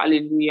you.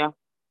 Hallelujah.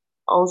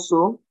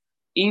 Also,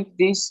 if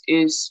this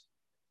is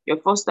your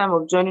first time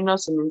of joining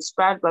us and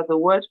inspired by the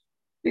word,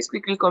 please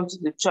quickly come to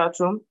the chat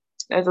room.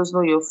 Let us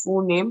know your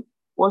full name,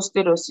 what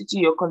state or city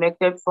you're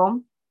connected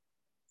from.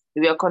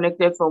 If you're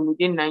connected from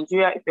within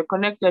Nigeria, if you're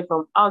connected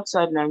from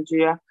outside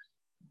Nigeria,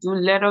 do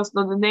let us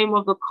know the name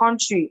of the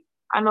country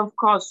and, of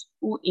course,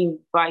 who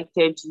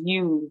invited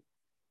you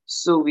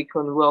so we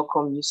can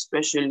welcome you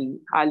specially.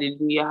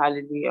 Hallelujah,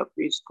 hallelujah.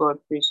 Praise God,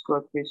 praise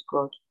God, praise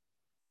God.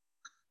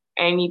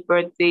 Any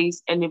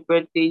birthdays,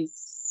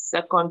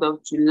 2nd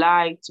of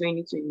July,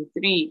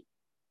 2023.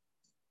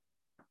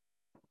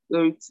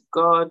 Glory to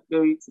God,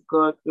 glory to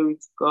God, glory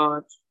to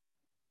God.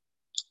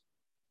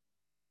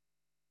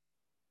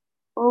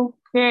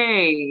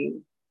 Okay.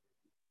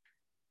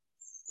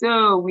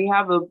 So we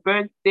have a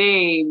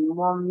birthday.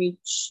 Mommy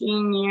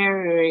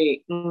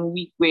Chinyere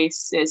Nwikwe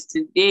says,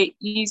 today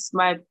is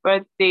my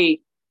birthday.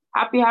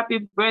 Happy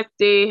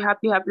birthday.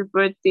 Happy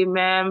birthday,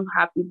 ma'am.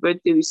 Happy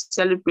birthday. We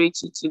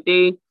celebrate you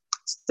today.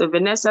 So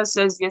Vanessa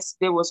says,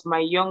 yesterday was my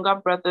younger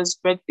brother's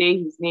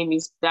birthday. His name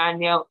is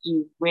Daniel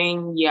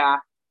Iwenya.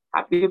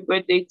 Happy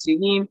birthday to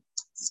him.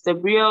 Sister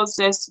Brielle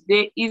says,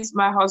 today is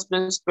my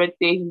husband's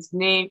birthday. His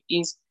name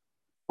is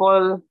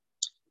Paul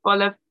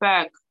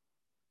Polefak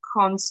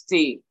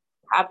Conste.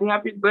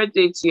 Happy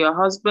birthday to your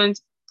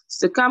husband.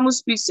 Sister Camus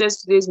Speech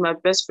says, today is my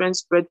best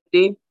friend's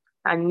birthday.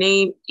 Her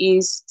name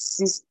is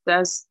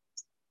Sister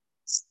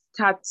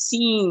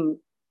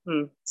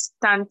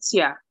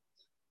Stantia.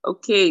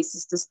 Okay,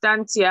 Sister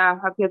Stantia,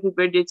 happy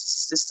birthday to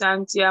Sister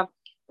Stantia.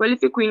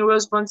 Prolific Queen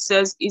Rosebud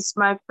says, it's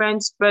my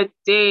friend's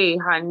birthday.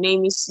 Her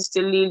name is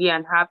Sister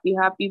Lillian.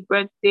 Happy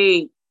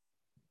birthday.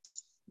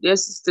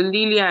 Yes, Sister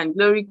Lillian,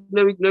 glory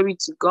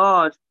to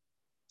God.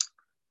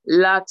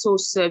 Lato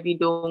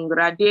servidon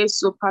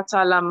gradeso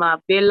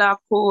patalama bela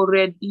ko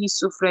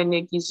rediso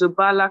frenegizo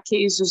bala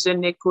kezo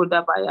zeneko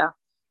dabaya.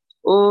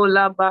 O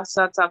la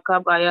basata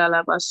kabaya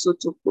la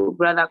basutu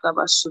brada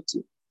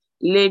kabasuti.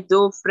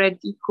 Ledo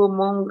Fredico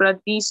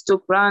Mongradisto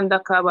Branda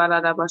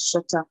Cabalada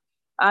Bashata.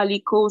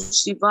 Aliko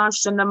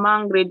Shivashana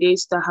Mangre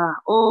Destaha.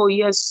 Oh,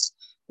 yes,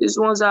 these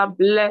ones are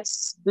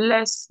blessed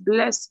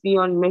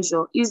beyond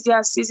measure. Is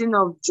their season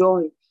of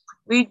joy.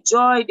 With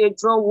joy, they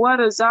draw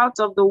waters out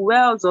of the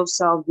wells of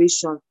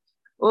salvation.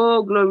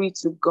 Oh, glory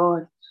to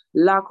God.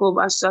 Lako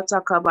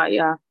Bashata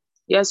Kabaya.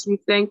 Yes, we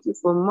thank you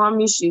for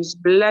mommy. She's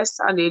blessed.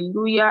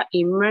 Hallelujah.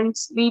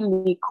 Immensely.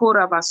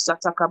 Likora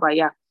Bashata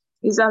Kabaya.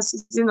 Is a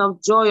season of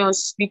joy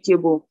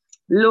unspeakable.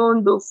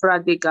 Londo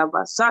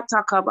fradegaba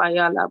sata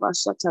kabaya laba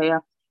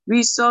sataya.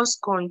 Resource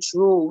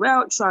control,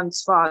 wealth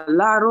transfer.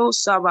 Laro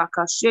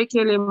sabaka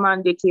shekele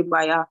mande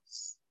kebaya.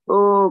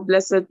 Oh,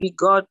 blessed be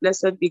God,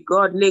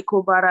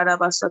 Leko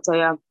baradaba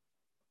sataya.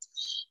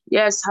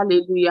 Yes,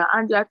 hallelujah.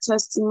 And their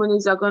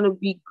testimonies are going to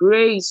be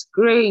grace.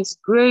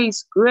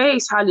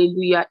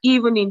 Hallelujah.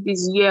 Even in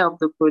this year of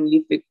the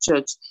prolific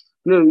church.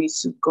 Glory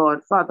to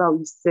God. Father,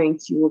 we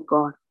thank you, oh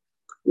God.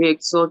 We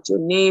exalt your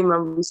name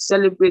and we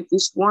celebrate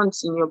this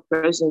once in your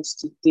presence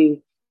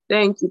today.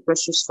 Thank you,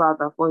 precious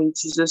Father, for in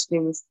Jesus'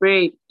 name we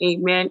pray.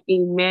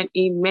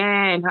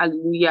 Amen.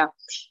 Hallelujah.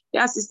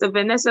 Yeah, Sister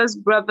Vanessa's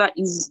brother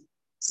is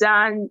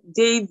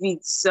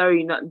David.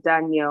 Sorry, not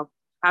Daniel.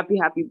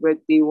 Happy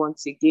birthday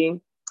once again.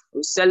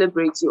 We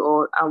celebrate you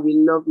all and we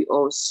love you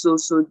all so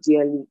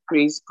dearly.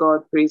 Praise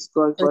God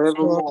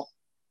forevermore.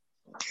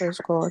 Praise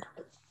God.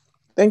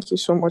 Thank you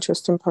so much,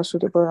 esteemed Pastor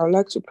Deborah. I'd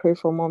like to pray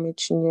for Mommy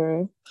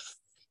Chinyere.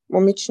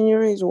 Mommy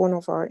Chinyere is one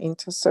of our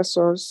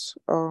intercessors.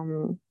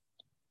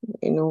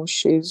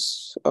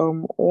 She's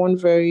one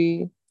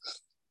very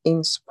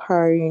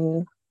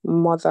inspiring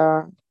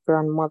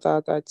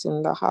grandmother that's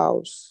in the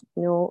house.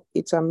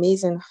 It's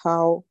amazing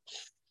how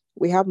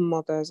we have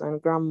mothers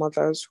and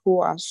grandmothers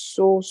who are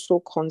so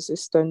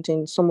consistent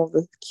in some of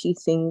the key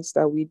things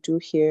that we do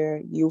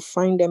here. You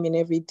find them in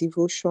every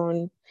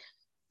devotion,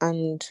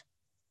 and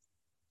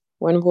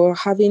when we're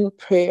having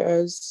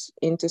prayers,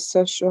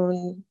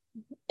 intercession,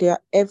 they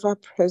are ever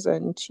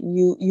present.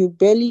 You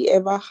barely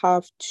ever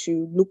have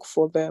to look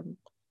for them.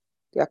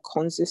 They are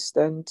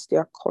consistent, they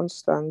are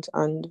constant,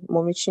 and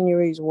Mommy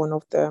Chinyere is one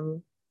of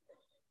them.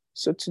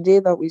 So today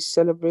that we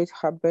celebrate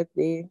her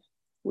birthday,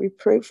 we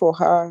pray for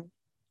her.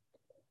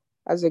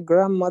 As a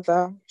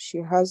grandmother, she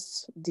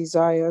has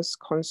desires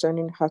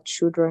concerning her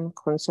children,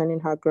 concerning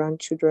her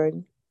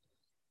grandchildren.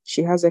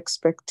 She has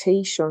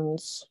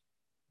expectations,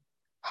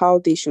 how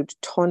they should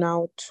turn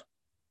out,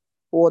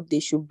 what they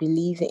should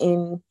believe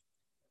in,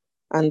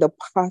 and the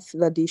path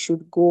that they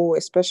should go,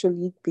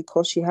 especially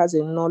because she has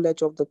a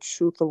knowledge of the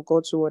truth of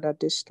God's word at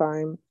this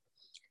time.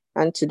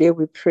 And today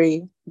we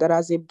pray that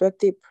as a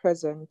birthday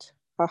present,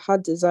 her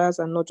heart desires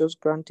are not just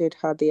granted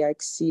her, they are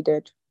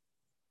exceeded.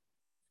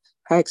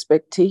 Her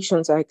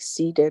expectations are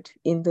exceeded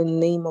in the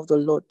name of the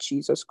Lord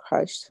Jesus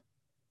Christ.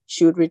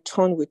 She would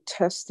return with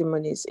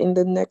testimonies in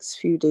the next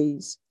few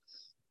days.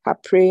 Her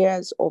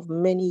prayers of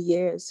many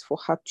years for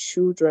her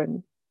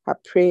children, her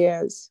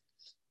prayers,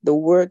 the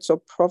words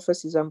of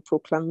prophecies and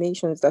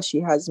proclamations that she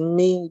has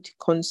made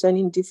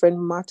concerning different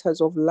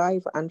matters of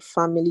life and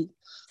family,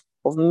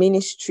 of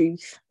ministry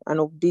and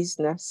of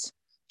business.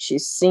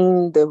 She's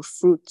seeing the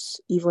fruits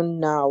even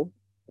now.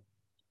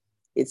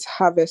 It's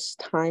harvest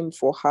time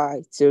for her.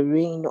 It's a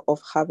reign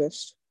of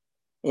harvest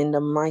in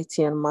the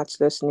mighty and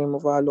matchless name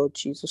of our Lord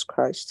Jesus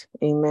Christ.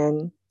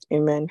 Amen.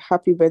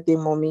 Happy birthday,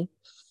 Mommy.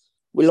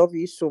 We love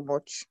you so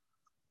much.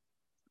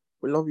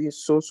 We love you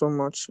so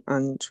much,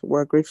 and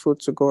we're grateful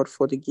to God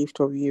for the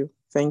gift of you.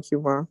 Thank you,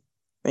 Ma.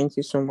 Thank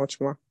you so much,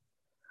 Ma.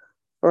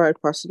 All right,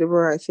 Pastor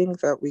Deborah, I think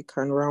that we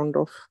can round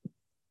off.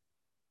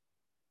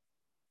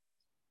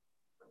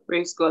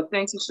 Praise God.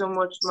 Thank you so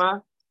much, Ma.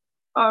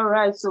 All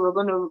right, so we're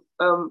going to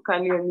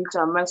kindly unmute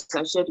our mics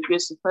and share the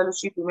grace of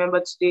fellowship.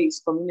 Remember, today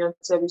is communion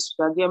service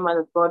with our dear man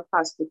of God,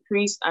 Pastor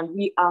Chris, and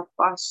we are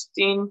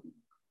fasting,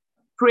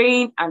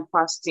 praying and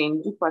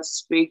fasting. Do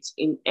participate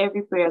in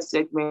every prayer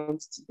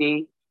segment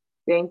today.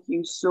 Thank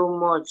you so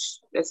much.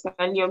 Let's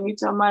kindly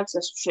unmute our mics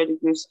and share the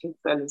grace in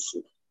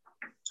fellowship.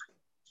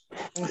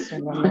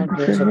 And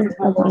the goodness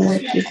of our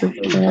Lord Jesus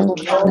Christ, love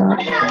of God,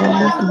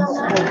 and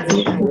sweet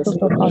fellowship of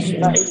the Holy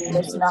Spirit,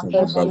 rest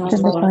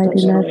and abide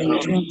in us now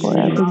and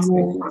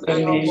forevermore.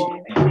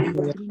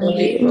 And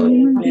the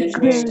aim and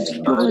declare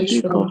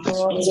surely God's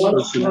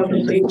goodness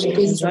and mercy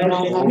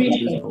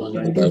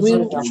The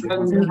will of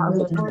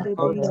all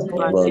the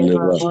days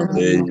of our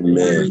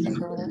Amen. life.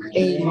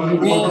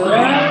 Amen.